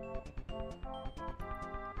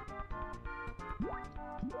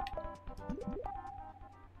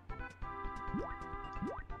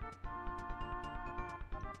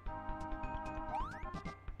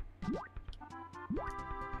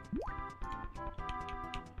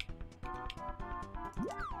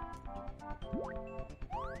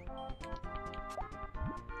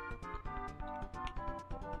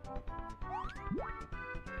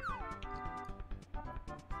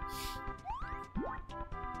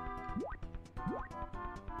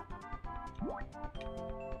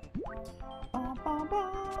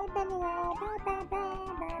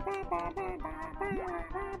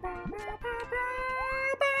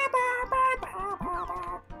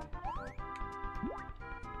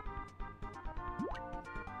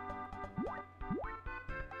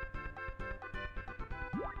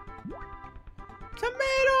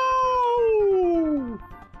 Tomato!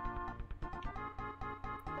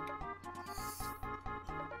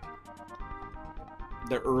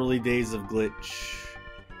 The early days of Glitch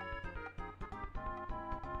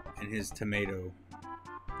and his tomato.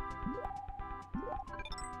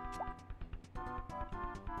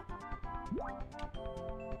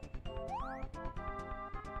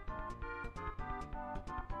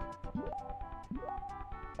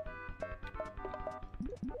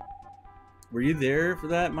 Were you there for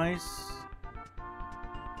that, Mice?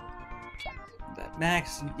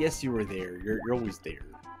 Max, yes, you were there. You're always there.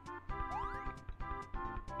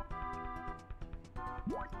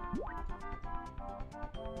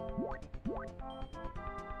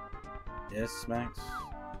 Yes, Max.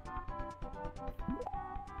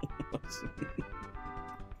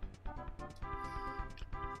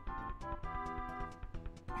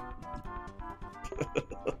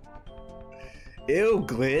 Ew,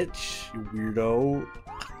 Glitch, you weirdo.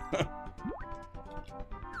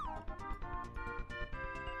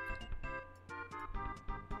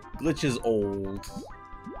 Glitch is old.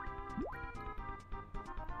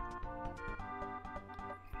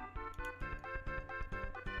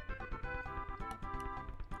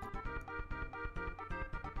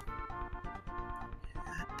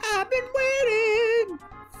 I've been waiting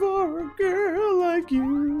for a girl like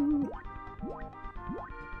you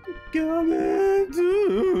to come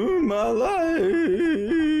into my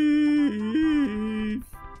life.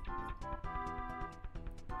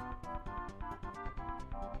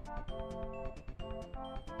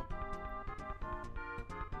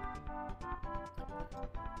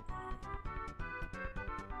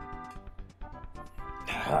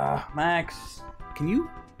 Max, can you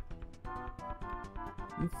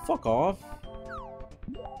fuck off?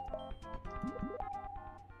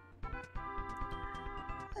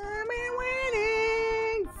 I've been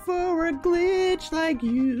waiting for a glitch like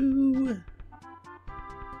you.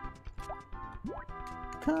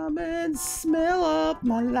 Come and smell up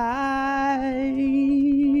my life.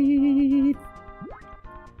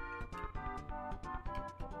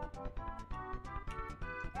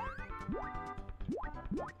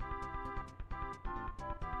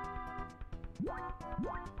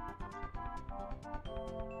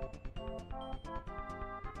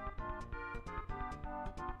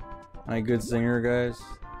 Am I a good singer, guys?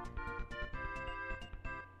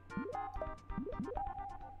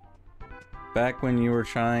 Back when you were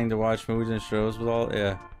trying to watch movies and shows with all,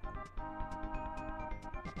 yeah.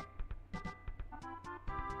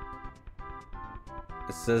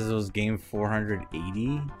 It says it was game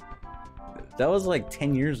 480. That was like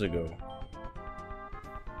 10 years ago.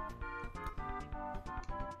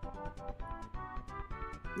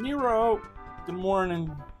 Nero, good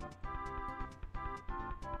morning.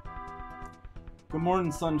 Good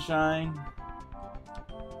morning, sunshine.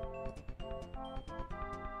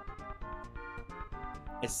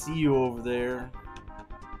 I see you over there.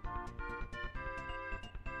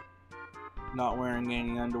 Not wearing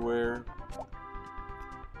any underwear.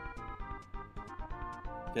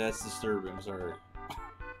 Yeah, that's disturbing, I'm sorry.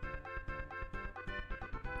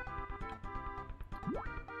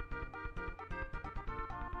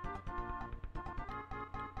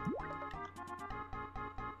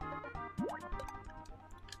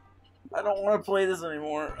 I don't want to play this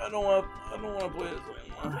anymore. I don't want to play this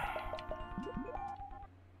anymore.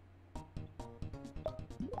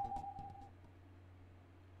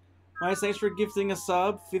 Nice, thanks for gifting a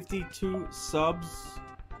sub. 52 subs.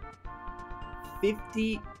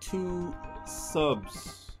 52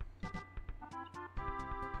 subs.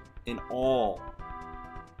 In all.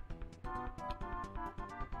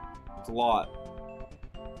 It's a lot.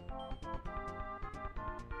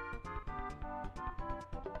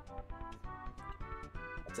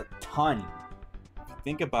 It's a ton. If you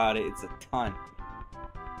think about it, it's a ton.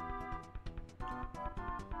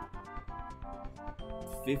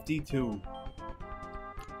 52.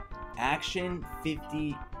 Action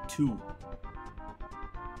 52.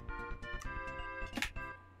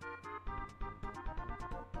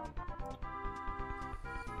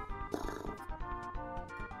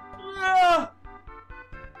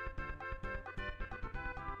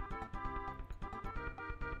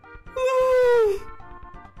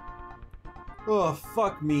 Oh,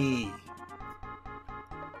 fuck me.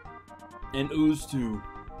 And ooze too.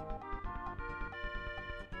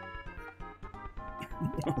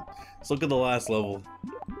 Let's look at the last level.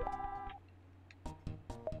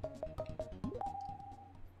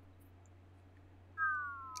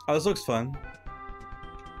 Oh, this looks fun.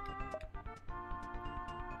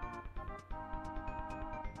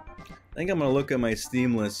 I think I'm gonna look at my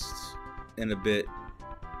Steam list in a bit,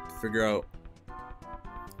 figure out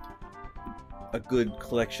a good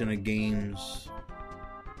collection of games.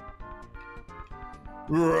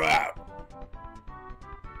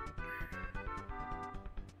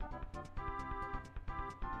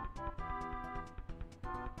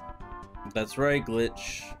 That's right,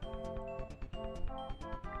 Glitch.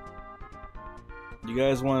 You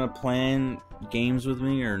guys want to plan games with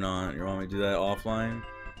me or not? You want me to do that offline?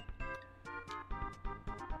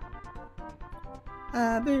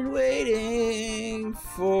 I've been waiting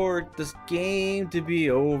for this game to be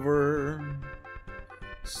over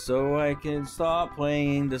so I can stop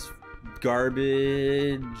playing this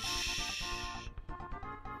garbage.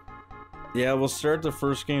 Yeah, we'll start the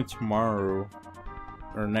first game tomorrow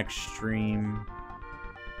or next stream.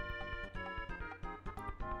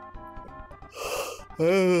 I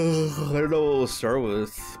don't know what we'll start with.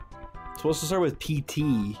 It's supposed to start with PT.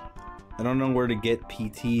 I don't know where to get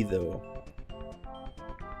PT though.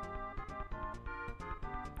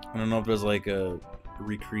 I don't know if there's like a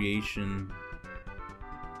recreation.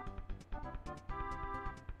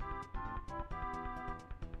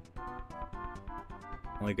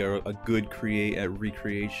 Like a good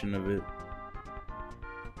recreation of it.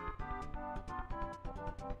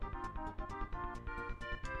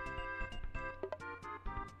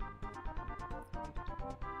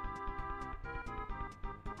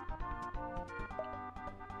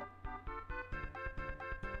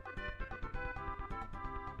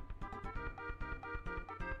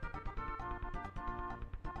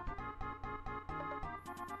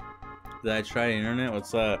 Did I try the internet?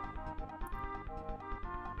 What's that?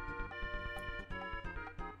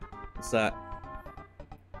 What's that?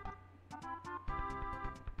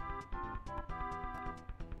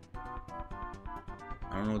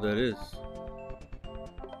 I don't know what that is.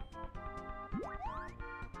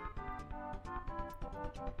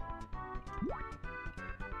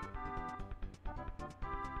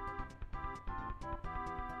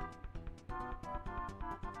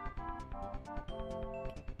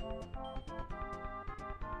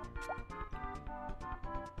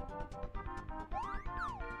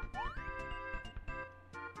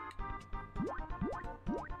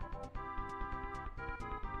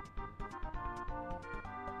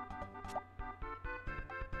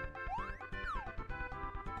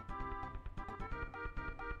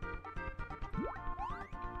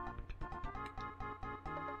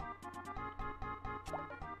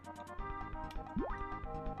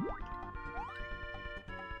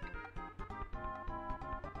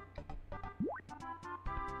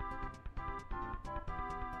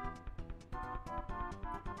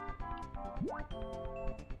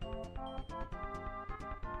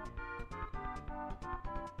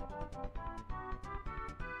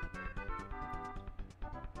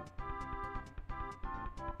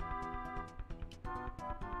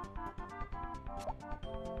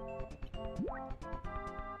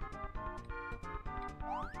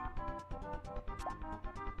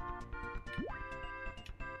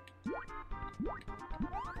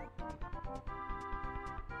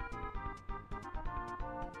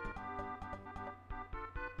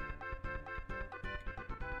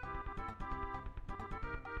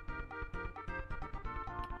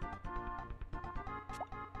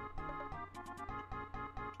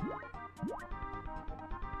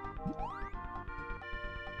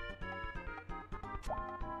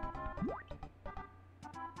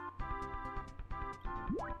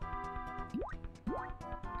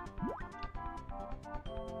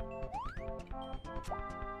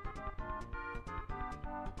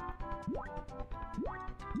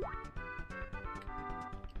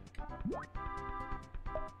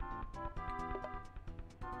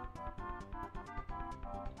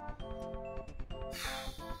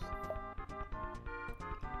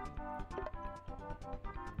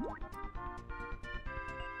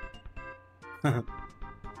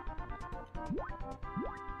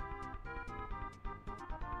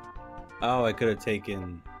 Oh, I could have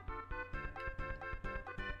taken.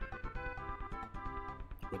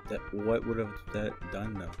 What would have that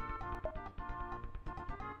done though?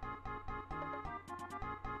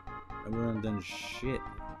 I wouldn't have done shit.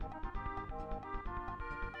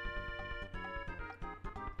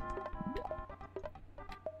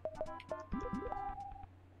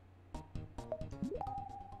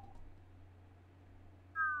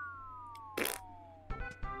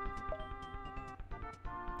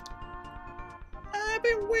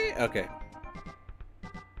 wait. Okay.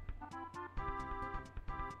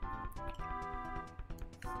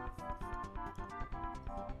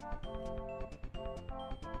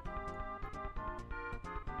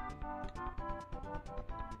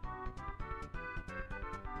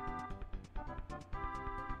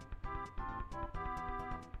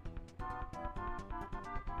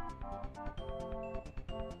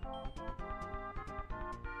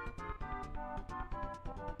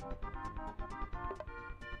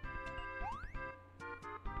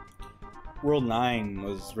 World 9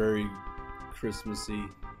 was very Christmassy.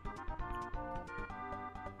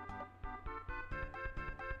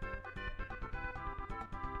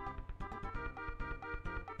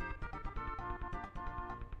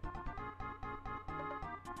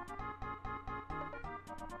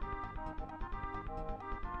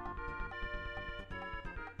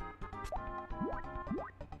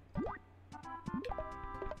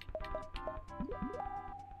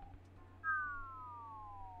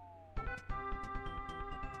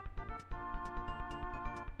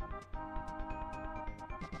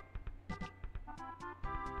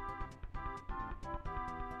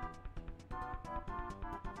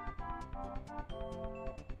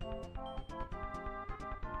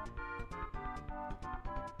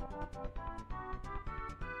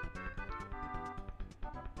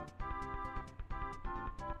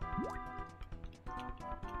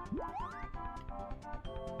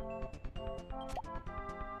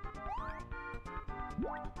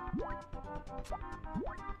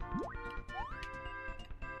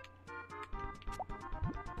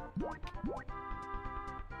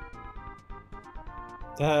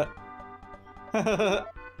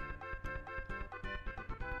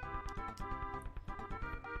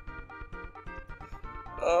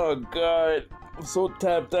 Oh god, I'm so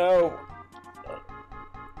tapped out.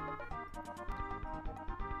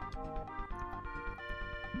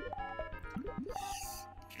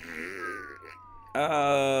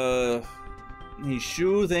 Hey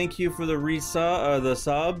Shu, thank you for the the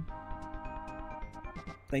sub.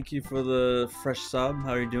 Thank you for the fresh sub.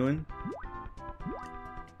 How are you doing?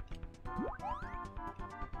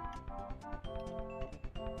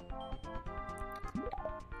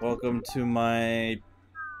 Welcome to my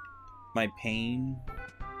pain.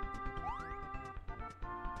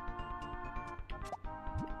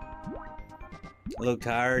 I look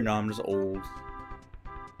tired? No, I'm just old.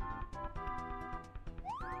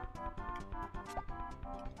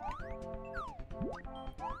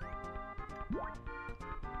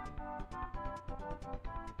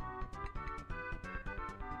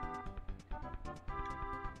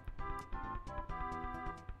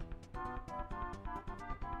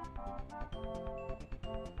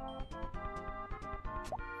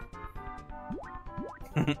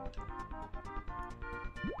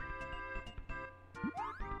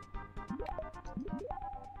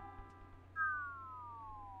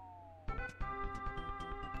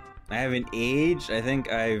 I haven't aged. I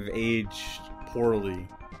think I've aged poorly.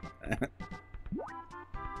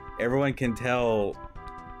 Everyone can tell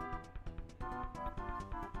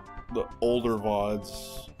the older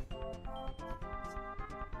VODs.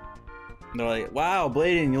 They're like, wow,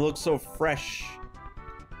 Bladen, you look so fresh.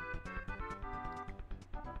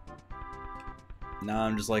 Now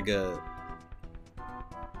I'm just like a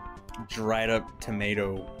dried up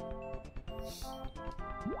tomato.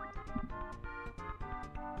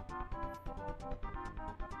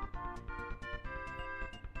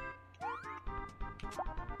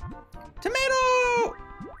 Tomato!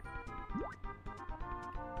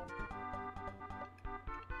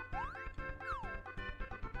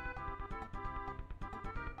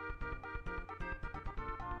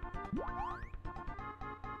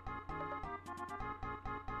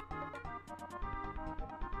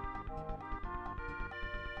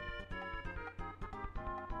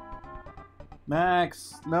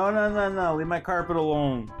 Max, no, leave my carpet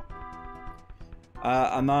alone.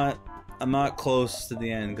 I'm not close to the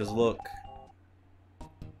end, because look.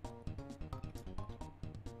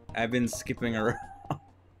 I've been skipping around.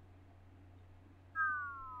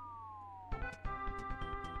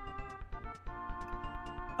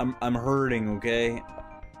 I'm hurting, okay?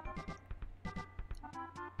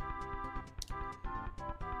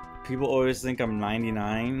 People always think I'm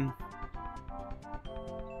 99.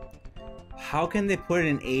 How can they put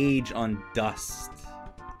an age on dust?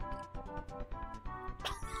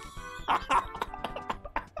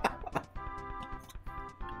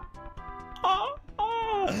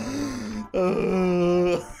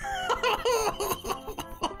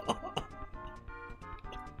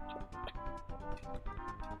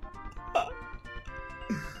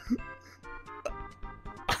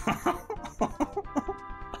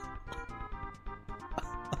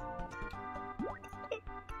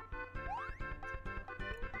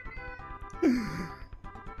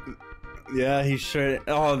 Yeah, he should.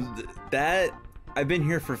 Oh, that. I've been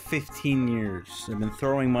here for 15 years. I've been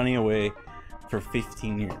throwing money away for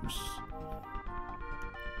 15 years.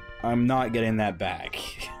 I'm not getting that back.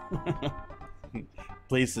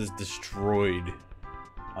 Place is destroyed.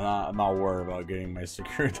 I'm not worried about getting my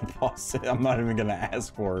secure deposit. I'm not even gonna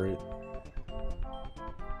ask for it.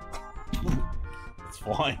 It's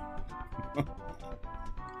fine.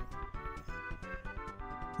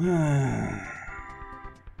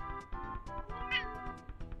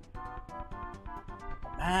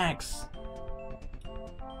 Max!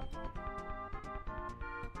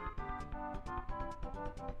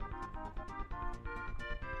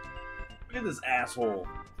 Look at this asshole.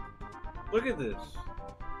 Look at this.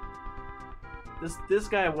 This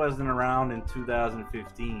guy wasn't around in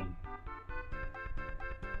 2015.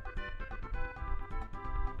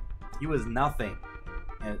 He was nothing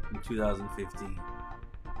in 2015.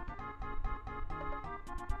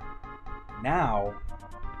 Now,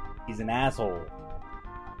 he's an asshole.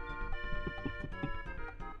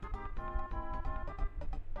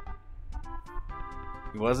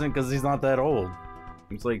 He wasn't because he's not that old.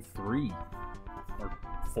 He's like 3 or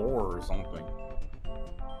 4 or something.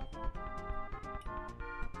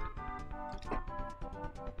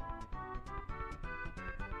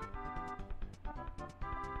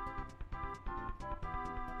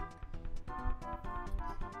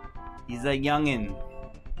 He's a youngin'.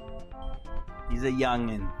 He's a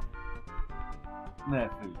youngin'.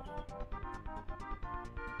 That food.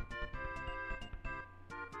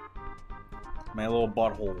 My little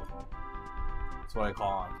butthole. That's what I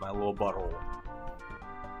call him. My little butthole.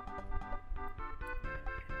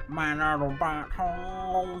 My little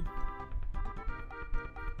butthole.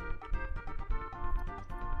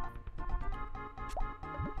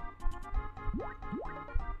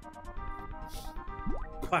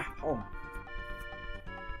 Wow.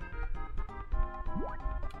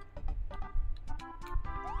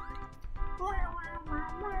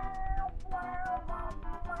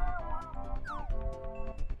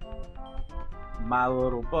 My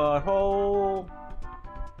little butthole.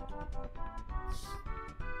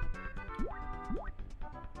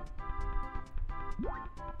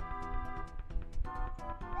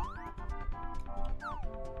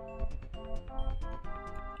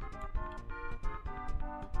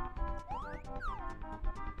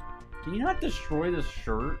 Can you not destroy this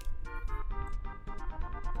shirt?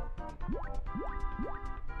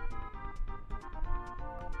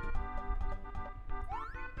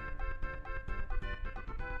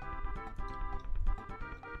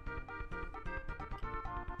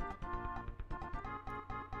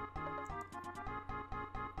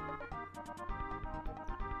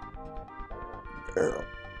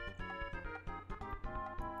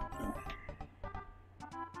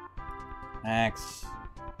 Max.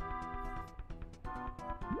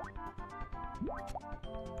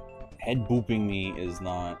 Head booping me is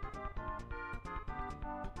not...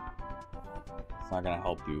 It's not gonna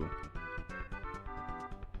help you.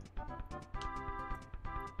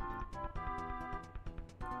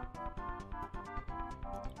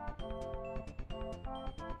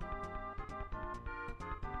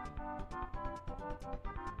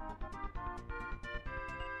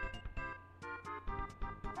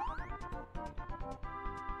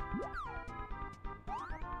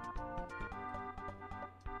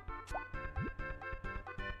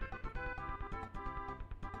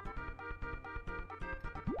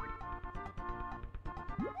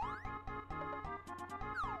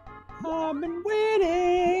 I've been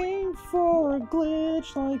waiting for a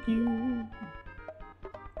glitch like you.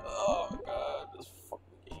 Oh god, this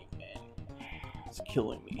fucking game, man. It's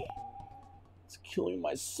killing me. It's killing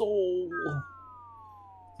my soul.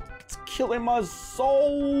 It's killing my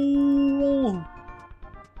soul.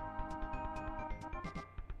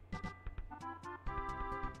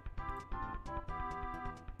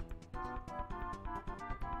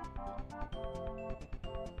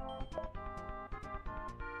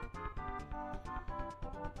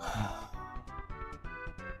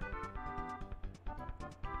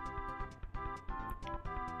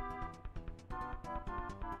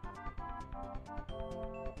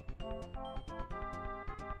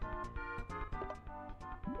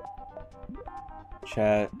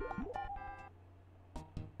 Chat. I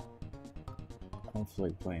don't feel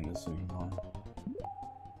like playing this anymore.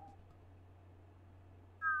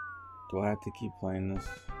 Do I have to keep playing this?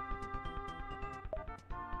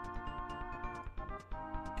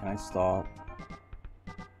 Can I stop?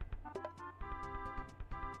 I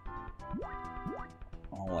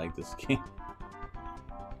don't like this game.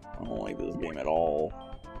 I don't like this game at all.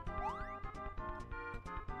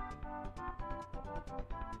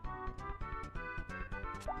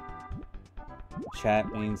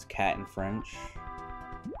 chat means cat in French.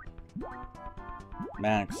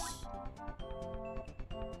 Max.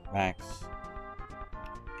 Max.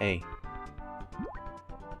 Hey.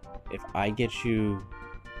 If I get you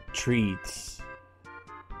treats,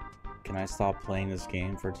 can I stop playing this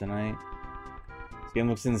game for tonight? This game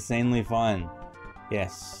looks insanely fun.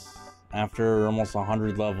 Yes. After almost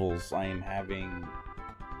 100 levels, I am having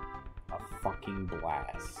a fucking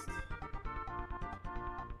blast.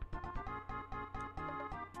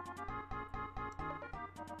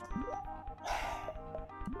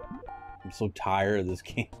 I'm so tired of this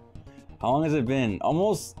game. How long has it been?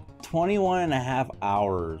 Almost 21 and a half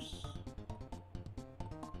hours.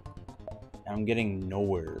 I'm getting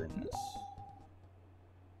nowhere in this.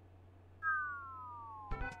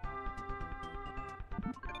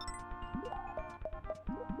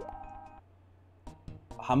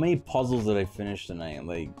 How many puzzles did I finish tonight?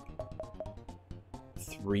 Like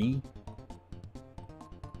 3?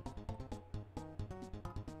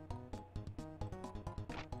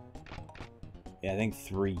 Yeah, I think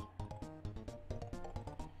 3.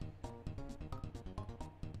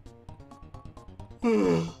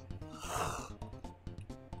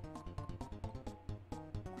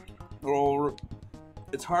 Well,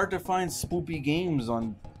 it's hard to find spoopy games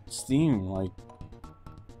on Steam. Like,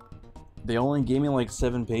 they only gave me like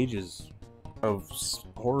 7 pages of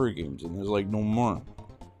horror games, and there's like no more.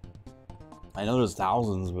 I know there's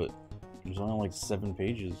thousands, but there's only like 7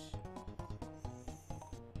 pages.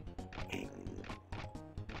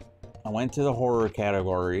 I went to the horror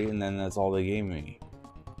category, and then that's all they gave me.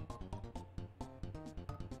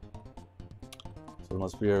 So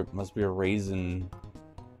it must be a raisin.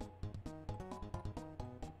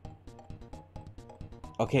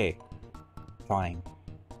 Okay, fine.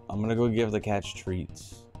 I'm gonna go give the cats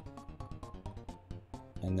treats,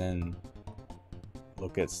 and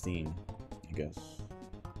look at Steam, I guess.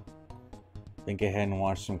 Think ahead and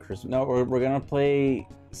watch some Christmas. No, we're gonna play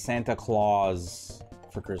Santa Claus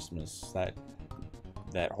for Christmas.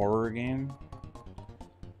 That horror game.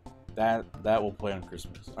 That we'll play on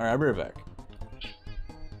Christmas. All right, I'll be right back.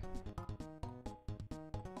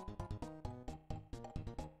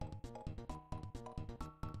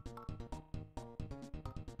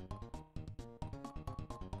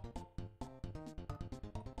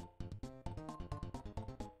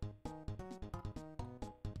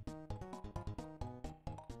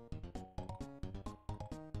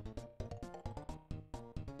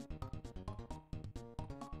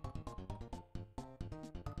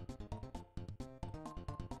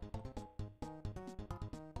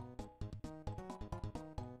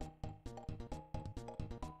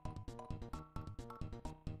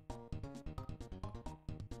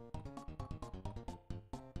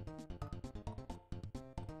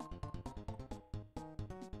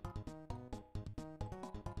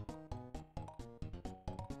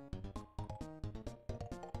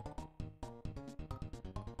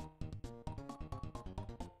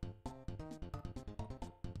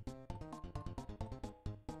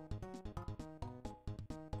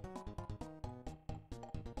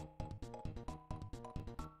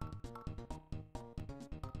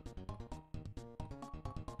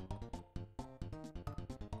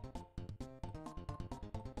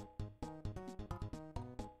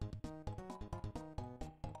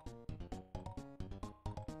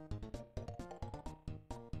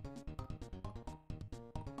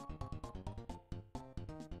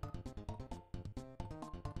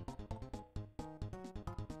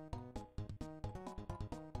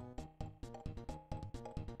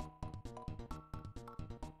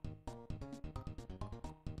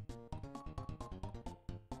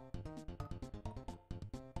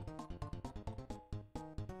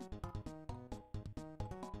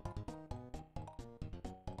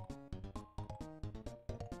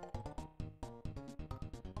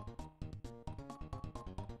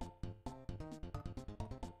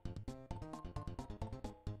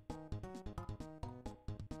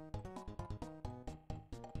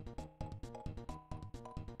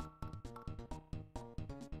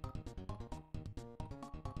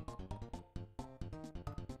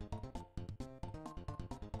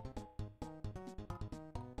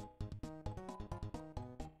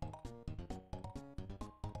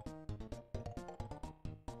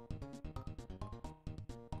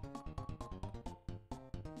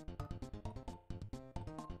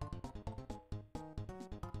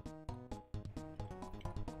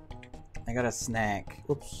 I got a snack.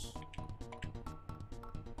 Oops.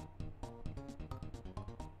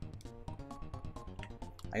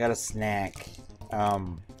 I got a snack.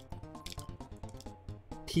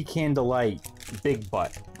 Pecan Delight, big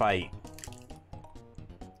butt bite.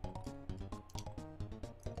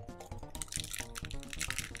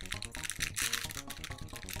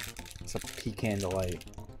 It's a pecan delight.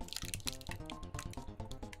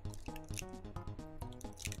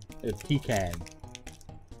 It's pecan.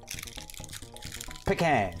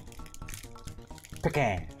 Pecan.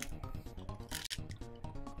 Pecan.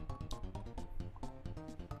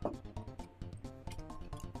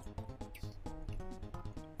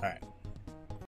 Alright.